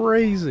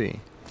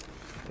crazy.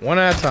 One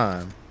at a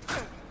time.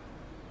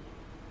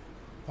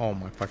 Oh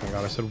my fucking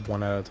god, I said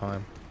one at a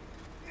time.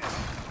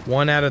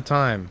 One at a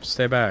time.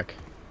 Stay back.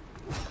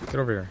 Get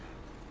over here.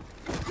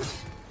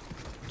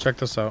 Check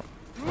this out.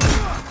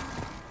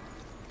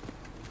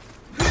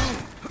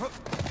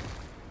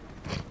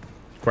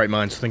 Great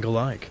minds think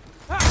alike.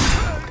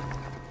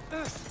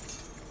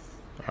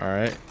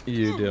 Alright,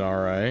 you did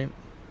alright.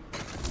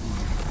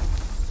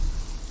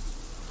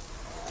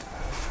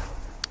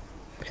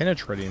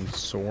 Penetrating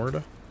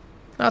sword?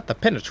 Not the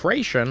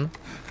penetration!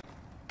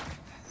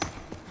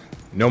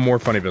 No more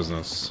funny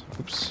business.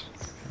 Oops.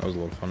 That was a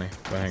little funny,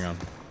 but hang on.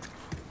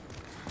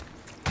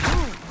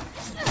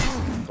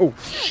 Oh,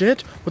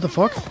 shit! What the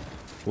fuck?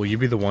 Will you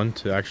be the one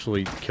to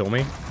actually kill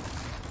me?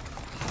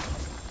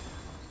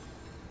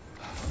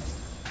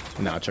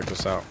 Nah, check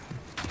this out.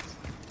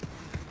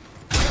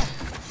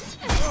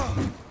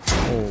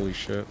 Holy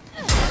shit.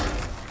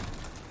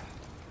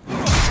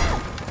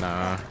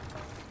 Nah.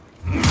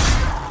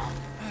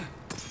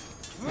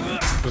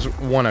 There's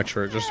one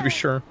extra, just to be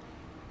sure.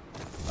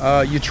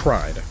 You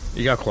tried.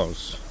 You got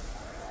close.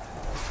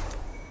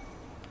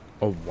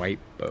 A white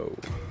bow.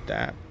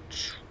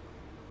 That's...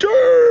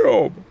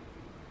 Damn!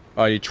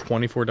 You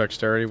 24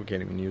 dexterity. We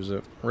can't even use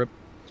it. Rip.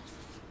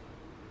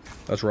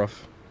 That's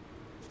rough.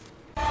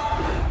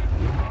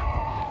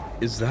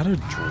 Is that a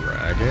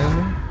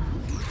dragon?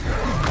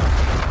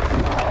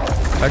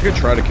 I could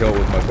try to kill it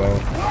with my bow.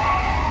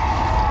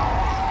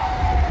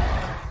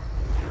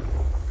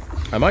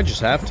 I might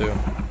just have to.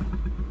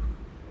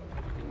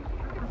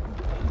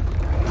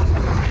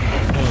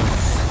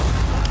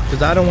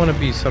 Because I don't want to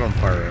be set on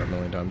fire a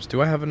million times.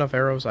 Do I have enough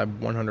arrows? I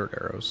have 100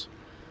 arrows.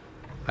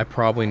 I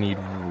probably need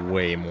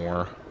way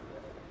more.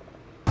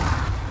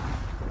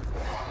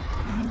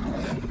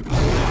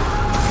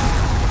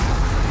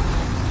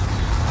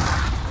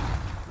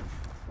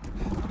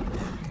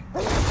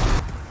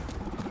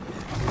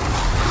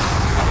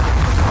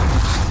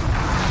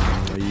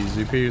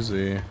 Easy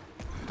peasy.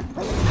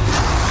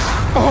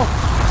 Oh!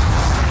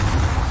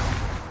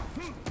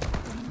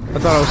 I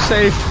thought I was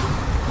safe.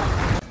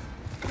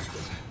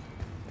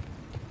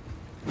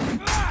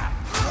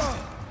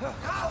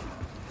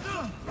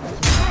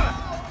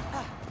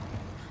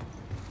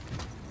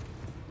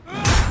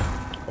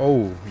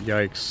 Oh,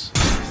 yikes.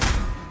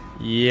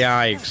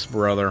 Yikes,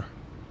 brother.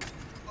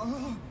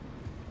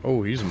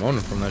 Oh, he's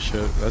moaning from that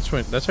shit.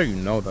 That's how you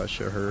know that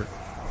shit hurt.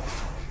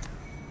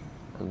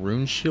 A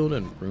rune shield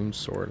and rune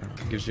sword.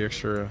 Gives you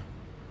extra...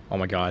 Oh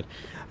my god.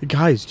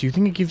 Guys, do you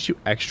think it gives you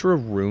extra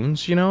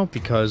runes, you know?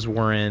 Because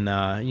we're in,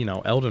 you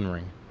know, Elden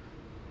Ring.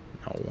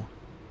 No.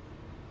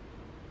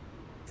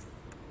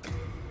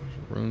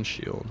 Rune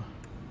shield.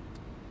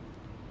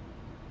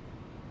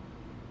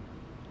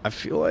 I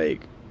feel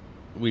like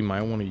we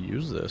might want to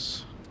use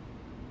this.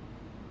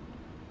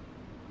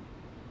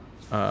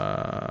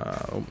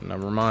 Oh,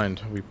 never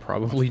mind. We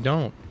probably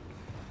don't.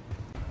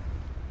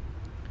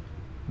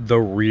 The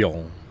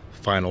real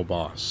final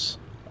boss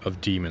of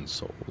Demon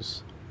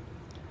Souls.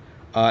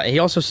 He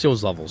also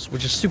steals levels,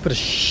 which is stupid as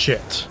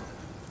shit.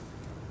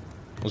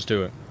 Let's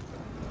do it.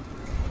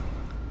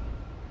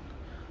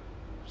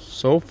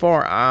 So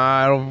far,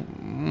 I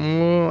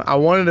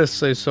wanted to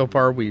say so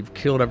far we've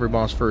killed every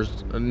boss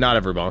first. Not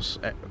every boss.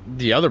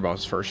 The other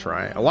boss first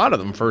try. A lot of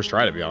them first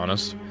try, to be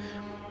honest.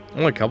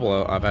 Only a couple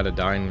I've had to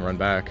die and run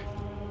back.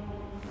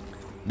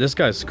 This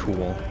guy's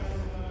cool.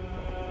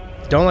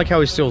 Don't like how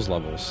he steals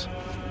levels.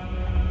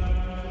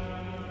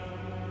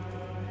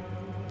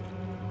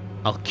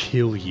 I'll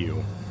kill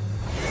you.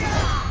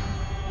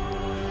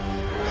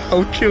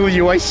 I'll kill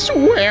you, I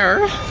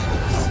swear!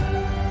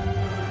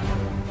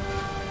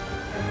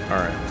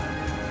 Alright.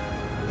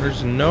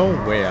 There's no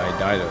way I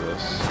die to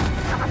this.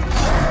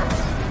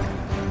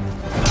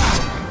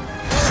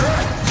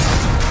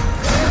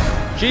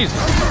 Jesus!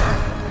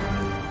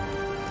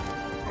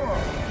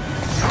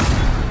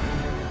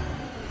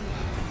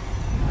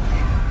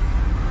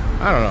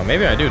 I don't know.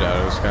 Maybe I do die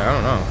to this guy. I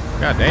don't know.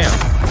 God damn.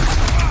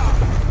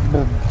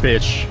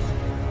 Bitch.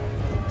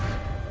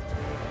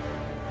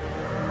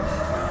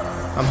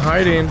 I'm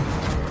hiding.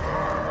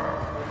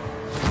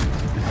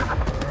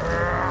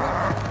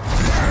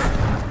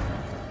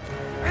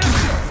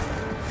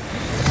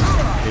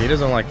 He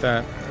doesn't like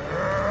that.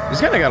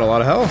 He's kind of got a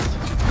lot of health.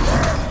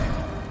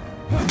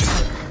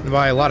 And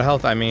by a lot of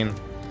health, I mean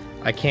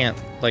I can't,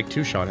 like,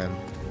 two-shot him.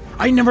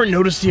 I never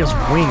noticed he has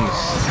wings.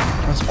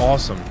 That's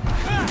awesome.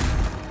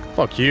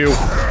 Fuck you.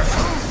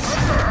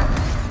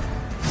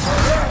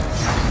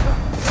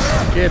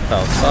 Get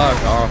the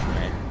fuck off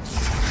me.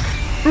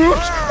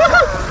 Oops.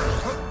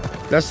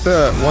 That's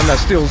the one that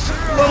steals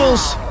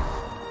levels.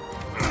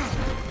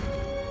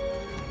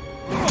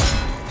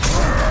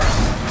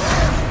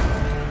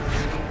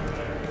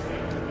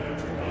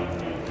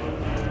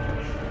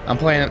 I'm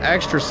playing an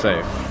extra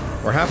safe.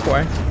 We're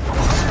halfway.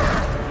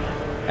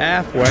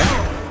 Halfway.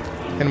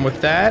 And with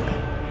that,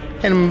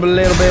 hit him a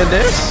little bit of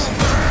this.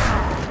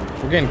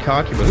 We're getting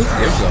cocky, but who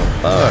gives a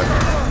fuck?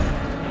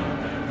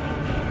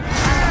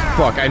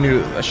 Fuck, I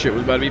knew that shit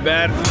was about to be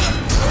bad.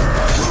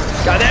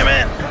 God damn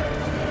it!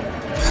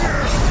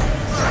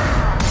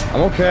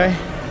 I'm okay.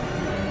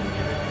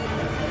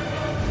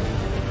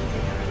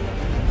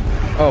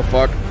 Oh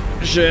fuck.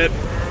 Shit.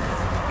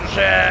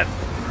 Shit.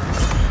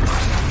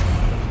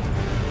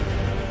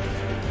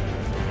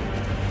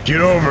 Get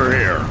over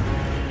here.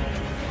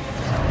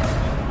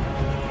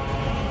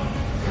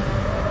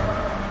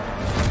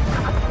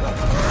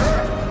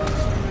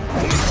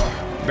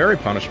 Very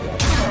punishable.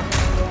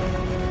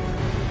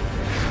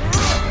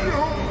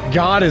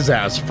 Got his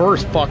ass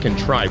first fucking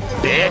try,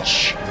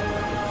 bitch.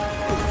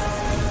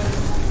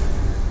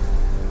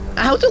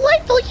 How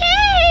delightful,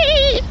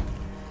 yay!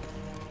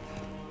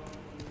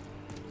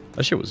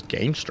 That shit was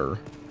gangster.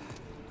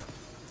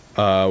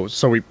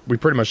 So we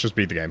pretty much just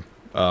beat the game.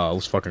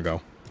 Let's fucking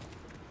go.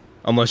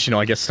 Unless, you know,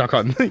 I get stuck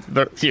on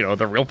the, you know,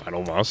 the real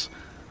final boss.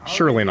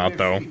 Surely not,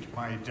 though.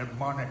 My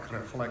demonic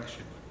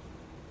reflection.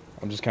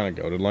 I'm just kind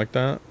of goated like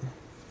that.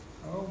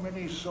 How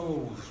many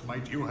souls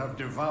might you have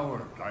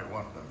devoured, I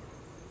wonder?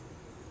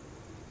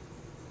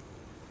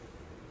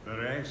 The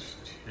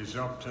rest is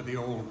up to the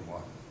Old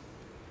One.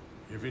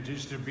 If it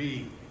is to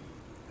be,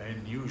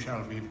 then you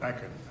shall be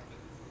beckoned.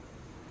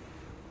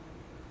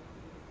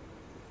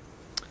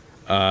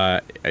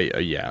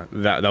 Yeah,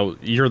 that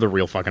you're the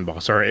real fucking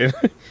boss, alright?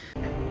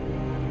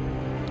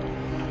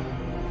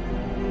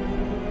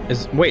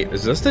 Wait,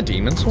 is this the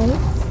Demon Soul?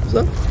 Is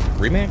that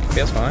Remake?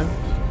 PS5?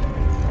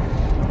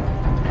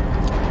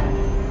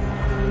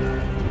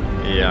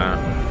 Yeah.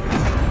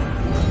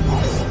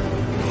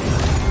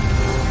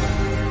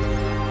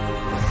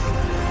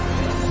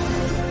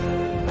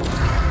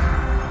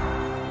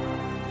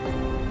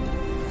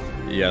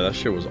 Yeah, that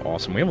shit was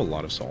awesome. We have a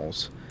lot of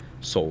souls.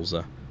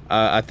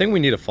 I think we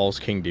need a False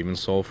King Demon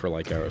Soul for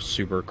like a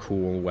super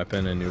cool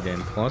weapon in New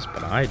Game Plus,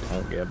 but I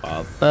don't give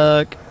a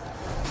fuck.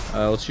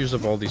 Let's use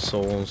up all these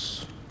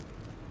souls.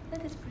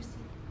 Let us proceed.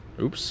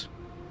 Oops.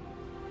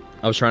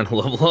 I was trying to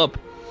level up.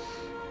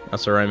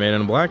 That's alright, Made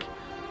in Black.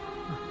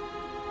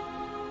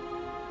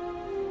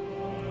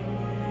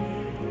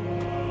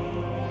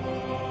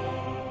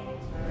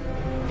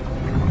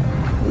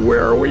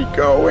 Where are we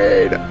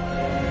going?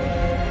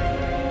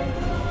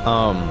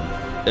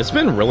 It's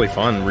been really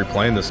fun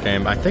replaying this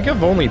game. I think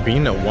I've only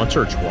beaten it once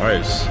or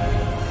twice.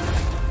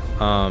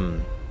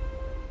 And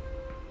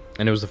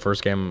it was the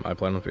first game I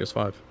played on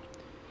PS5.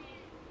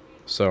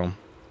 So.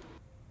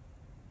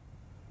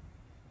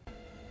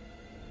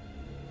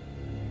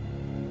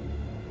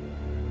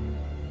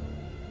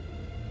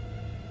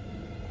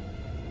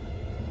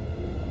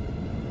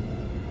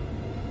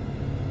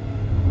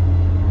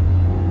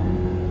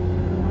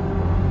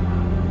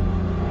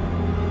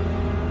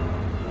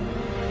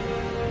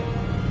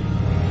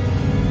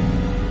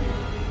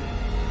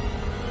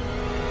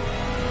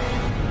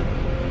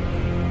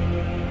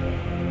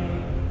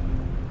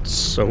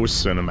 So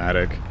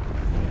cinematic.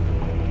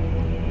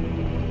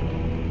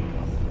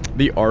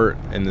 The art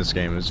in this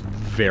game is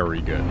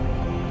very good.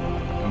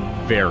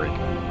 Very good.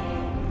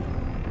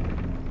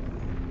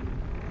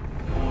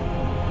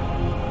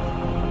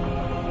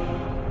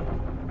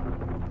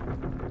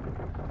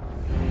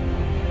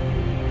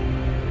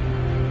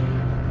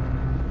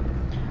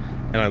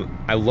 And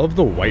I love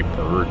the white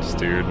birds,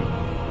 dude.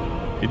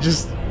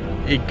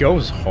 It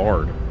goes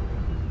hard.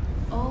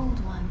 Old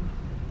One,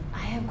 I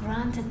have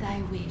granted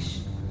thy wish.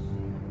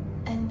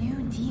 A new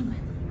demon.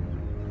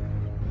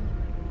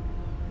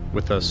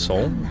 With a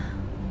soul? Come now,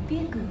 be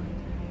good.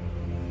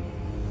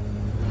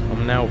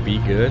 Come now, be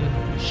good?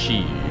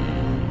 She,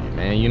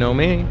 man, you know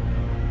me.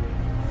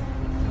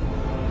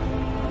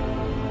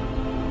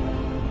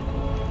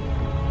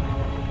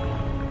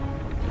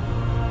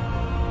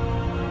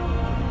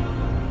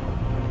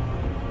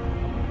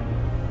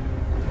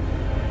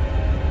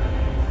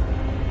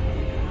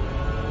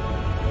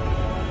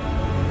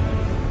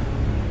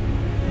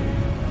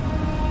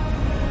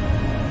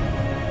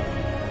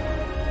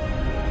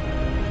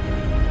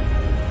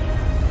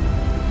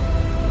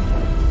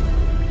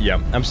 Yeah,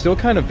 I'm still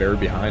kind of very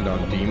behind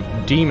on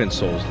Demon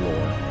Souls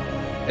lore.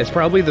 It's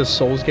probably the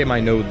Souls game I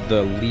know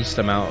the least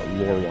amount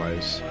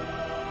lore-wise.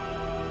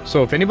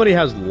 So if anybody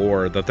has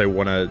lore that they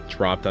want to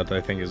drop that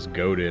they think is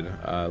goated,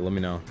 let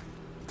me know.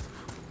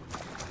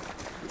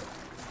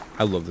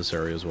 I love this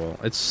area as well.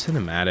 It's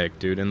cinematic,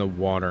 dude, in the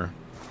water.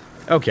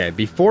 Okay,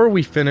 before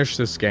we finish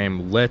this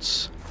game,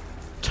 let's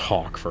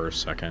talk for a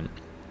second.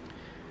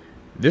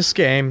 This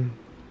game,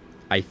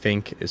 I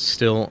think, is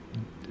still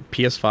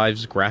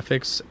PS5's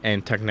graphics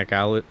and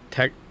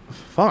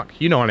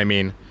you know what I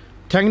mean.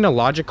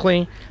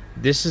 Technologically,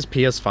 this is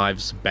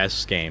PS5's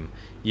best game.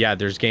 Yeah,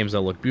 there's games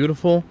that look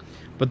beautiful,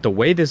 but the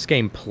way this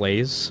game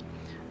plays,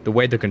 the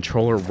way the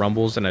controller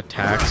rumbles and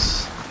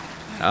attacks,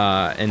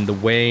 and the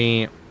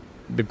way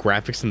the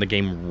graphics in the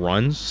game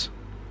runs,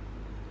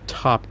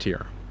 top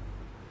tier.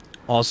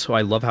 Also, I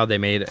love how they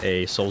made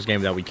a Souls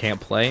game that we can't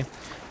play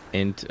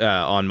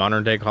on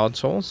modern day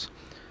consoles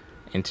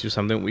into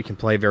something we can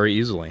play very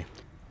easily.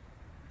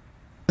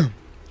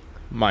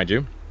 Mind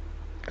you,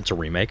 it's a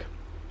remake.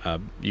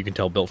 You can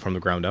tell built from the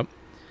ground up.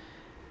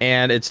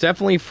 And it's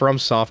definitely From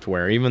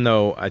Software, even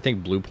though I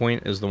think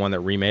Bluepoint is the one that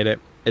remade it.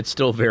 It's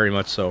still very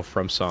much so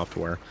From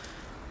Software.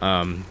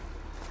 But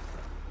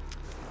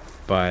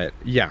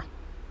yeah,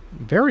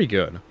 very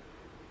good.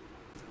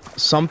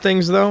 Some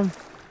things though,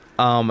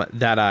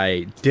 that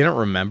I didn't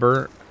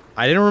remember.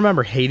 I didn't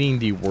remember hating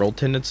the world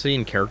tendency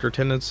and character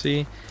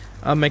tendency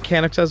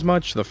mechanics as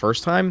much the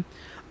first time.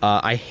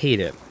 I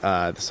hate it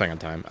the second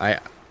time.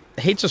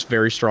 Hate's just a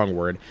very strong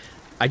word.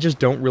 I just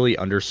don't really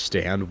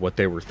understand what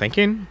they were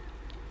thinking.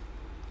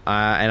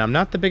 And I'm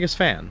not the biggest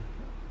fan.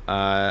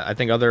 I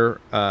think that's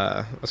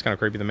kind of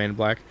creepy, the Man in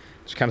Black,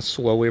 just kind of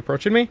slowly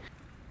approaching me.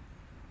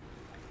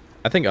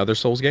 I think other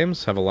Souls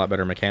games have a lot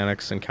better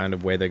mechanics and kind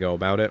of way they go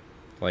about it,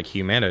 like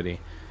Humanity,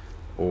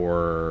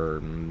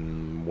 or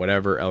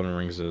whatever Elden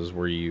Rings is,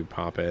 where you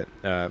pop it,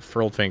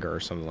 Furled Finger or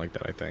something like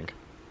that, I think.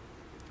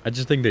 I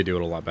just think they do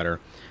it a lot better.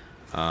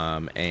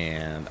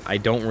 And I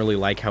don't really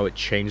like how it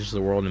changes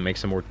the world and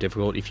makes it more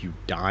difficult if you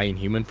die in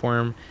human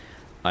form.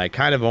 I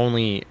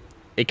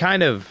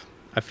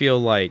feel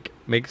like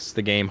makes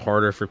the game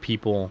harder for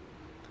people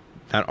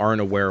that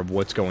aren't aware of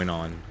what's going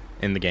on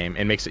in the game,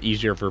 and makes it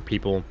easier for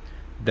people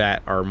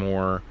that are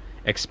more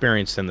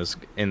experienced in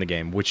the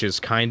game, which is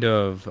kind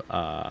of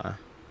I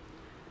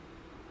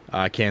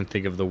can't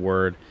think of the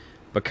word,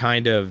 but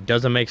kind of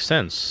doesn't make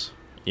sense,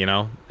 you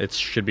know? It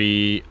should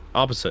be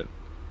opposite.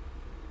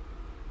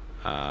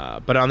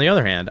 But on the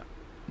other hand,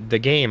 the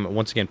game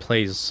once again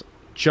plays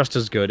just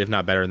as good, if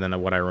not better,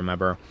 than what I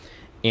remember,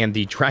 and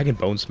the Dragon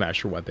Bone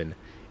Smasher weapon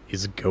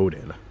is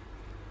goated.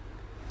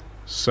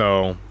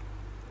 So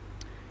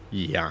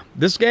yeah,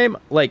 this game,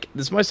 like,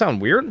 this might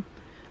sound weird,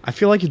 I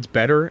feel like it's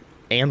better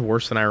and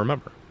worse than I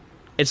remember.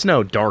 It's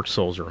no Dark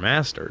Souls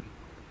Remastered.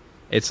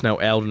 It's no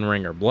Elden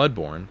Ring or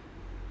Bloodborne.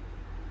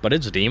 But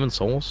it's Demon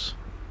Souls,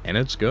 and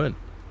it's good.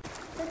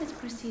 Let us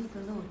proceed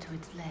below to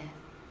its lair.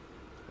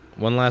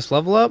 One last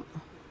level up?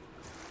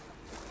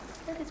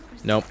 Let us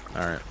proceed. Nope.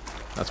 Alright.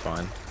 That's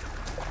fine.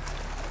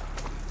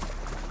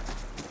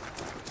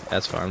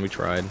 That's fine, we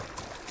tried.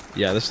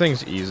 Yeah, this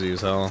thing's easy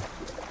as hell.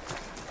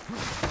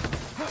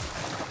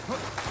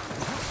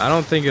 I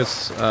don't think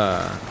it's,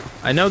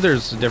 I know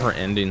there's different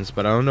endings,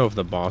 but I don't know if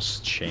the boss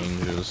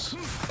changes.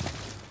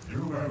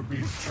 You have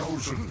been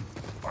chosen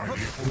by the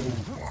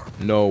Old One.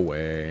 No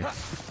way.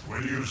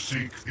 Will you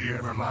seek the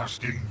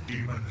everlasting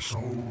demon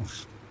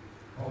souls?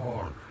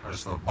 Or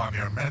has the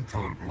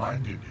monumental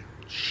blinded you?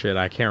 Shit,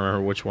 I can't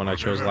remember which one I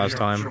chose Whatever last your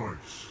time.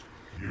 choice,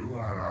 you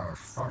are our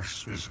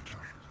first visitor.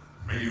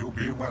 May you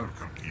be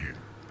welcome here.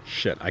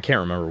 Shit, I can't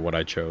remember what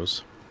I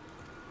chose.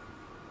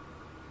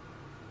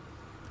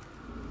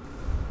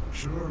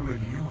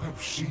 Surely you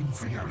have seen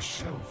for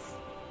yourself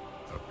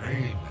the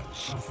pain and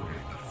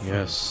suffering that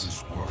Yes. fills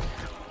this world.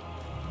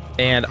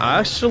 And I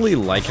actually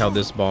like how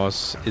this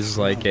boss is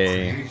like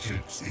a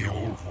Created the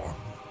Old One,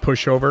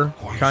 pushover,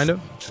 kind of.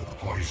 poison to the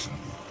poison.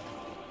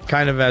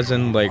 Kind of as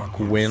in, like,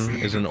 Gwyn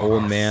is an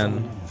old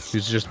man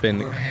who's just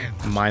been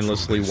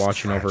mindlessly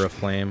watching over a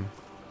flame.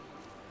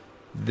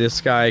 This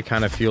guy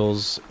kind of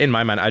feels, in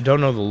my mind, I don't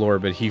know the lore,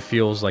 but he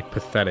feels, like,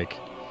 pathetic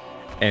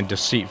and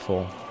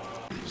deceitful.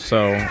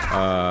 So,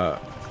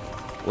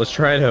 let's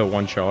try to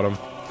one-shot him.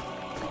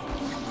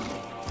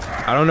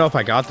 I don't know if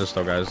I got this,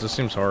 though, guys. This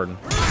seems hard.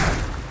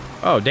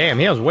 Oh, damn,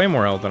 he has way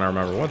more health than I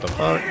remember. What the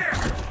fuck?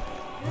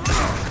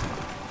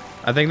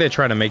 I think they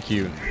try to make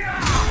you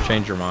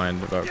change your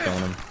mind about killing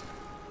him.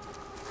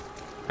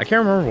 I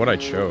can't remember what I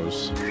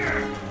chose,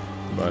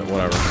 but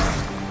whatever.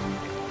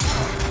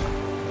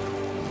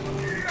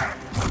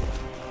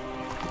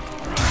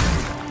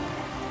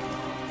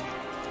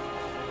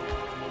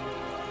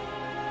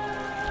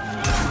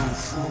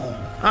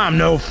 I'm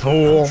no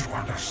fool. You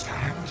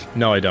understand?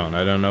 No, I don't.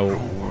 I don't know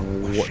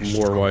what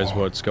lore-wise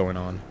what's going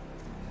on.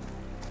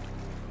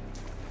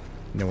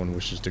 No one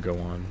wishes to go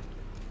on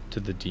to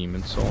the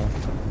Demon Soul.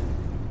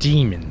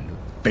 Demon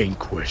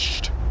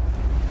vanquished.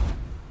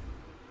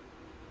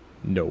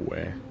 No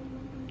way.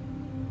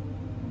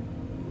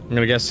 I'm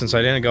gonna guess since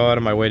I didn't go out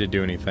of my way to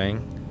do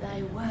anything,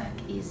 Thy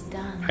work is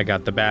done. I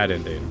got the bad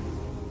ending.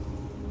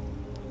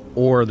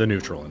 Or the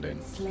neutral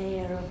ending.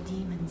 Slayer of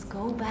demons,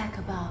 go back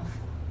above.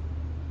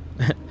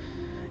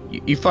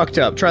 You fucked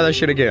up. Try that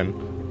shit again.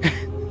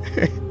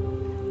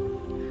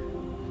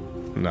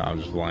 No,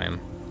 I'm just lying.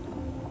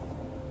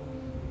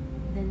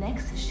 The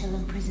Nexus shall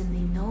imprison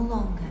thee no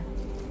longer.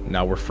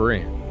 Now we're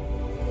free.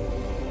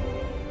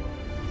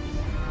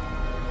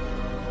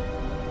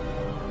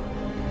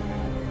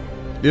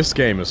 This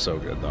game is so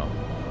good, though.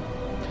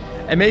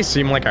 It may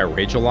seem like I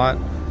rage a lot,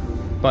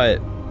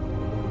 but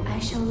I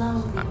shall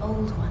lull the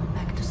old one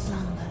back to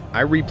slumber.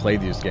 I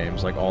replay these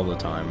games like all the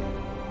time.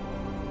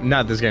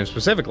 Not this game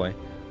specifically,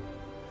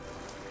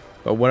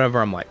 but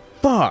whenever I'm like,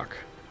 fuck,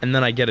 and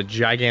then I get a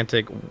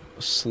gigantic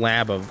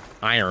slab of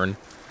iron,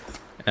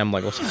 and I'm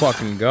like, let's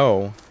fucking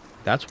go.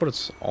 That's what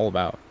it's all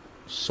about.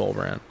 Soul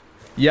Brand.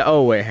 Yeah.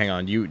 Oh wait, hang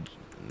on. You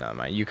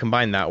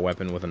combine that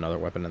weapon with another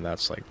weapon, and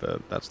that's like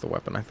that's the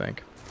weapon, I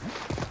think.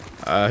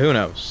 Who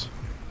knows?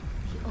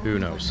 Who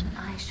knows? And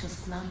I shall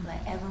slumber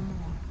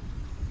evermore,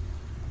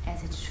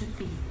 as it should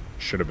be.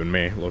 Should have been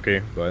me, Loki,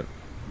 but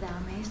Thou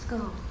mayst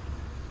go.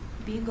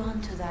 Be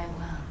gone to thy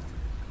world.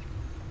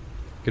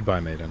 goodbye,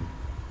 maiden.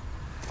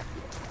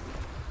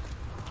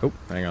 Oh,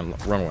 hang on,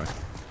 run away.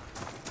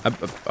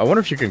 I wonder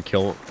if you can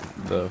kill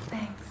the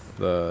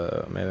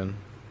maiden.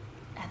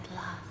 At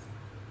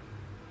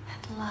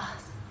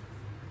last,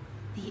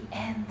 the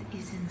end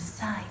is in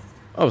sight.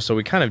 Oh, so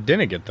we kind of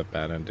didn't get the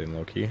bad ending,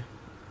 Loki.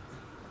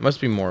 Must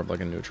be more of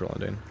like a neutral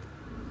ending.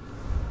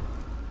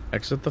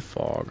 Exit the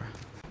fog.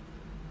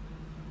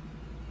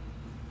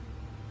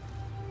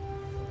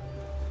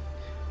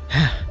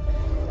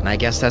 And I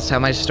guess that's how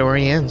my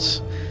story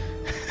ends.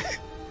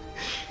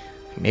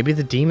 Maybe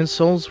the demon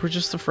souls were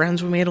just the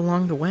friends we made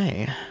along the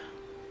way.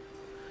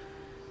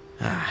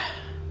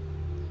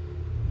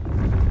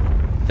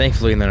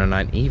 Thankfully, they're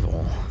not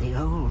evil. The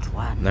old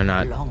one, They're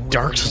not along with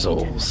Dark the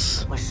Souls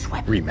maiden, was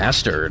swept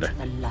remastered. back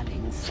into the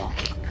lulling fog.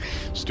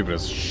 Stupid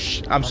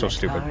as I'm so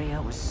stupid.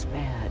 Boletaria was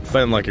spared But in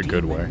from like the a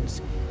good way.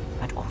 demons,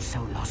 but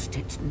also lost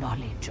its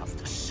knowledge of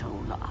the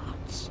soul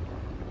arts.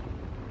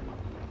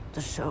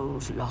 The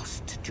souls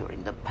lost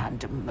during the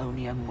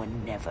pandemonium were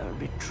never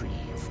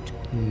retrieved.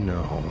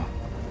 No.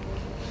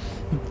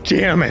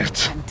 Damn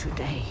it! And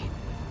today,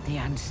 the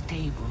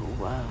unstable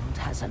world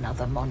has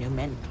another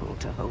monumental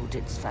to hold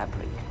its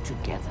fabric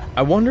together.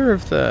 I wonder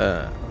if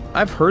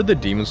I've heard the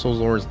Demon Souls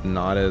lore is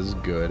not as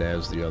good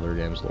as the other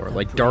games lore.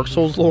 Like Dark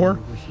Souls lore,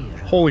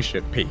 holy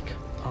shit, peak.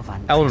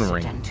 Elden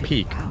Ring,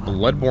 peak.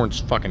 Bloodborne's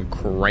fucking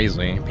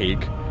crazy, peak.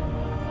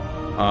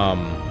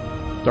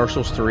 Dark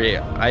Souls 3,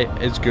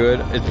 it's good.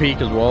 It's peak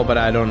as well, but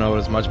I don't know it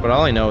as much. But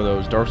all I know though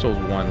is Dark Souls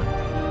 1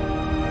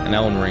 and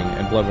Elden Ring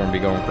and Bloodborne be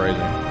going crazy.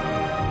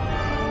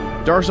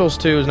 Dark Souls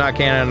 2 is not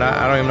canon.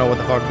 I don't even know what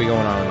the fuck be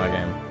going on in that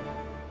game.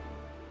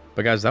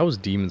 But guys, that was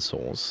Demon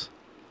Souls.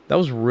 That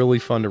was really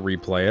fun to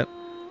replay it.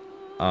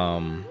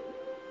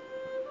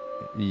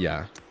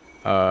 Yeah.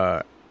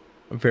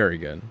 Very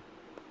good.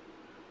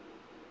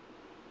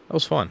 That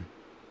was fun.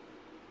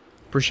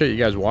 Appreciate you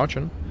guys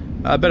watching.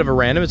 A bit of a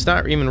random. It's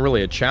not even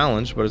really a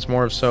challenge, but it's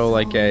more of so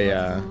like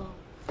a,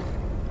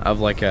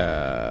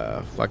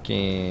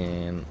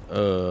 fucking,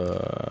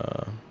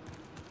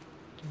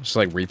 just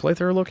like replay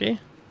through Loki.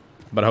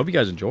 But I hope you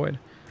guys enjoyed.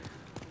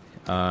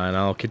 And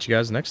I'll catch you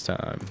guys next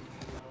time.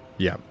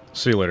 Yeah.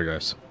 See you later,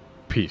 guys.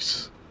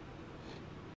 Peace.